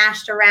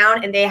smashed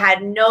around, and they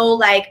had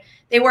no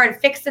they weren't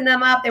fixing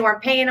them up. They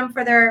weren't paying them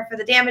for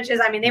the damages.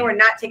 I mean, they were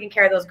not taking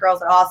care of those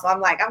girls at all. So I'm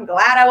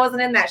glad I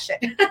wasn't in that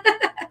shit.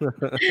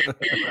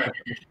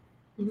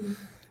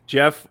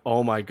 Jeff,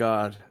 oh my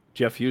God.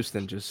 Jeff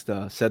Houston just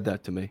said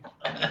that to me.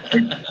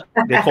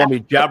 They call me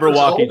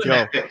Jabberwocky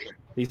Joe.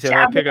 He said,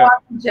 I pick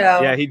up.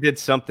 Yeah, he did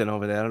something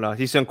over there. I don't know.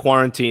 He's in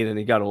quarantine and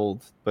he got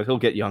old, but he'll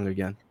get young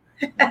again.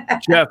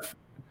 Jeff,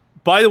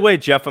 by the way,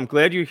 Jeff, I'm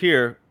glad you're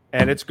here,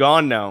 and it's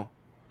gone now.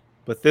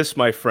 But this,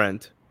 my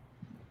friend,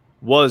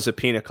 was a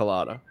pina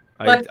colada.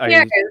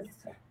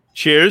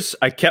 Cheers.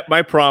 I kept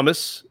my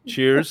promise.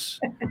 Cheers.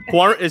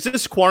 Is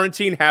this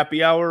quarantine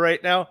happy hour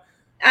right now?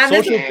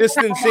 Social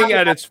distancing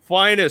at its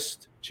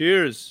finest.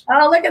 Cheers.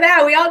 Oh, look at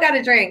that. We all got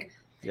a drink.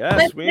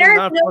 Yes, we're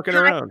not fucking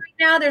around. Right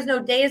now, there's no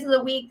days of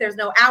the week. There's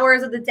no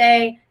hours of the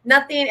day.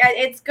 Nothing.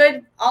 It's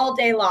good all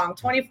day long.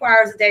 24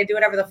 hours a day. Do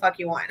whatever the fuck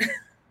you want.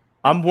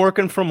 I'm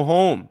working from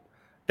home.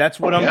 That's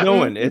what I'm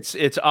doing.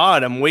 It's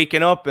odd. I'm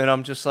waking up and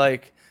I'm just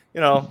like,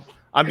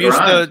 I'm used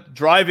to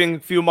driving a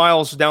few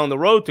miles down the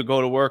road to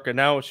go to work. And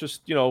now it's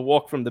just,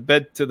 walk from the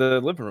bed to the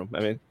living room. I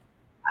mean,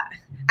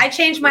 I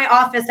change my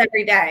office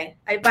every day.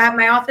 I have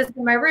my office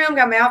in my room,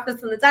 got my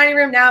office in the dining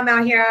room. Now I'm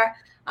out here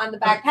on the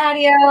back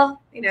patio,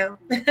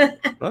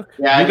 Look,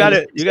 yeah, you got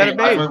it made.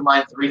 I moved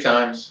mine 3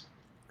 times.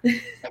 I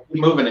keep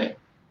moving it.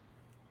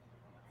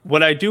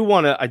 What I do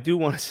want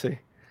to say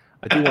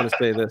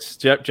this.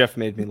 Jeff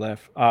made me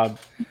laugh.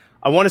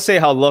 I want to say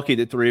how lucky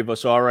the 3 of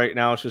us are right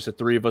now. It's just the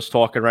 3 of us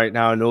talking right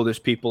now. I know there's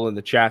people in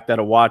the chat that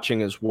are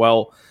watching as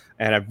well.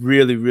 And I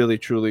really, really,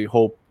 truly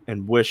hope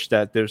and wish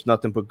that there's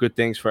nothing but good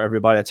things for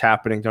everybody that's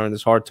happening during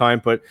this hard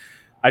time. But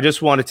I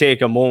just want to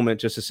take a moment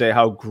just to say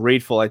how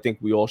grateful I think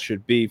we all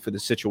should be for the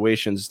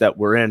situations that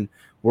we're in.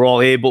 We're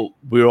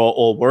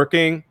all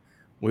working.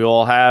 We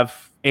all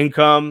have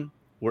income.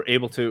 We're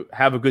able to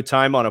have a good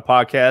time on a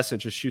podcast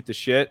and just shoot the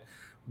shit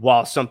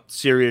while some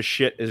serious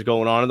shit is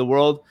going on in the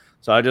world.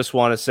 So I just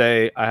want to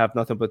say I have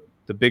nothing but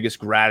the biggest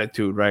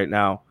gratitude right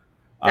now.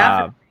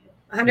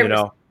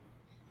 100%.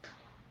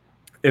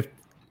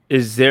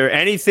 Is there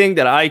anything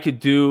that I could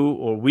do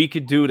or we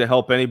could do to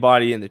help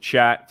anybody in the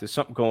chat? If there's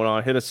something going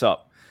on, hit us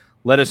up.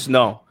 Let us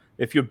know.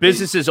 If your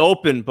business is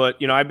open, but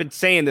I've been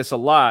saying this a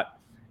lot,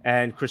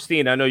 and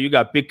Christine, I know you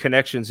got big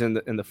connections in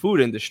the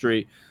food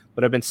industry,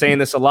 but I've been saying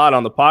this a lot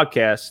on the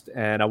podcast,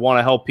 and I want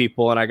to help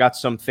people, and I got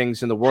some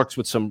things in the works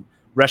with some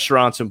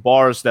restaurants and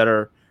bars that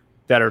are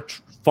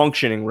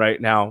functioning right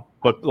now,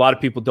 but a lot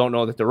of people don't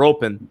know that they're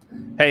open.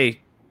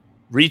 Hey,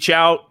 reach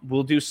out.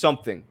 We'll do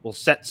something. We'll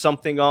set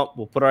something up.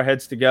 We'll put our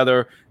heads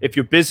together. If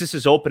your business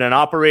is open and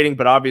operating,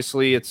 but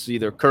obviously it's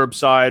either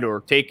curbside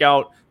or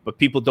takeout, but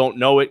people don't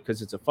know it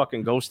because it's a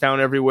fucking ghost town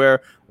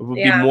everywhere, we'll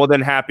be more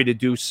than happy to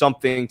do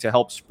something to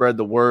help spread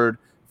the word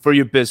for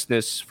your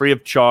business, free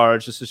of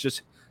charge. This is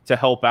just to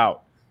help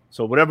out.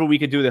 So whatever we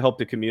could do to help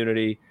the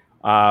community.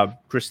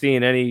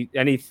 Christine,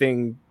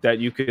 anything that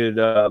you could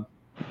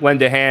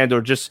lend a hand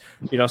or just,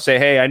 say,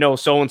 hey, I know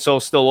so-and-so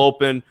still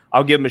open.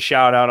 I'll give them a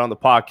shout out on the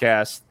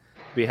podcast.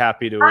 Be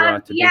happy to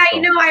yeah,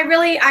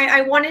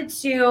 I wanted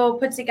to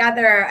put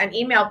together an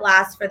email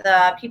blast for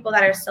the people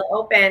that are still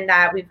open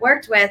that we've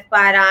worked with,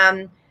 but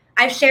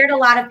I've shared a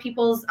lot of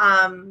people's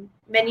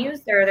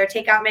menus, their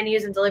takeout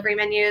menus and delivery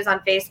menus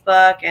on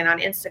Facebook and on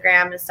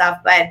Instagram and stuff,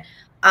 but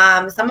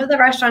some of the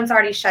restaurants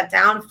already shut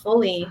down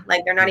fully.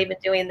 Like they're not even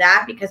doing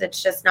that because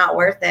it's just not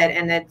worth it.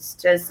 And it's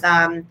just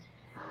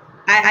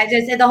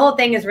the whole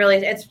thing is really,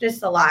 it's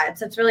just a lot.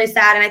 It's really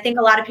sad. And I think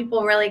a lot of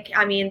people really,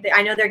 I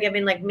know they're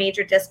giving like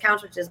major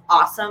discounts, which is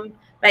awesome.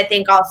 But I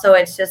think also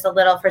it's just a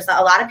little for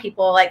a lot of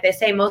people, like they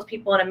say, most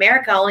people in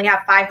America only have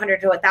 $500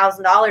 to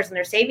 $1,000 in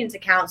their savings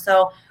account.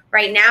 So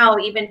right now,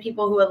 even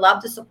people who would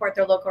love to support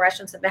their local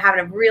restaurants have been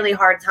having a really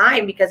hard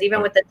time because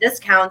even with the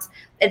discounts,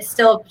 it's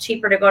still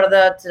cheaper to go to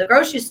the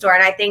grocery store.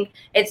 And I think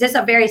it's just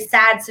a very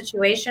sad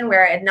situation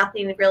where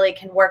nothing really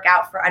can work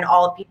out for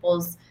all of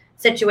people's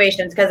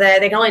situations because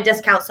they can only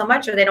discount so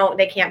much or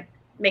they can't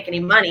make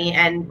any money.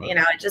 And,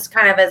 it just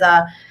kind of is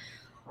a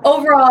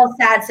overall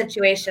sad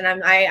situation.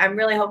 I'm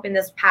really hoping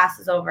this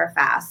passes over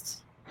faster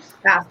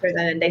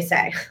than they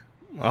say.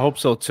 I hope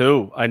so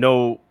too. I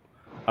know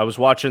I was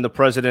watching the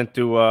president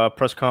do a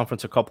press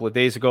conference a couple of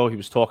days ago. He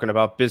was talking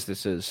about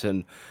businesses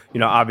and,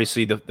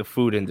 obviously the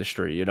food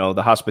industry,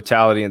 the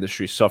hospitality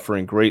industry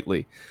suffering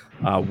greatly.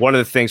 One of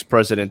the things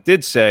President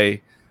did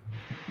say,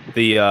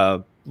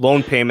 the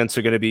loan payments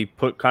are going to be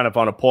put kind of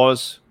on a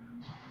pause.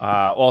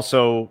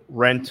 Also,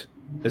 rent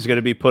is going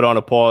to be put on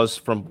a pause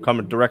from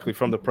coming directly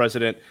from the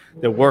president.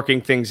 They're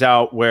working things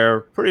out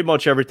where pretty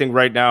much everything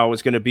right now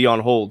is going to be on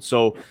hold.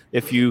 So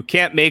if you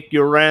can't make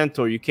your rent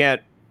or you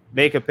can't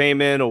make a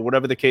payment or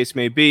whatever the case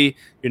may be,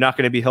 you're not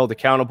going to be held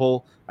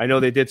accountable. I know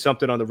they did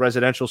something on the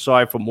residential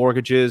side for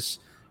mortgages.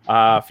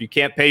 If you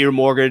can't pay your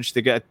mortgage,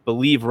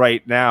 believe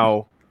right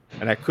now,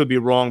 and I could be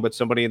wrong, but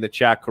somebody in the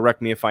chat,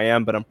 correct me if I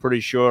am, but I'm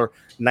pretty sure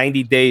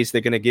 90 days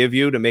they're going to give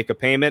you to make a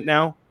payment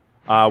now.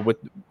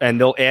 And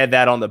they'll add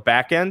that on the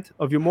back end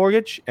of your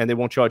mortgage, and they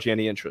won't charge you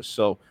any interest.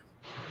 So,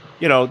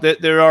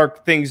 there are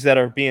things that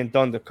are being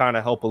done to kind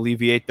of help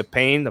alleviate the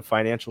pain, the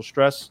financial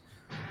stress.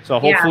 So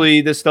hopefully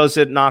this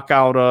doesn't knock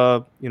out,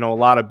 a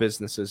lot of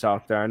businesses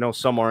out there. I know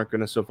some aren't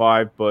going to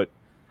survive, but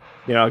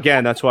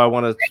again, that's why I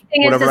want to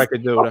whatever I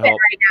could do to help.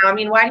 Right now. I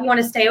mean, why do you want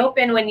to stay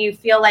open when you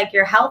feel like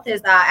your health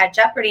is at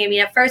jeopardy? I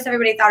mean, at first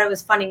everybody thought it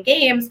was fun and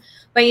games,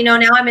 but now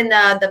I'm in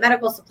the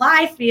medical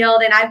supply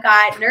field, and I've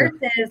got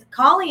nurses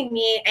calling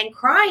me and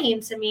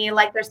crying to me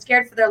like they're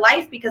scared for their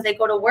life because they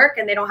go to work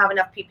and they don't have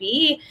enough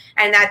PPE,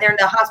 and that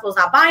the hospital's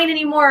not buying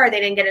anymore, or they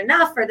didn't get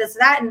enough, or this,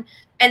 that,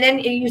 and then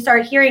you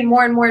start hearing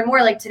more and more and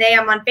more. Like today,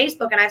 I'm on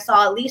Facebook and I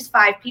saw at least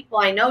 5 people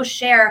I know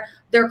share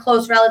their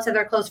close relative,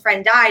 their close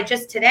friend died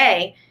just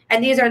today.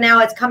 And these are now,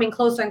 it's coming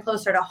closer and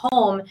closer to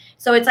home.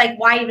 So it's like,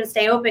 why even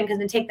stay open? Because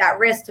then take that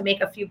risk to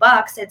make a few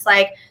bucks. It's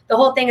like the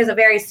whole thing is a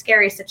very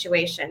scary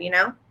situation,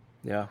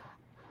 Yeah.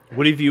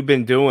 What have you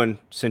been doing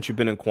since you've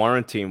been in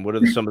quarantine? What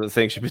are some of the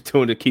things you've been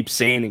doing to keep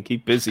sane and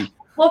keep busy?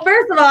 Well,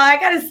 first of all, I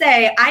got to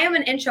say, I am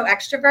an intro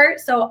extrovert.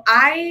 So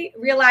I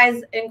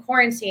realized in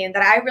quarantine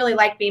that I really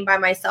like being by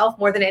myself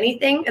more than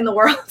anything in the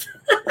world.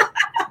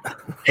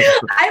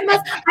 I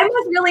must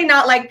really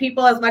not like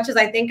people as much as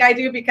I think I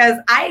do, because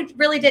I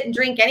really didn't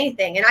drink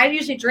anything. And I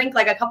usually drink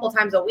like a couple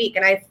times a week.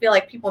 And I feel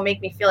like people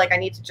make me feel like I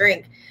need to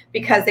drink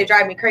because they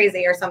drive me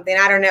crazy or something.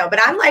 I don't know. But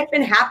I'm like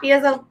been happy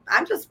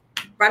I'm just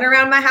running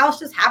around my house,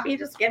 just happy,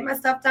 just getting my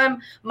stuff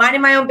done,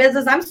 minding my own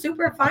business. I'm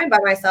super fine by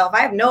myself. I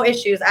have no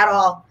issues at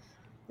all.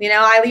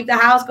 I leave the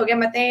house, go get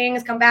my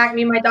things, come back,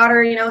 me and my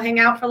daughter, hang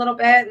out for a little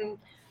bit. And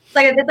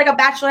it's like a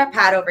bachelorette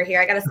pad over here.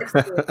 I got a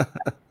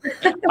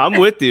 16. I'm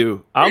with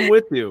you.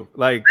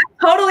 Like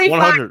I'm totally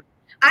 100. Fine.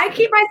 I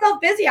keep myself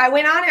busy. I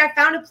went on and I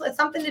found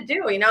something to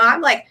do.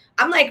 I'm like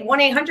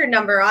 1-800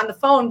 number on the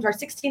phone for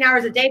 16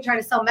 hours a day trying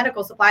to sell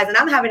medical supplies, and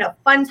I'm having a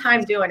fun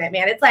time doing it,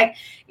 man. It's like,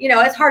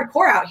 it's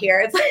hardcore out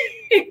here. It's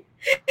like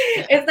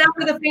it's not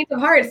for the faint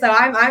of heart. So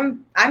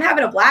I'm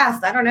having a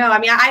blast. I don't know. I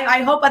mean,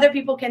 I hope other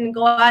people can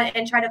go out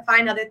and try to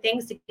find other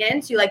things to get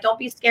into. Like, don't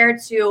be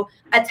scared to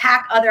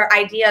attack other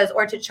ideas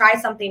or to try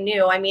something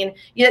new. I mean,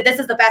 this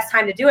is the best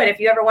time to do it. If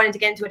you ever wanted to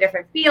get into a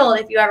different field,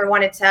 if you ever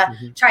wanted to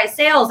try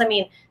sales, I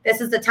mean, this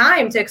is the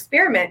time to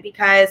experiment,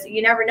 because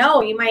you never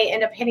know, you might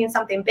end up hitting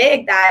something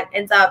big that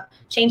ends up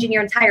changing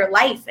your entire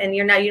life, and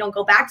you don't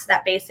go back to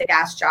that basic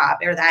ass job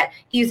or that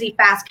easy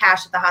fast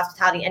cash of the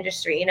hospitality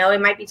industry.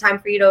 It might be time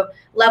for you to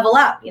level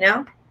up.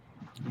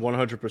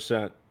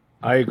 100%.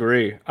 I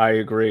agree.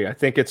 I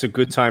think it's a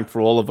good time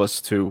for all of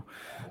us to,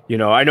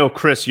 I know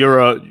Chris,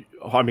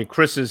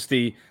 Chris is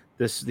the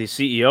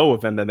CEO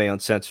of MMA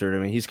Uncensored. I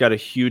mean, he's got a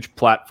huge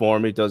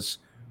platform. He does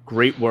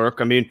great work.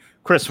 I mean,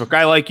 Chris, for a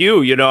guy like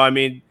you,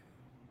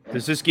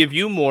 does this give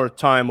you more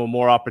time or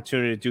more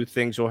opportunity to do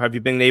things, or have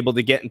you been able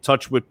to get in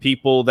touch with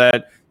people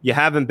that you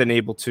haven't been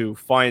able to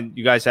find?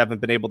 You guys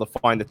haven't been able to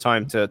find the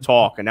time to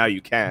talk, and now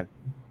you can.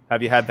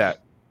 Have you had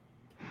that?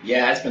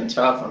 Yeah, it's been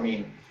tough. I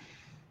mean,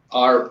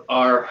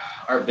 our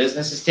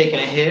business has taken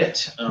a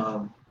hit.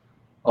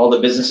 All the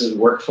businesses we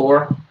work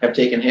for have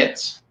taken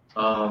hits,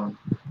 but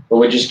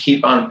we just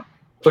keep on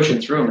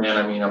pushing through, man.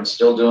 I mean, I'm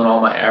still doing all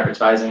my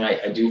advertising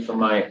I do for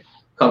my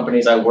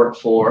companies I work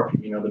for.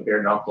 The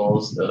Bare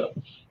Knuckles, the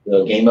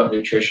Game Up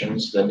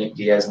Nutritions, the Nick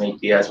Diaz.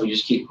 We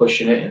just keep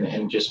pushing it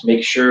and just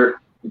make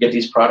sure we get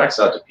these products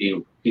out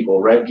to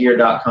people.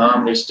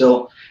 Redgear.com.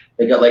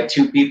 They got like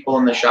 2 people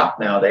in the shop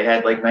now. They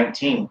had like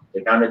 19.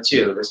 They're down to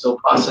 2. They're still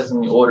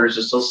processing the orders.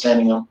 They're still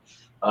sending them.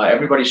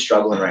 Everybody's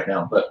struggling right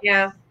now, but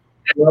yeah,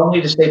 we all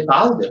need to stay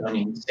positive. I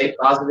mean, stay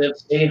positive,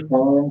 stay at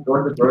home, go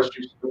to the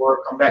grocery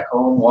store, come back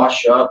home,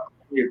 wash up,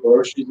 put your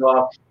groceries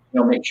off,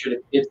 make sure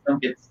the kids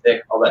don't get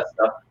sick, all that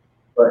stuff.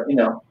 But,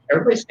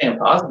 everybody's staying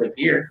positive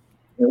here.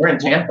 I mean, we're in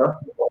Tampa.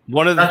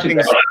 One of the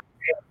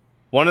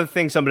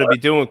things I'm going to be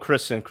doing,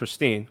 Chris and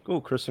Christine.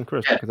 Oh, Chris and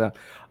Chris, look at that.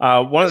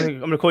 One of the things,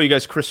 I'm going to call you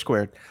guys Chris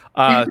Squared.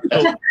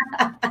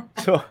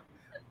 So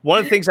one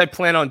of the things I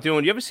plan on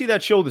doing, you ever see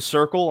that show, The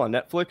Circle, on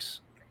Netflix?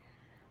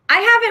 I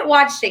haven't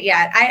watched it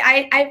yet.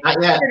 I've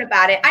heard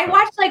about it. I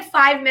watched like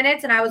 5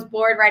 minutes and I was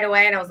bored right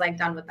away, and I was like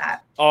done with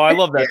that. Oh, I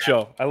love that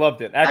show. I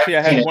loved it. Actually,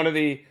 I had one of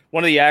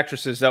the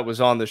actresses that was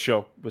on the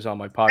show was on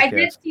my podcast. I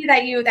did see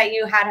that you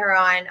had her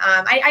on.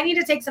 I need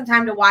to take some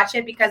time to watch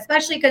it, because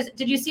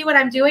did you see what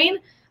I'm doing?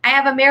 I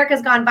have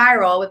America's Gone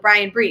Viral with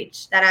Brian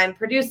Breach that I'm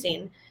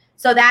producing.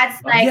 So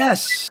that's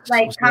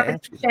like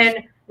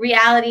competition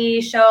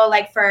reality show,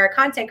 like for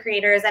content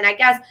creators. And I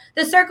guess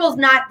The Circle's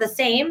not the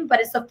same,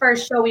 but it's the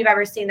first show we've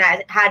ever seen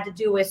that had to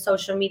do with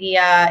social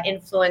media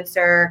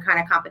influencer kind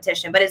of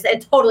competition, but it's a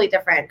totally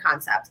different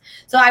concept.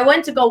 So I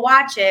went to go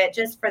watch it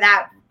just for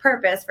that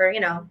purpose, for,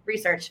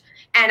 research.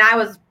 And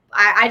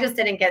I just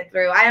didn't get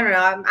through. I don't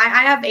know. I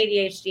have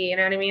ADHD, you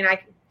know what I mean?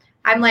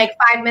 I'm like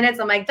 5 minutes,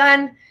 I'm like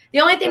done. The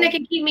only thing that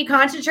can keep me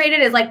concentrated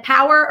is like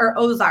Power or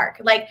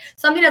Ozark, like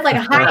something that's like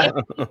high,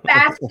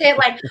 fast shit.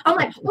 Like I'm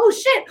like, oh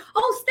shit,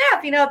 oh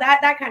snap,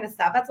 that kind of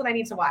stuff. That's what I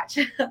need to watch.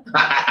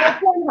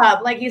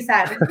 Pornhub, like you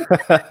said.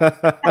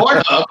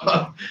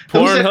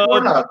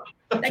 Pornhub.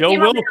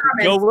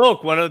 Joe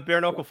Wilk, one of the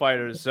bare knuckle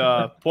fighters.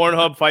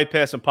 Pornhub, Fight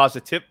Pass, and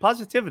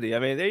positivity. I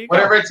mean, there you go.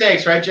 Whatever it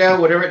takes, right, Joe?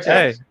 Whatever it takes.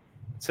 Hey,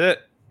 that's it.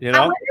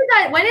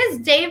 When is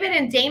David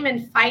and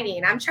Damon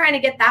fighting? I'm trying to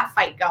get that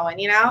fight going.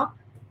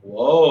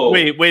 Whoa.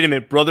 Wait a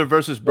minute. Brother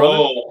versus brother?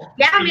 Whoa.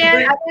 Yeah,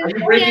 man. Are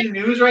you breaking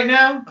news right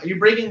now? Are you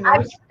breaking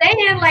I'm news?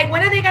 saying, like,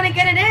 when are they gonna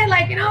get it in?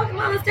 Like, come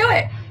on, let's do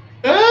it.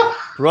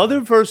 Brother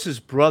versus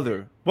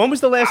brother. When was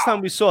the last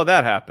time we saw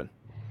that happen?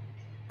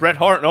 Bret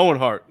Hart and Owen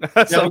Hart.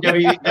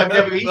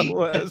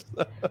 WWE.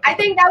 I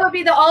think that would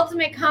be the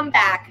ultimate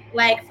comeback,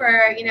 like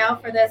for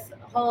this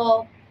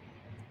whole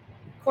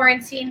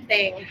quarantine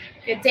thing.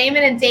 Get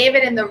Damon and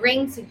David in the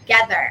ring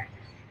together.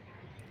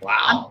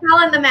 Wow. I'm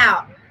calling them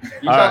out.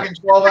 You talking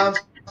 12-ounce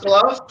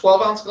gloves?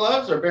 12-ounce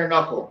gloves or bare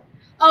knuckle?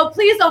 Oh,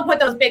 please don't put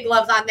those big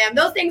gloves on them.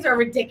 Those things are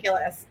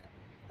ridiculous.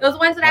 Those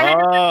ones that I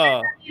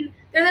had,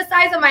 they're the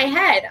size of my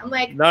head. I'm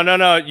like,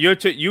 no. You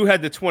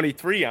had the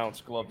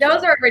 23-ounce gloves.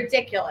 Those are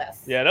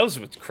ridiculous. Yeah, those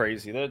were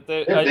crazy. They're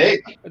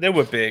big. They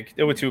were big.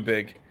 They were too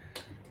big.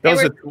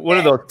 What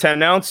are those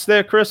 10-ounce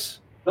there, Chris?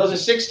 Those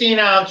are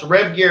 16-ounce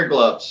Rev Gear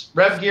gloves.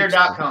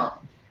 RevGear.com.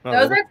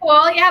 Those are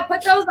cool. Yeah,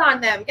 put those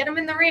on them. Get them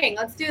in the ring.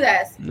 Let's do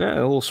this. Yeah,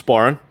 a little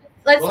sparring.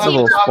 Let's We'll see.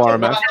 have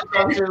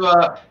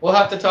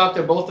to talk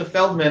to both the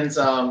Feldmans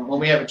when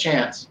we have a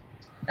chance.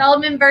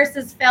 Feldman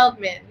versus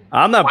Feldman.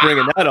 I'm not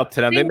bringing that up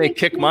to them. They may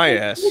kick my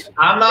ass.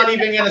 I'm not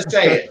even going to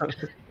say it.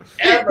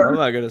 Ever. I'm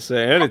not going to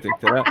say anything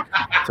to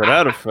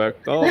that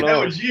effect. Oh, no.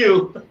 That was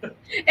you.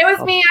 It was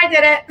me. I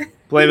did it.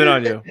 Blame it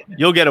on you.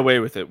 You'll get away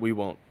with it. We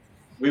won't.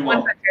 We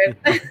won't.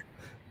 100.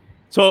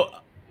 So,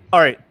 all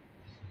right.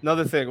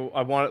 Another thing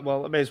I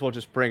may as well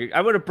just bring it.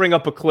 I want to bring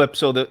up a clip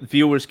so that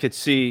viewers could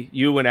see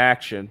you in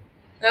action.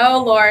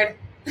 Oh, Lord.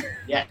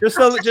 Yeah. Just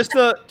a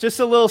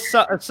little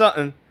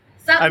something.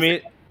 I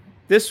mean,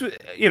 this,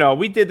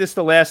 we did this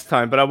the last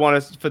time, but I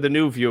want to, for the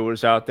new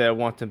viewers out there, I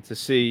want them to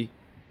see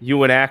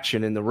you in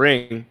action in the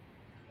ring.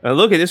 And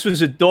look, this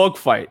was a dog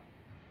fight.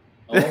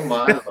 Oh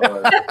my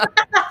Lord.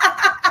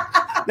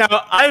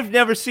 Now, I've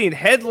never seen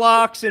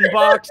headlocks in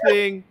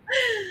boxing.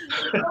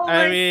 Oh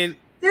I mean,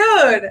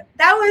 dude,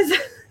 that was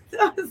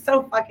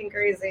so fucking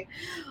crazy.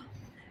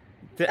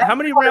 How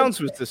many rounds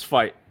was this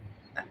fight?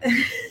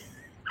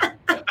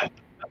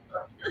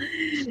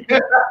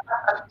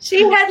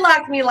 She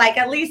headlocked me like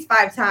at least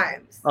 5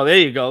 times. Oh, there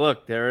you go.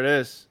 Look, there it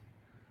is.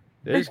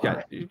 These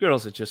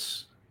girls are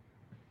just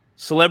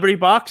celebrity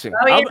boxing.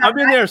 Oh, yeah. I'm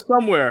in there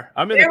somewhere.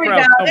 I'm in There the we crowd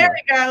go. somewhere.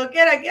 There we go.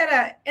 Get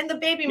a in the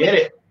baby Get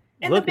maker. it.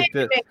 In Look the at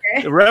baby this.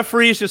 maker. The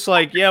referee's just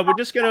like, yeah, we're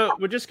just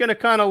gonna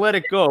kind of let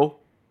it go.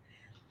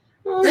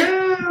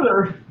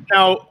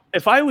 Now,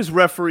 if I was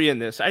refereeing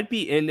this, I'd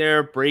be in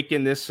there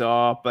breaking this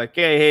up, like,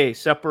 hey,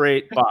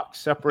 separate box,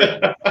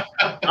 separate.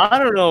 I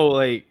don't know,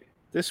 like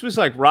this was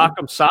like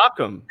Rock'em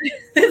Sock'em.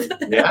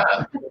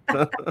 Yeah.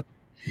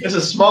 It's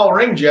a small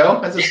ring, Joe.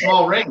 That's a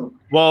small ring.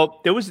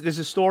 Well, there's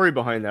a story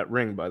behind that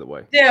ring, by the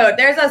way. Dude,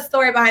 there's a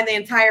story behind the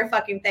entire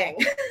fucking thing.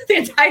 The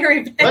entire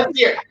event.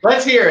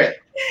 Let's hear it.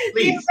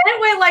 Please. The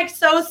event went like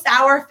so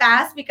sour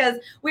fast because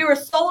we were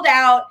sold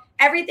out.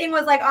 Everything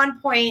was like on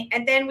point,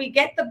 and then we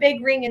get the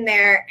big ring in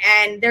there,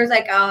 and there's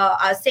like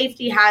a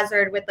safety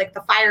hazard with like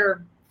the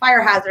fire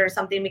hazard or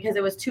something because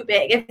it was too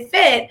big. It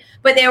fit,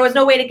 but there was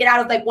no way to get out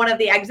of like one of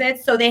the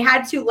exits, so they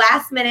had to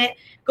last minute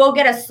go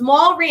get a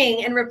small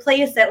ring and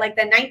replace it like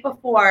the night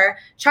before.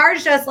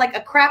 Charged us like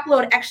a crap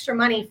load extra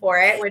money for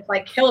it, which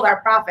like killed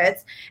our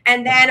profits.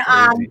 And then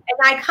and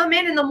I come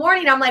in the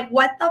morning, I'm like,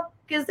 what the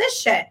is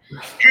this shit?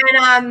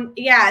 And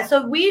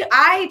so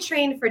I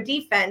trained for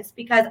defense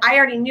because I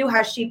already knew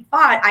how she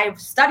fought.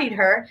 I've studied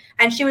her,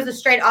 and she was a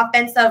straight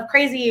offensive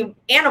crazy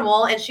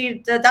animal, and she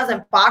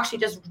doesn't box. She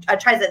just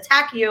tries to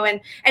attack you, and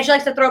she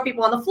likes to throw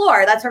people on the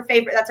floor. That's her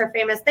favorite. That's her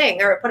famous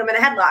thing, or put them in a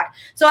headlock.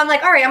 So I'm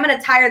like, all right, I'm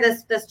gonna tire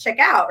this chick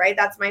out, right?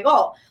 That's my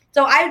goal.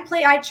 So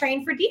I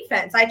trained for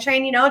defense. I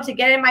trained, to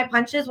get in my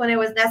punches when it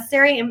was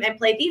necessary and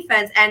play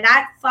defense, and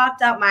that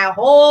fucked up my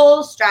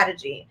whole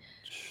strategy.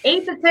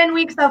 8 to 10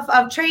 weeks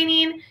of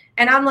training.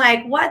 And I'm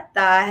like, what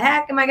the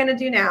heck am I going to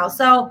do now?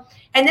 So,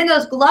 and then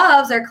those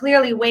gloves are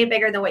clearly way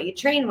bigger than what you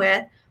train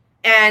with.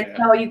 And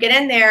so you get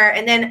in there,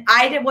 and then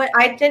I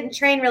didn't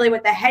train really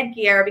with the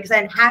headgear because I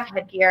didn't have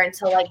headgear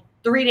until like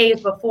 3 days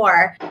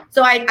before.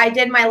 So I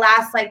did my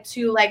last like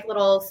 2 like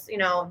little,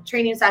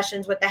 training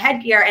sessions with the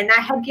headgear, and that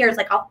headgear is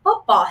like a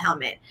football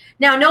helmet.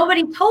 Now,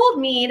 nobody told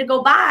me to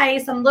go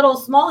buy some little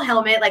small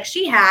helmet like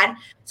she had.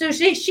 So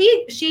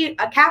she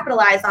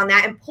capitalized on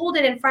that and pulled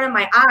it in front of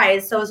my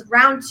eyes. So it was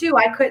round 2,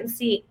 I couldn't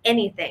see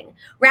anything.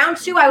 Round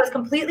 2, I was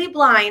completely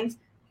blind.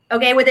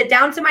 Okay, with it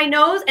down to my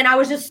nose, and I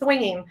was just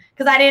swinging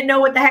because I didn't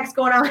know what the heck's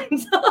going on.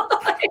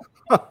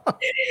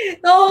 The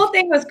whole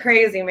thing was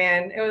crazy,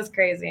 man. It was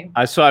crazy.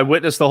 I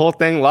witnessed the whole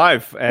thing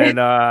live, and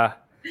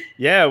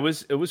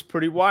it was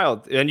pretty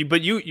wild. And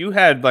you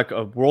had like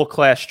a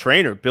world-class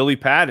trainer, Billy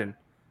Patton.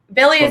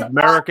 Billy is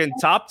American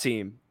top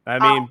team. I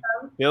mean,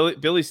 awesome.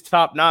 Billy's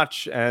top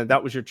notch, and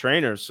that was your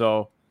trainer.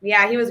 So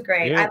yeah, he was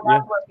great. I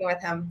loved working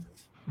with him.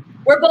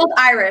 We're both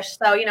Irish,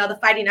 so the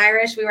Fighting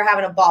Irish. We were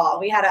having a ball.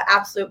 We had an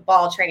absolute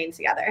ball training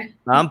together.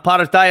 I'm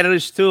part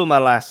Irish too, my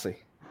lassie.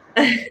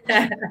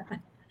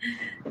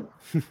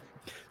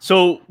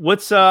 So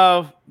what's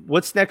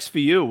next for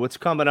you? What's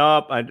coming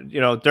up?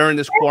 During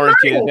this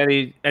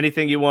quarantine,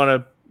 anything you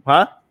want to?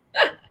 Huh?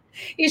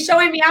 He's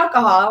showing me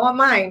alcohol. I want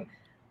mine.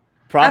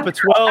 Prop at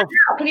 12.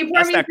 Can you pour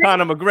That's me that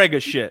Conor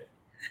McGregor shit.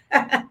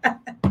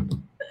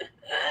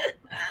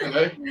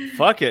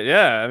 Fuck it.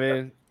 Yeah. I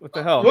mean, what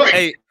the hell? What?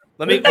 Hey,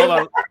 let me hold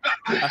on.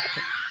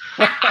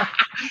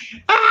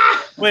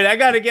 Wait, I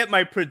got to get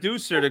my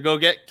producer to go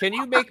get. Can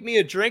you make me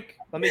a drink?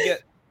 Let me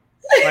get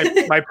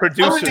my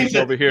producers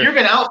over here. You've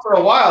been out for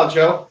a while,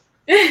 Joe.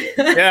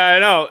 Yeah, I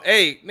know.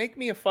 Hey, make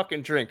me a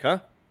fucking drink, huh?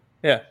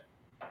 Yeah.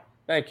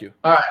 Thank you.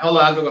 All right, hold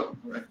on. I'll go.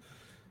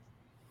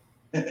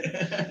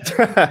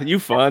 You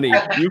funny.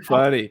 You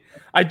funny.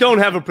 I don't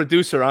have a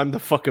producer. I'm the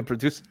fucking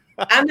producer.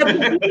 I'm the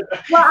producer.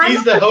 Well,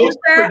 He's the host.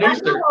 I'm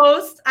Producer. the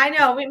host. I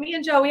know. Me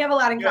and Joe, we have a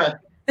lot in common.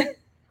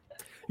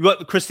 Well,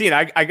 Christine,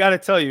 I got to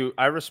tell you,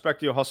 I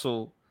respect your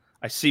hustle.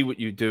 I see what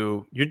you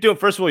do.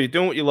 First of all, you're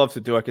doing what you love to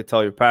do. I could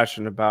tell you're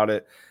passionate about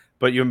it,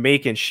 but you're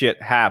making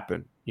shit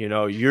happen. You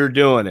know, you're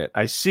doing it.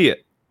 I see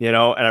it, you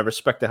know, and I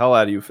respect the hell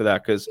out of you for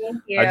that because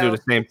I do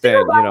the same thing,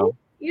 you know.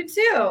 You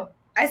too.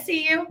 I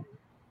see you.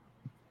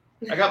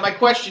 I got my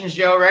questions,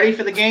 Joe. Ready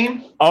for the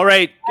game? All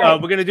right. We're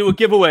going to do a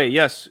giveaway.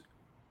 Yes.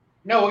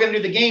 No, we're going to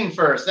do the game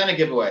first, then a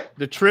giveaway.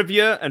 The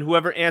trivia and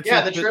whoever answers.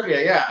 Yeah, the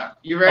trivia. Yeah.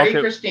 You ready, Okay.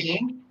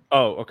 Christine?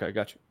 Oh, okay.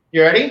 Got you.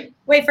 You ready?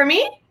 Wait, for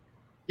me?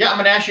 Yeah, I'm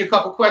going to ask you a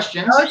couple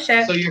questions. Oh,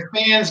 shit. So your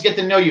fans get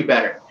to know you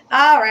better.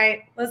 All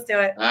right. Let's do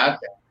it. Okay.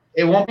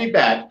 It won't be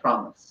bad,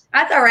 promise.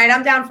 That's all right.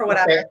 I'm down for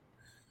whatever. Okay.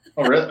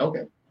 Oh, really?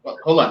 Okay. Well,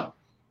 hold on.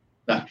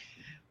 No.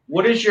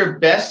 What is your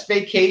best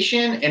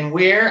vacation and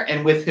where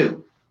and with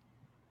who?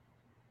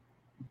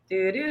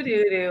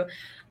 I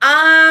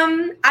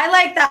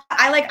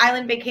like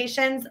island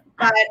vacations,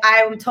 but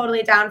I'm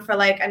totally down for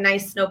like a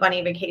nice snow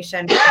bunny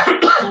vacation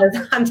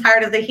because I'm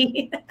tired of the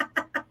heat.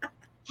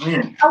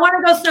 I want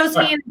to go snow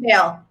skiing in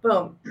Vail.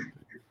 Boom.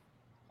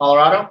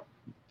 Colorado?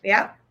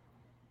 Yeah.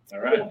 All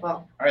right. Beautiful.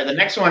 All right. The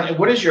next one.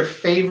 What is your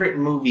favorite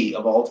movie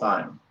of all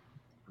time?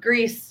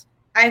 Grease.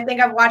 I think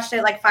I've watched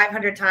it like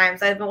 500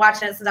 times. I've been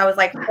watching it since I was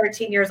like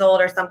 13 years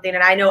old or something,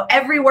 and I know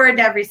every word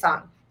to every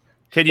song.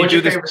 Can you What's do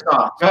your this? favorite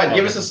song? Go ahead.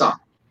 Give us a song.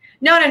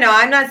 No,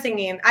 I'm not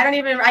singing. I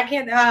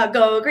can't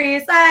go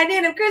Grease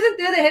lightning. I'm cruising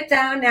through the hip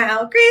town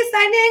now. Grease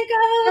lightning,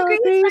 go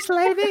Grease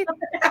lightning.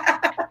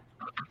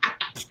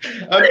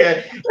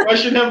 Okay.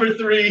 Question number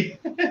 3.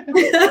 All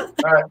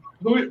right.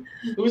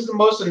 Who's the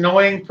most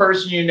annoying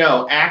person you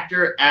know?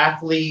 Actor,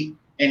 athlete,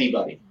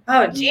 anybody?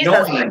 Oh,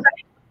 Jesus. Annoying.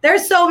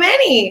 There's so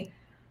many.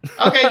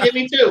 Okay, give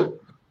me 2.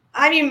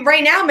 I mean,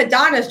 right now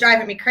Madonna's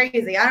driving me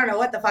crazy. I don't know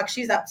what the fuck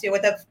she's up to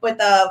with the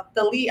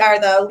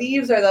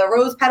leaves or the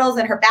rose petals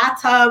in her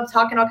bathtub,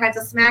 talking all kinds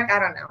of smack. I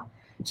don't know.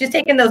 She's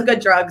taking those good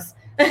drugs.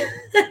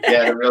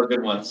 Yeah, the real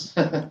good ones.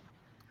 All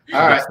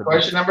right,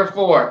 question number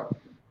 4.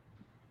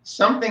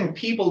 Something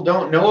people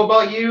don't know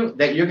about you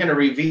that you're going to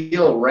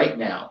reveal right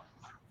now.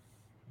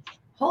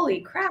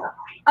 Holy crap.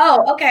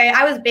 Oh, okay.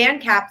 I was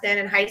band captain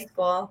in high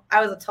school.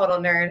 I was a total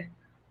nerd.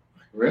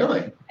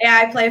 Really? Yeah,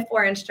 I play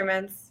 4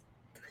 instruments.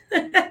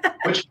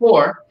 Which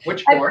 4?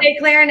 I play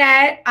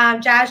clarinet,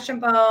 jazz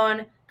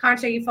trombone,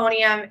 contra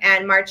euphonium,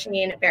 and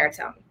marching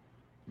baritone.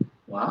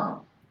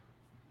 Wow.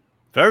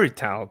 Very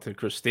talented,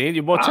 Christine.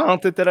 You're more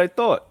talented than I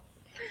thought.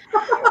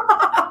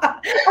 I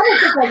don't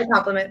think that's a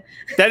compliment.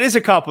 That is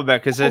a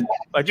compliment because I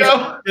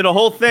just did a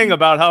whole thing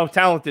about how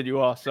talented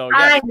you are. So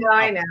yes.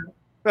 I know.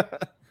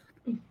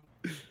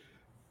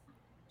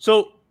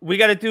 So we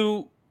got to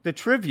do the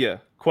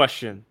trivia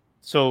question.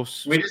 So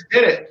we just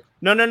did it.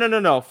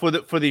 No. For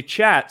the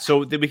chat,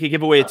 so that we can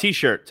give away a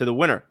T-shirt to the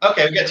winner.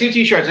 Okay, we got 2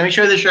 T-shirts. Let me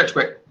show you the shirts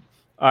quick.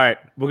 All right,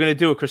 we're gonna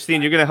do it,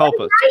 Christine. You're gonna help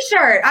us. My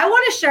shirt. I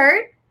want a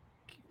shirt.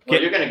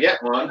 Well, you're gonna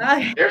get one.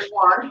 Okay. There's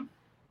one.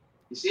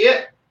 You see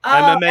it?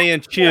 MMA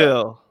and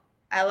chill.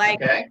 I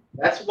like it. Okay,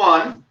 that's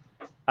one.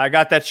 I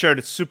got that shirt.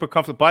 It's super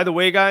comfortable. By the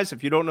way, guys,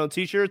 if you don't know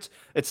T-shirts,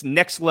 it's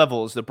Next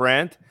Level is the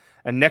brand,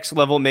 and Next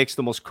Level makes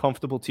the most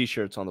comfortable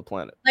T-shirts on the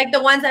planet. Like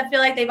the ones that feel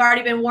like they've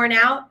already been worn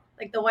out,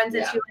 like the ones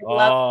that you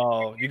love.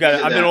 Oh, you got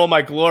it. I'm in all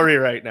my glory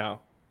right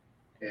now.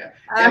 Yeah.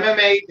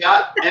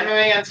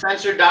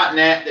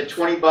 MMA.uncensored.net. They're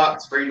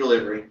 $20 free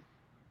delivery.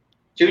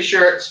 2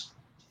 shirts.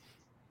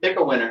 Pick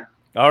a winner.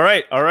 All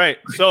right.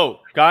 So,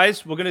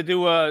 guys, we're gonna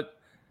do an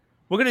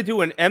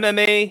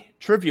MMA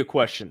trivia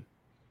question.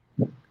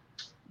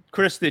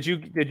 Chris, did you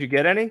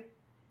get any?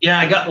 Yeah,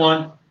 I got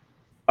one.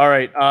 All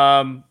right.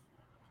 I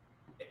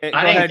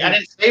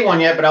didn't say one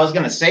yet, but I was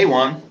gonna say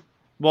one.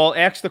 Well,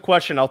 ask the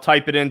question. I'll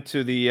type it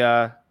into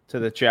the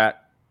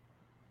chat.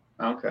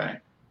 Okay.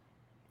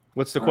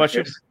 What's the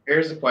question?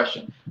 Here's the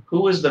question. Who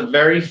was the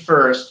very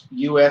first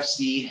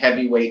UFC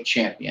heavyweight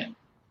champion?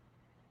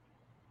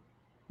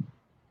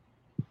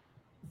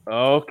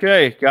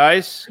 Okay,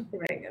 guys. Oh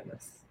my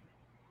goodness.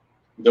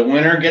 The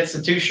winner gets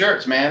the 2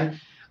 shirts, man.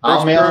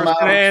 I'll mail them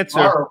out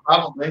tomorrow,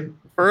 probably.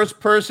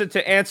 First person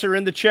to answer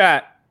in the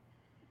chat.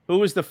 Who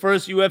was the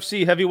first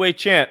UFC heavyweight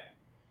champ?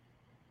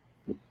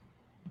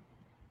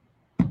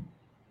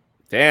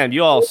 Damn,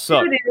 you all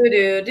suck.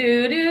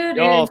 You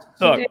all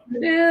suck.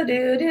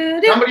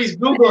 Somebody's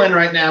Googling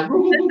right now.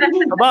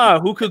 Come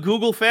on, who could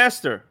Google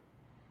faster?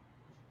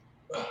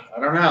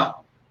 I don't know.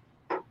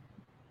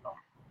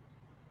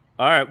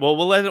 All right. Well,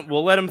 we'll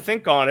let him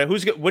think on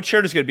it. What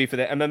shirt is going to be for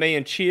the MMA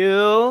and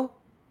Chill?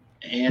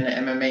 And the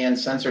MMA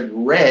Uncensored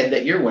red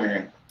that you're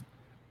wearing.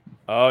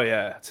 Oh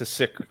yeah, it's a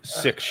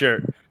sick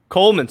shirt.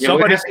 Coleman, Yeah,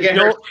 we're somebody.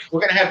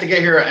 gonna have to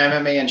get her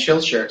an MMA and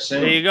Chill shirt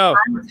soon. There you go.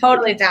 I'm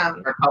totally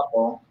down. A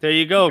couple. There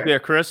you go, Okay. there,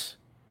 Chris.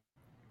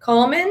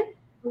 Coleman?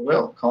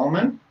 Will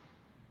Coleman.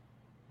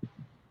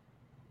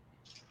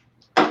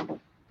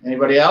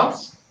 Anybody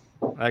else?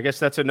 I guess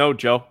that's a no,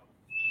 Joe.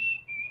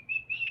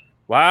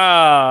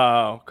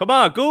 Wow. Come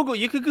on, Google.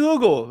 You could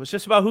Google. It's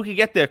just about who can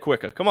get there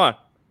quicker. Come on.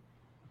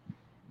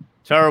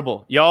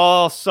 Terrible.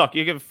 Y'all suck.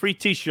 You get a free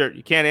T-shirt.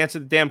 You can't answer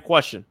the damn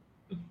question.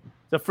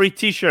 It's a free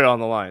T-shirt on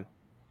the line.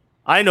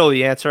 I know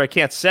the answer. I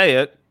can't say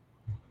it.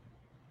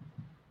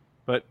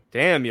 But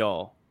damn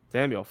y'all.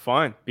 Damn y'all.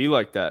 Fine. Be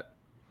like that.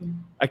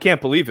 I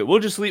can't believe it. We'll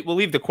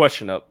leave the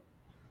question up.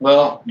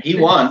 Well, he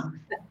won.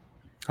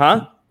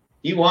 Huh?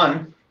 He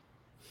won.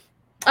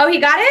 Oh, he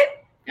got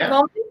it? Yeah.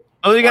 Coleman?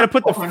 Oh, you got to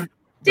put Coleman.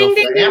 Ding,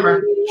 the ding,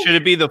 Hammer. ding. should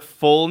it be the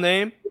full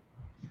name?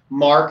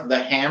 Mark the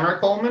Hammer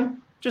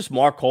Coleman. Just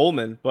Mark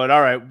Coleman. But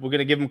all right, we're going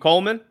to give him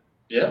Coleman.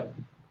 Yeah.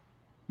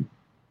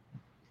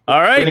 All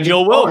We're right, gonna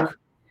Joe give Coleman. Wilk.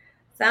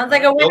 Sounds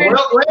like a winner.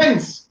 Will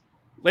wins.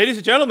 Ladies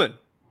and gentlemen,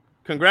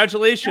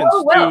 congratulations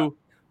Joe Wilk. to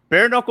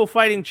Bare Knuckle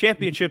Fighting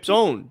Championship's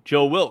own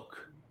Joe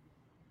Wilk.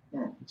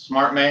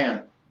 Smart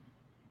man.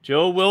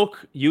 Joe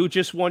Wilk, you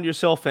just won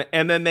yourself an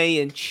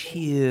MMA and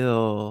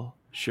Chill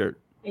shirt.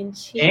 And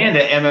And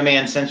an MMA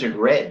Uncensored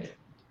red.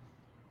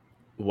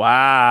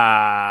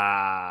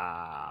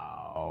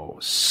 Wow.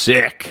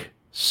 Sick.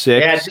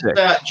 Sick. Yeah, sick.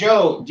 just,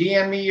 Joe,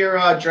 DM me your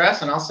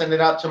address and I'll send it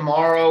out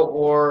tomorrow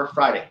or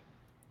Friday.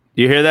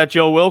 You hear that,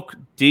 Joe Wilk?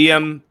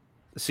 DM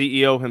the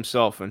CEO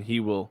himself, and he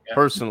will Yeah.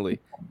 personally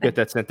get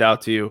that sent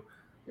out to you.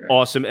 Yeah.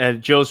 Awesome.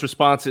 And Joe's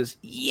response is,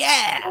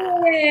 yeah.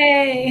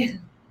 Yay.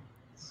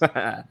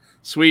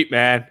 Sweet,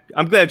 man.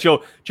 I'm glad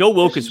Joe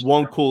Wilk is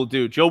one cool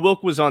dude. Joe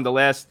Wilk was on the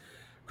last,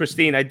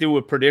 Christine, I do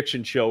a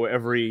prediction show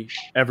every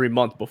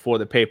month before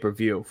the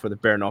pay-per-view for the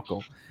Bare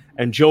Knuckle.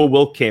 And Joe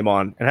Wilk came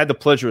on and had the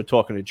pleasure of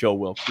talking to Joe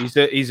Wilk.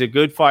 He's a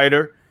good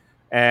fighter,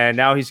 and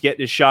now he's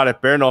getting his shot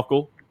at Bare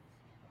Knuckle.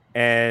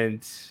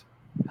 And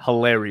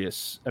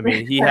hilarious. I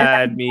mean, he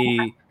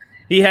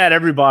had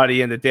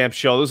everybody in the damn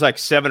show. There was like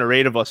 7 or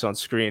 8 of us on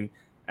screen,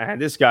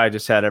 and this guy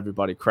just had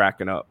everybody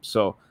cracking up.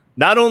 So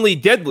not only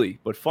deadly,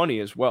 but funny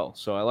as well.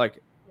 So I like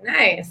it.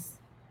 Nice.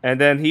 And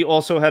then he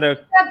also had a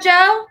What's up,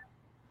 Joe?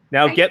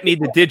 now get me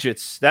the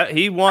digits. That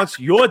he wants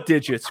your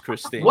digits,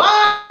 Christine.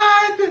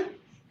 What?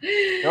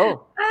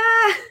 Oh.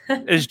 Ah.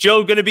 Is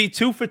Joe going to be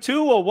 2 for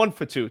 2 or 1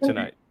 for 2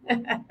 tonight?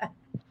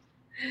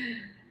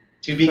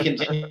 To be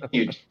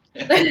continued.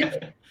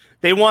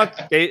 There are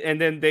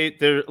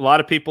a lot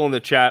of people in the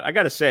chat. I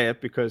got to say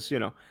it because,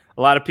 a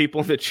lot of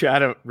people in the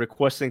chat are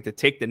requesting to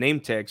take the name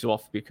tags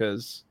off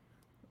because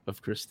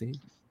of Christine.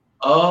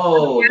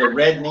 Oh, the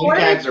red name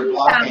tags are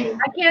blocking.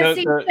 I can't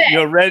see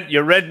shit.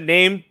 Your red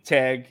name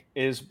tag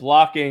is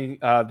blocking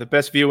the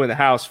best view in the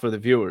house for the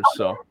viewers.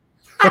 So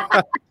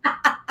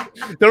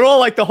they're all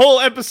like the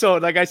whole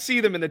episode. Like I see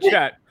them in the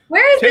chat.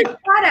 Where is this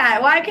chat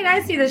at? Why can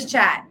I see this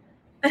chat?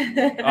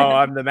 Oh,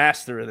 I'm the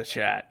master of the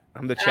chat.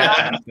 I'm the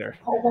chat master.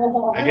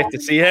 I get to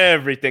see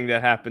everything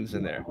that happens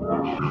in there.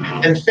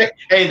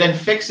 Then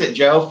fix it,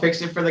 Joe.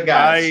 Fix it for the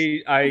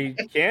guys. I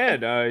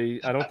can. I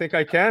don't think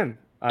I can.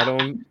 I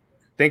don't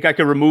think I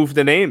can remove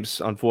the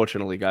names,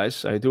 unfortunately,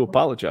 guys. I do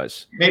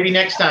apologize. Maybe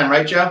next time,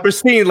 right, Joe?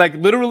 Christine, like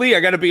literally,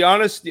 I got to be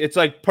honest, it's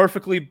like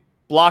perfectly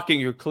blocking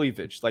your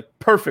cleavage, like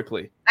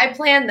perfectly. I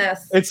planned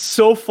this. It's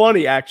so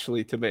funny,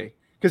 actually, to me,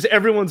 because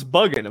everyone's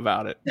bugging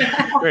about it.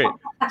 Great.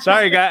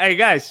 Sorry, guys. Hey,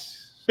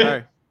 guys.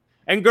 Sorry.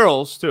 And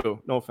girls, too.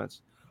 No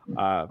offense.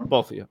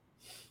 Both of you.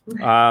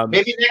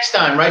 Maybe next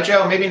time, right,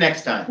 Joe? Maybe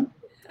next time.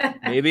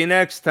 Maybe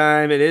next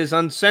time. It is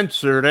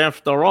uncensored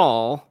after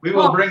all. We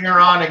will bring her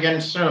on again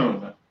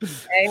soon.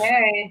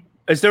 Hey.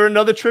 Is there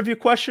another trivia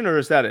question, or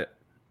is that it?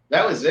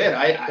 That was it.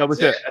 That was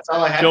it. That's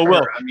all I had Joe for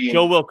Will. her. I mean,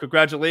 Joe Will,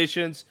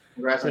 congratulations.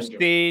 congrats on Joe.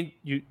 Christine,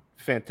 you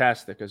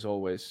fantastic as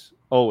always.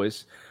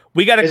 Always.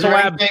 We got to Is there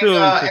collab anything,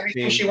 soon.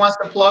 anything she wants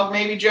to plug,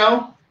 maybe,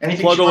 Joe?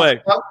 Anything Plug she wants away.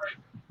 to plug?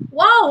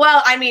 Whoa,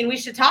 well, I mean, we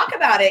should talk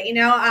about it.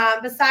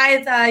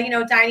 Besides,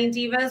 Dining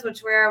Divas,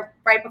 which we're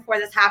right before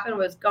this happened,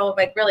 was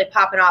really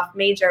popping off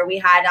major. We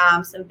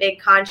had some big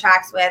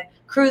contracts with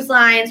cruise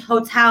lines,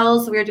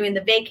 hotels. We were doing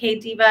the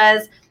Vacay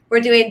Divas. We're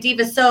doing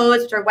Divasodes,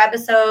 which are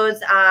webisodes.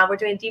 We're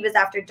doing Divas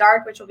After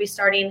Dark, which will be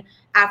starting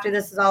after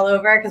this is all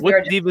over.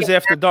 What Divas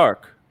After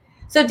Dark?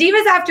 So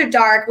Divas After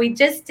Dark, we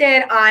just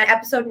did on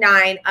episode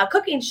 9 a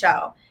cooking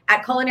show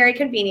at Culinary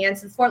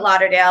Convenience in Fort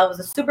Lauderdale. It was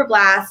a super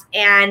blast.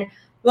 And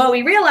what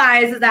we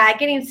realized is that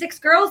getting 6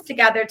 girls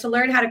together to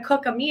learn how to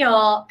cook a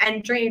meal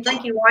and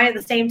drinking wine at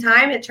the same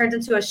time, it turns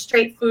into a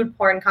straight food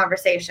porn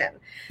conversation.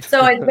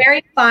 So it's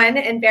very fun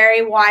and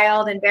very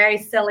wild and very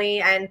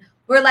silly. And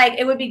we're like,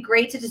 it would be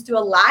great to just do a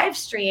live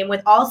stream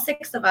with all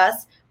 6 of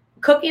us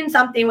cooking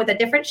something with a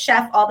different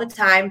chef all the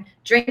time,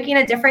 drinking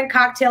a different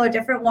cocktail or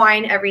different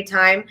wine every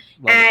time,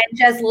 and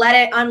just let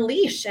it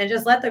unleash and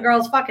just let the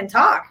girls fucking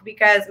talk,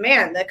 because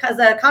man,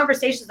 the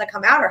conversations that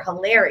come out are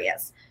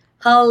hilarious.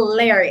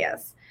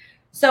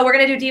 So we're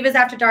going to do Divas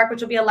After Dark,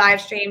 which will be a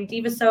live stream,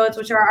 Divasodes,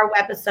 which are our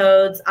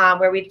webisodes,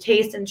 where we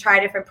taste and try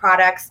different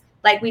products,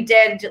 like we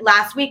did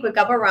last week with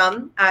Gubba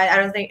Rum.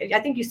 I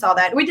think you saw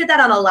that. We did that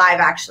on a live,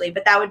 actually,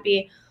 but that would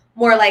be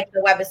more like the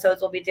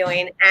webisodes we'll be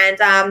doing.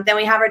 And then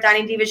we have our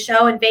Dining Divas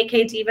show, and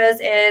Vacay Divas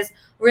is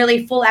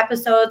really full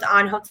episodes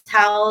on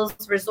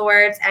hotels,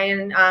 resorts,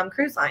 and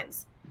cruise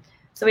lines.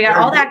 So we got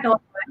all that going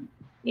on.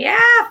 Yeah,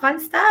 fun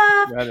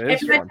stuff.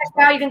 If you want to check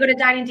it out, you can go to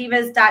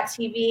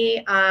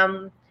diningdivas.tv.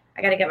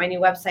 I got to get my new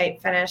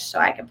website finished so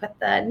I can put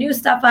the new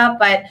stuff up,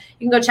 but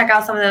you can go check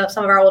out some of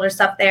our older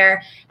stuff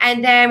there.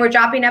 And then we're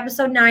dropping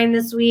episode 9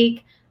 this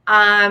week.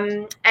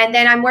 And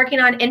then I'm working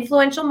on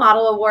Influential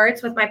Model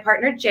Awards with my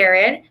partner,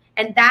 Jared.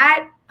 And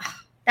that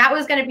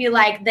was going to be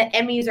like the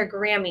Emmys or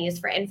Grammys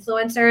for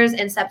influencers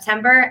in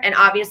September. And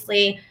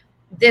obviously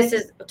this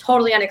is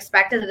totally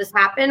unexpected that this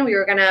happened. We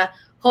were going to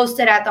host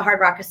it at the Hard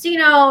Rock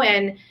Casino,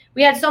 and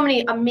we had so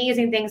many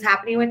amazing things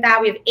happening with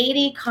that. We have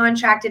 80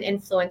 contracted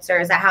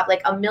influencers that have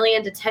like 1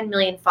 million to 10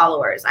 million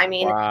followers. I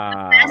mean,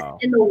 the best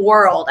in the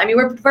world. I mean,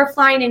 we're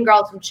flying in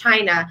girls from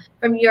China,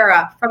 from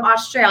Europe, from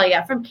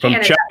Australia, from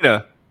Canada. From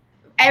China.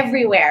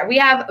 Everywhere. We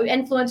have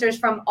influencers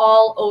from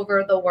all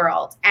over the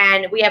world.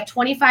 And we have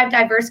 25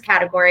 diverse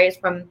categories,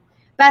 from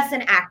best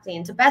in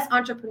acting to best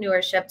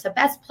entrepreneurship to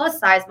best plus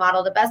size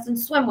model to best in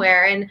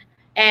swimwear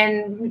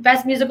and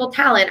best musical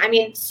talent. I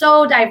mean,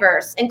 so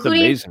diverse,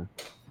 including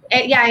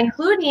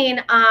including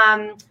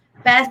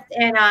best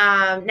in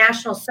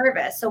national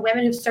service. So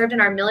women who've served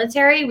in our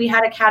military, we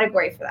had a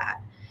category for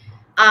that.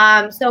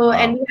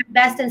 And we have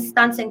best in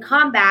stunts in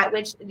combat,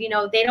 which, you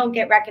know, they don't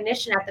get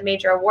recognition at the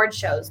major award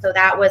shows. So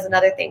that was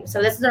another thing.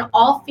 So this is an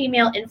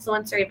all-female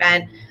influencer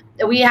event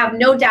that we have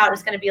no doubt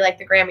is going to be like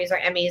the Grammys or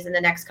Emmys in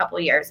the next couple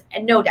of years.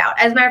 And no doubt.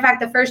 As a matter of fact,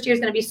 the first year is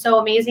going to be so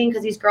amazing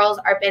because these girls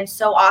are been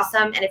so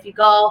awesome. And if you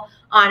go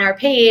on our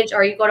page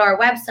or you go to our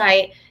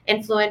website,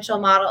 Influential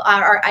Model,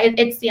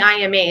 it's the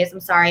IMAs, I'm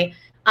sorry.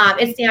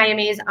 It's the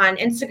IMAs on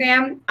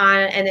Instagram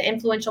and the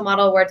Influential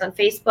Model Awards on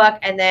Facebook.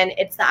 And then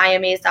it's the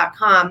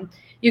IMAs.com.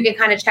 You can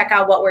kind of check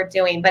out what we're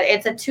doing. But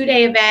it's a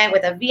 2-day event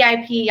with a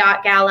VIP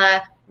yacht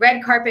gala,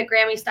 red carpet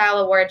Grammy style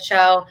award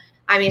show.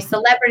 I mean,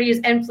 celebrities,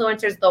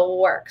 influencers, the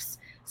works.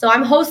 So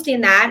I'm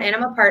hosting that, and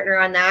I'm a partner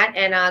on that.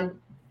 And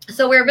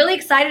so we're really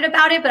excited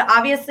about it. But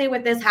obviously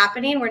with this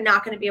happening, we're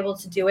not going to be able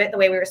to do it the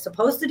way we were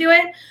supposed to do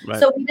it. Right.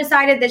 So we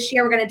decided this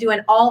year we're going to do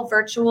an all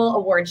virtual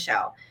award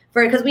show.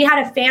 Because we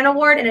had a fan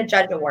award and a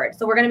judge award.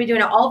 So we're going to be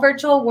doing an all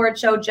virtual award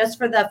show just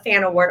for the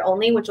fan award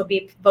only, which will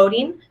be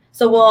voting.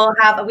 So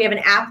we have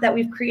an app that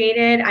we've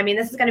created. I mean,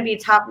 this is going to be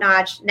top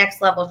notch,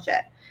 next level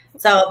shit.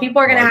 So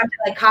people are going to have to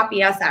like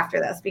copy us after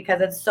this because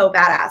it's so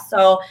badass.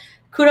 So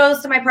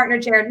kudos to my partner,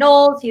 Jared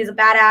Knowles. He's a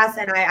badass,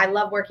 and I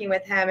love working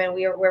with him, and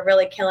we're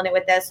really killing it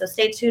with this. So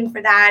stay tuned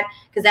for that,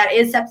 because that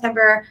is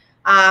September.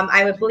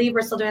 I would believe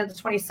we're still doing it the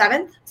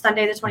 27th,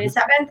 Sunday the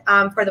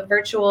 27th, for the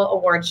virtual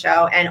award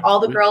show. And all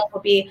the girls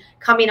will be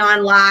coming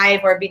on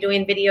live or be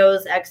doing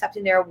videos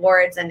accepting their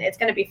awards, and it's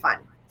going to be fun.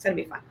 It's going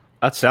to be fun.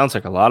 That sounds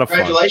like a lot of fun.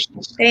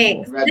 Congratulations.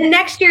 Thanks. And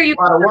next year you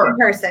can come in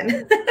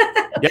person.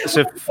 Yes,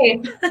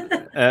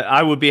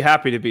 I would be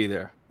happy to be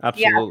there.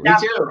 Absolutely. Yeah,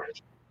 me too.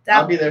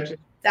 I'll be there too.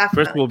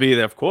 Definitely. Chris will be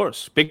there, of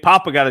course. Big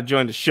Papa got to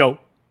join the show.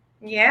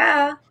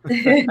 Yeah.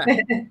 We're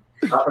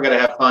gonna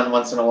have fun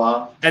once in a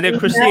while. And then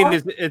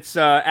Christine, it's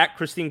at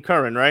Christine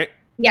Curran, right?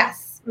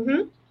 Yes.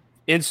 Mm-hmm.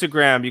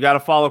 Instagram, you got to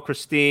follow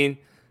Christine.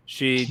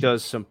 She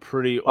does some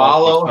pretty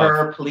follow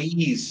her,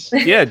 please.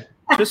 Yeah,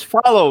 just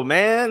follow,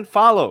 man.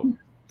 Follow.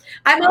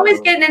 I'm always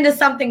getting into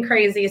something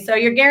crazy, so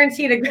you're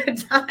guaranteed a good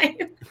time.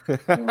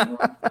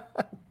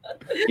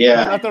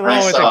 Yeah, nothing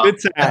wrong with a good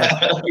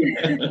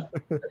time.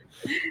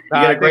 You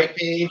got a great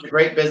page,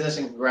 great business,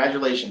 and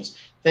congratulations.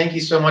 Thank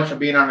you so much for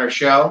being on our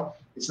show.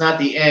 It's not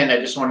the end. I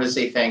just wanted to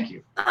say thank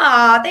you.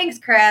 Oh, thanks,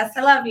 Chris.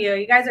 I love you.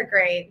 You guys are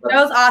great.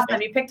 Joe's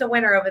awesome. You picked a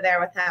winner over there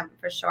with him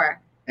for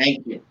sure.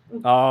 Thank you.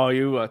 Oh,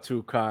 you are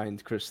too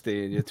kind,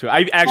 Christine. You're too.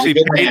 I actually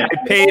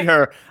paid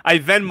her. I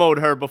Venmo'd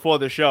her before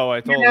the show.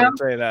 I told her to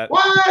say that.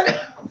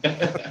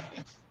 What?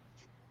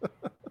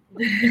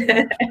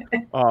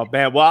 Oh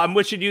man. Well, I'm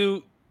wishing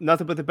you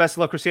nothing but the best of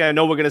luck, Christine. I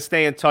know we're going to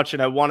stay in touch,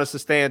 and I want us to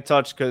stay in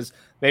touch because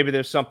maybe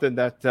there's something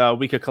that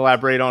we could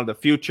collaborate on in the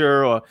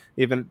future, or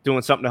even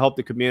doing something to help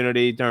the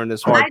community during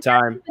this hard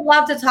time. I'd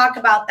love to talk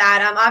about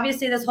that.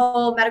 Obviously, this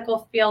whole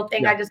medical field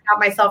thing, I just got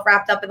myself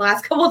wrapped up in the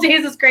last couple of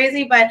days is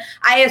crazy, but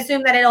I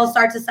assume that it'll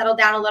start to settle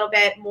down a little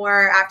bit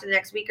more after the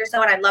next week or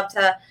so, and I'd love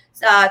to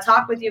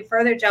talk with you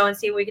further, Joe, and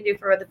see what we can do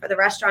for the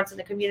restaurants in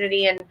the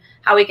community and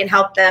how we can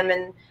help them.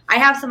 And I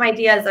have some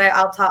ideas that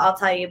I'll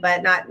tell you,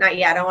 but not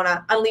yet. I don't want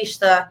to unleash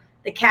the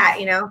cat,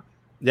 you know?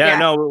 Yeah,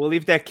 no, we'll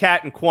leave that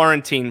cat in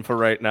quarantine for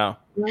right now.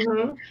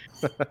 Mhm.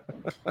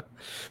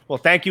 Well,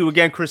 thank you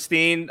again,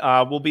 Christine.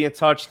 We'll be in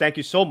touch. Thank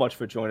you so much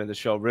for joining the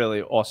show.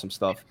 Really awesome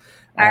stuff.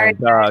 All right.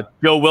 And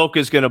Joe Wilk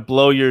is going to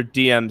blow your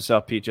DMs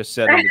up. He just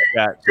said in the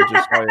chat. So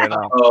just so you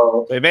know.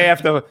 Oh, We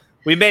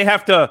may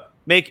have to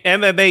make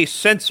MMA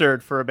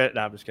censored for a bit.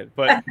 No, I'm just kidding.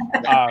 But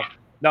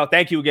no,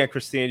 thank you again,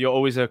 Christine. You're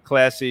always a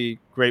classy,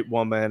 great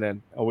woman,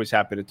 and always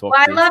happy to talk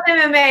Well, to I you. love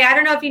MMA. I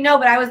don't know if you know,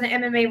 but I was an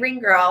MMA ring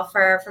girl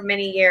for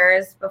many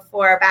years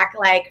before, back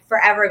like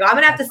forever ago. I'm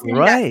gonna have to send you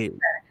that Right. picture.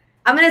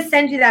 I'm gonna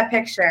send you that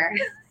picture.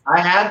 I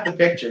have the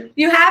picture.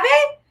 You have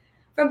it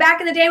from back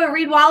in the day with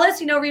Reed Wallace.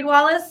 You know Reed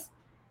Wallace?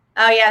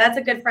 Oh yeah, that's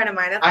a good friend of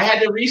mine. I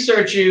had to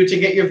research you to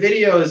get your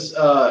videos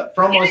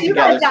promos Yeah, you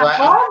together. guys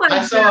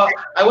got- So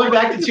I went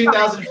back to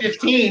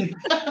 2015.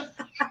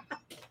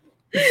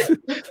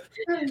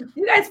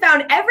 You guys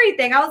found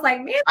everything. I was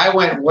like, man, I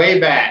went way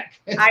back.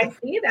 I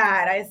see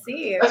that. I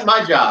see. That's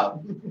my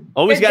job.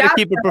 Always Good got to job,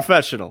 keep it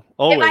professional. If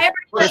Always. I ever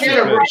Well,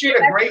 she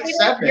had a great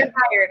segment. You're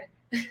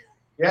hired.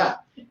 Yeah.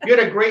 You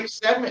had a great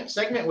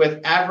segment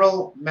with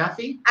Avril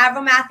Matthew.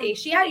 Avril Matthew.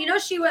 She had,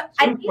 she was.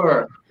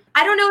 Super.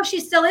 I don't know if she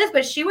still is,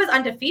 but she was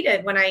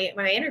undefeated when I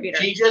interviewed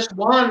her. She just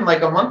won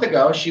like a month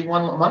ago. She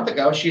won a month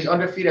ago. She's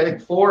undefeated, I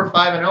think 4 or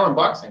 5-0 in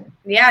boxing.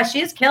 Yeah,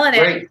 she's killing it.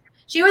 Great.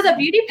 She was a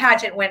beauty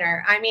pageant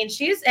winner. I mean,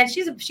 she's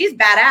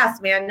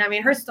badass, man. I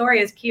mean, her story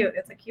is cute.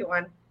 It's a cute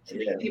one.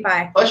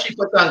 Yeah. Plus, she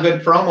puts on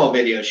good promo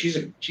videos.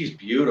 She's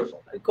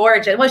beautiful.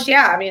 Gorgeous. Well,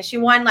 I mean, she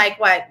won like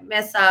what,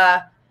 Miss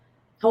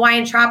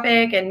Hawaiian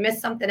Tropic and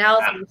Miss something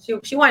else. Yeah. I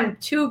mean, she won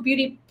two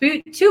beauty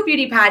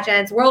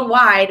pageants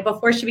worldwide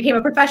before she became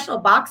a professional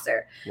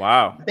boxer.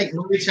 Wow. I think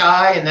Muay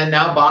Thai and then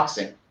now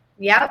boxing.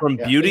 Yep. From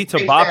Yeah, beauty to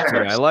big boxing.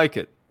 fan of I like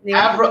it.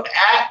 Yeah. Avril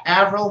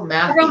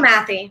Matthew. Avril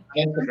Matthew.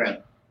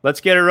 Instagram. Let's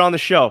get her on the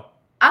show.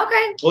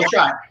 Okay. We'll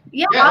try.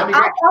 Yeah, Yeah, that'd be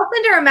great. I'll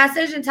send her a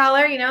message and tell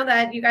her,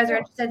 that you guys are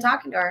interested in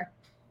talking to her.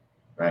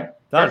 Right.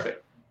 Done.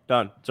 Perfect.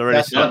 Done. It's already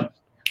That's done.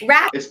 done.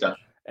 Rat, It's done.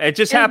 It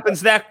just happens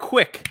that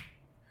quick.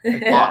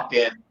 Locked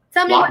in.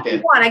 tell me Locked what you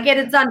in. want. I get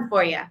it done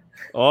for you.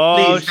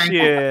 Oh, Please, thank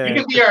shit.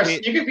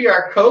 You could be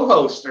our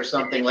co-host or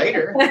something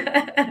later.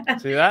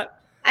 See that?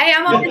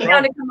 I'm always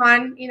down to come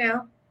on.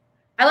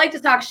 I like to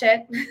talk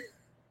shit.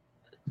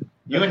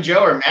 You and Joe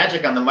are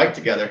magic on the mic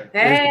together.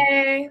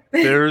 Hey.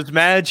 There's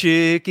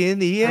magic in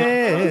the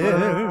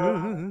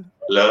air.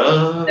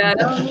 Love.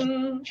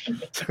 Da-dum.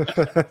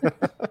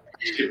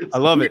 I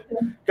love it.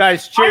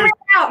 Guys, I cheers. work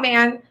out,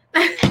 man.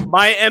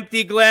 My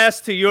empty glass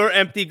to your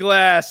empty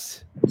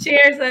glass.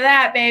 Cheers to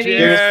that, baby.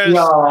 Cheers.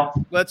 Y'all.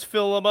 Let's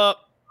fill them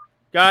up.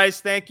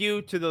 Guys, thank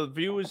you to the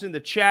viewers in the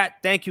chat.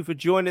 Thank you for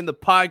joining the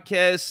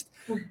podcast.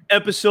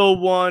 Episode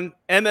 1,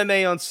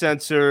 MMA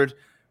Uncensored.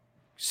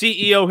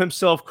 CEO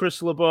himself,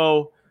 Chris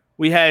LeBeau.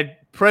 We had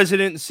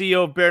President and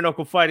CEO of Bare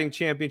Knuckle Fighting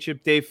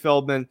Championship, Dave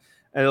Feldman,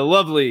 and the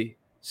lovely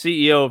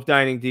CEO of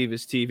Dining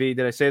Divas TV.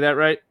 Did I say that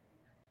right?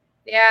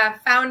 Yeah,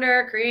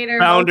 founder, creator,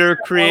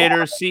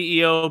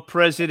 CEO,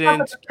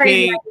 president,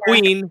 Crazy king, idea.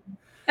 queen,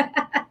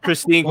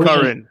 Christine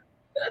Curran.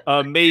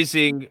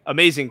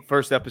 Amazing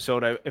first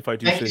episode. If I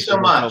do Thank say you so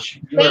myself. much.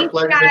 You were a Thanks,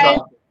 pleasure to guys.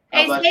 talk.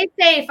 Hey, God bless. stay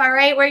safe, all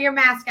right? Wear your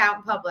mask out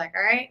in public,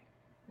 all right?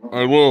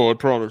 I will. I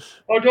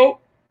promise. I don't.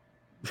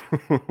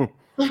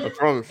 I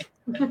promise.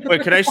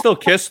 Wait, can I still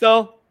kiss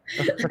though?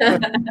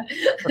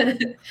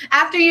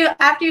 after you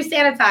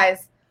sanitize.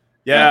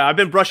 Yeah, I've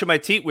been brushing my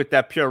teeth with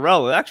that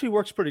Purell. It actually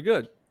works pretty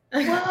good.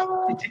 Look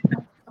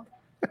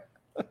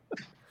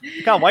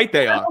how white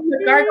they are.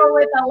 Gargle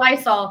with a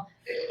Lysol.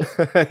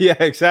 Yeah,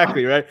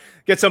 exactly. Right.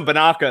 Get some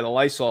Banaka, the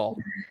Lysol.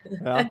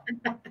 Yeah.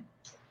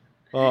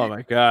 Oh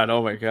my god.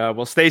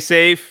 Well, stay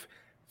safe.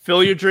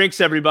 Fill your drinks,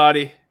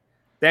 everybody.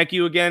 Thank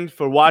you again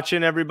for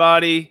watching,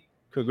 everybody.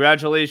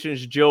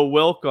 Congratulations, Joe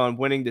Wilk, on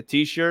winning the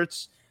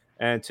T-shirts,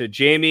 and to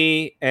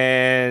Jamie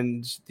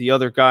and the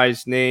other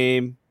guy's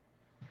name.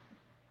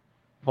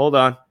 Hold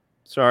on.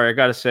 Sorry, I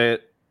gotta say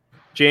it.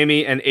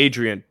 Jamie and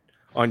Adrian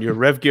on your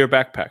Rev Gear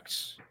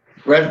backpacks.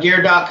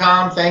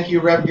 RevGear.com. Thank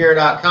you,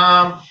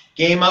 RevGear.com.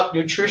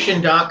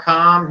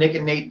 GameUpNutrition.com. Nick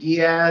and Nate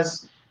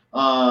Diaz.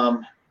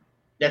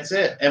 That's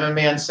it.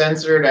 MMA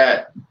Uncensored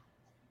at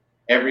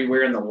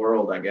everywhere in the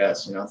world, I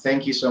guess.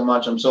 Thank you so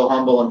much. I'm so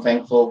humble and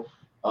thankful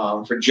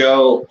for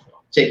Joe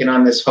taking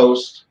on this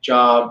host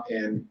job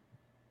and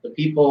the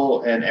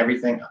people and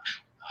everything.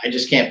 I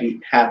just can't be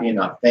happy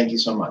enough. Thank you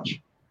so much.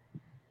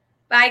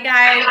 Bye,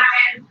 guys.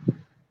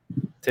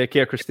 Take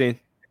care, Christine.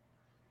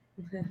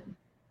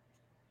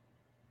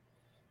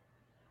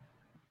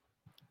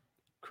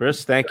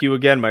 Chris, thank you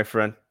again, my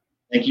friend.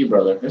 Thank you,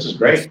 brother. This is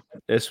great.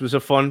 This was a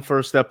fun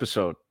first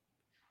episode.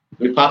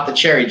 We popped the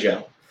cherry,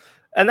 Joe.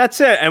 And that's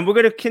it. And we're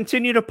gonna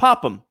continue to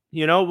pop them.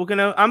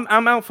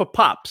 I'm out for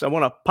pops. I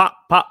want to pop.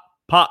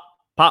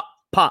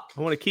 I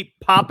want to keep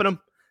popping them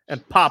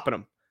and popping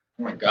them.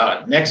 Oh my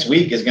God. Next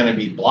week is going to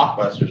be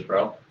blockbusters,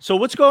 bro. So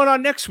what's going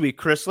on next week,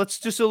 Chris? Let's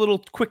just a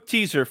little quick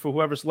teaser for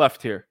whoever's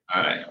left here.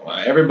 All right. Well,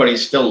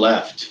 everybody's still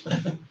left.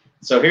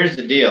 So here's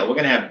the deal. We're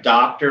going to have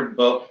Dr.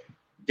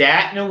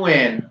 Dat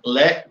Nguyen,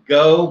 Let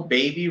Go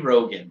Baby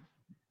Rogan.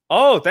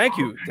 Oh, thank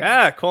you.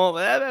 Yeah, call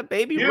that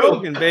baby You.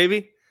 Rogan,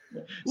 baby.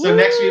 So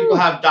next week we'll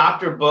have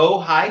Dr. Bo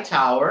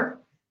Hightower.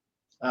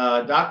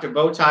 Dr.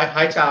 Bo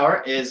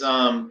Hightower is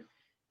a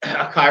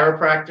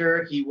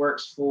chiropractor. He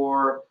works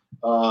for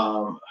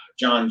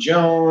John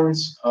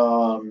Jones,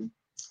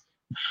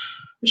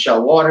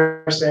 Michelle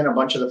Waterson, a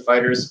bunch of the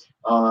fighters.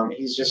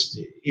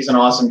 He's an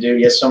awesome dude.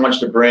 He has so much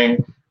to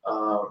bring.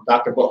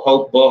 Dr.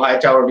 Bo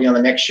Hightower will be on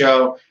the next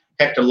show.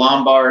 Hector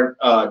Lombard,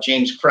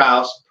 James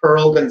Krause,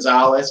 Pearl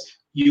Gonzalez,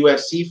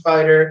 UFC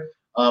fighter,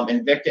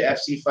 Invicta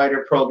FC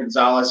fighter, Pearl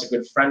Gonzalez, a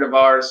good friend of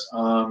ours.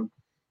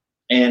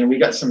 And we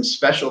got some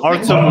special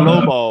things. Artem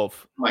Lobov.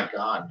 Oh my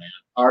God, man.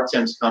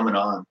 Artem's coming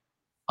on.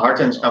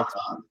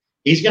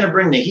 He's going to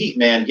bring the heat,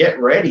 man.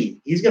 Get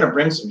ready. He's going to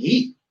bring some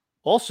heat.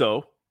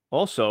 Also,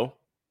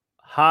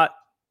 hot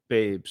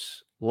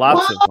babes.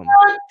 Lots of them.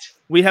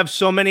 We have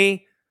so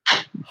many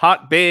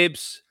hot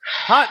babes.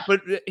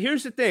 But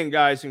here's the thing,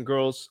 guys and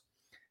girls.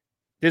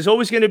 There's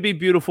always going to be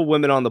beautiful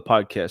women on the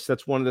podcast.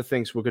 That's one of the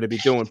things we're going to be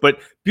doing.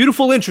 But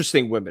beautiful,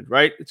 interesting women,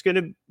 right?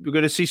 We're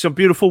going to see some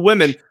beautiful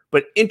women,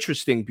 but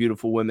interesting,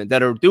 beautiful women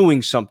that are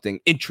doing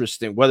something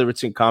interesting, whether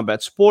it's in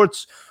combat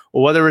sports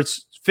or whether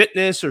it's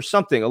fitness or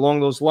something along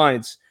those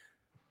lines.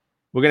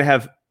 We're going to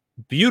have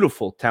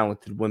beautiful,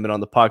 talented women on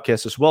the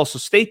podcast as well. So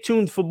stay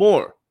tuned for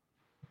more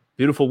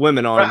beautiful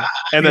women on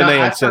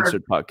MMA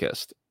Uncensored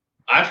podcast.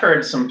 I've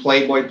heard some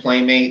Playboy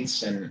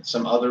Playmates and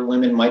some other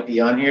women might be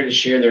on here to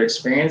share their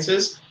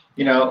experiences.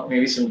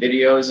 Maybe some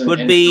videos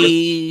could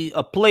be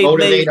a Playmate.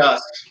 Motivate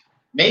us.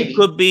 Maybe.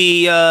 Could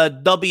be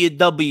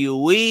WWE.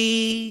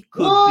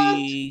 Could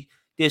be.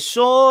 There's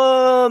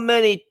so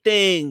many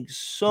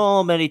things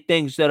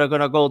that are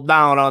gonna go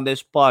down on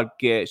this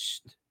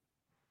podcast.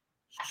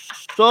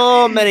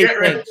 So many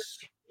things.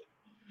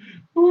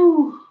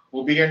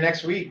 We'll be here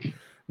next week.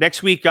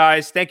 Next week,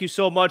 guys. Thank you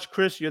so much,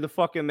 Chris. You're the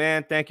fucking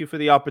man. Thank you for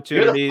the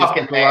opportunity. You're the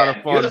fucking man. A lot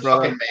of fun, You're the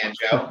brother. Fucking man,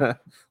 Joe.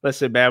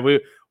 Listen, man,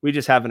 we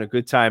just having a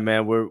good time,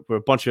 man. We're a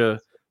bunch of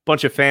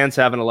fans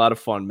having a lot of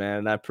fun, man.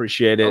 And I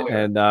appreciate it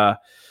and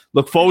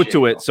look forward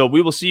to it. So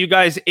we will see you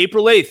guys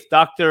April 8th.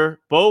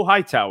 Dr. Bo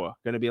Hightower.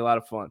 Going to be a lot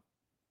of fun.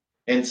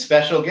 And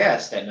special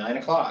guest at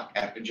 9:00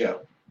 after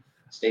Joe.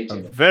 Stay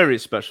tuned. A very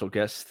special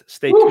guest.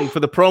 Stay tuned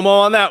for the promo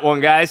on that one,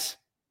 guys.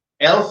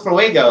 El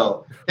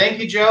Fuego. Thank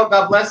you, Joe.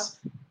 God bless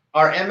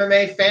our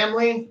MMA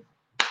family.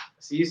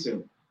 See you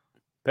soon.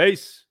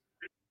 Peace.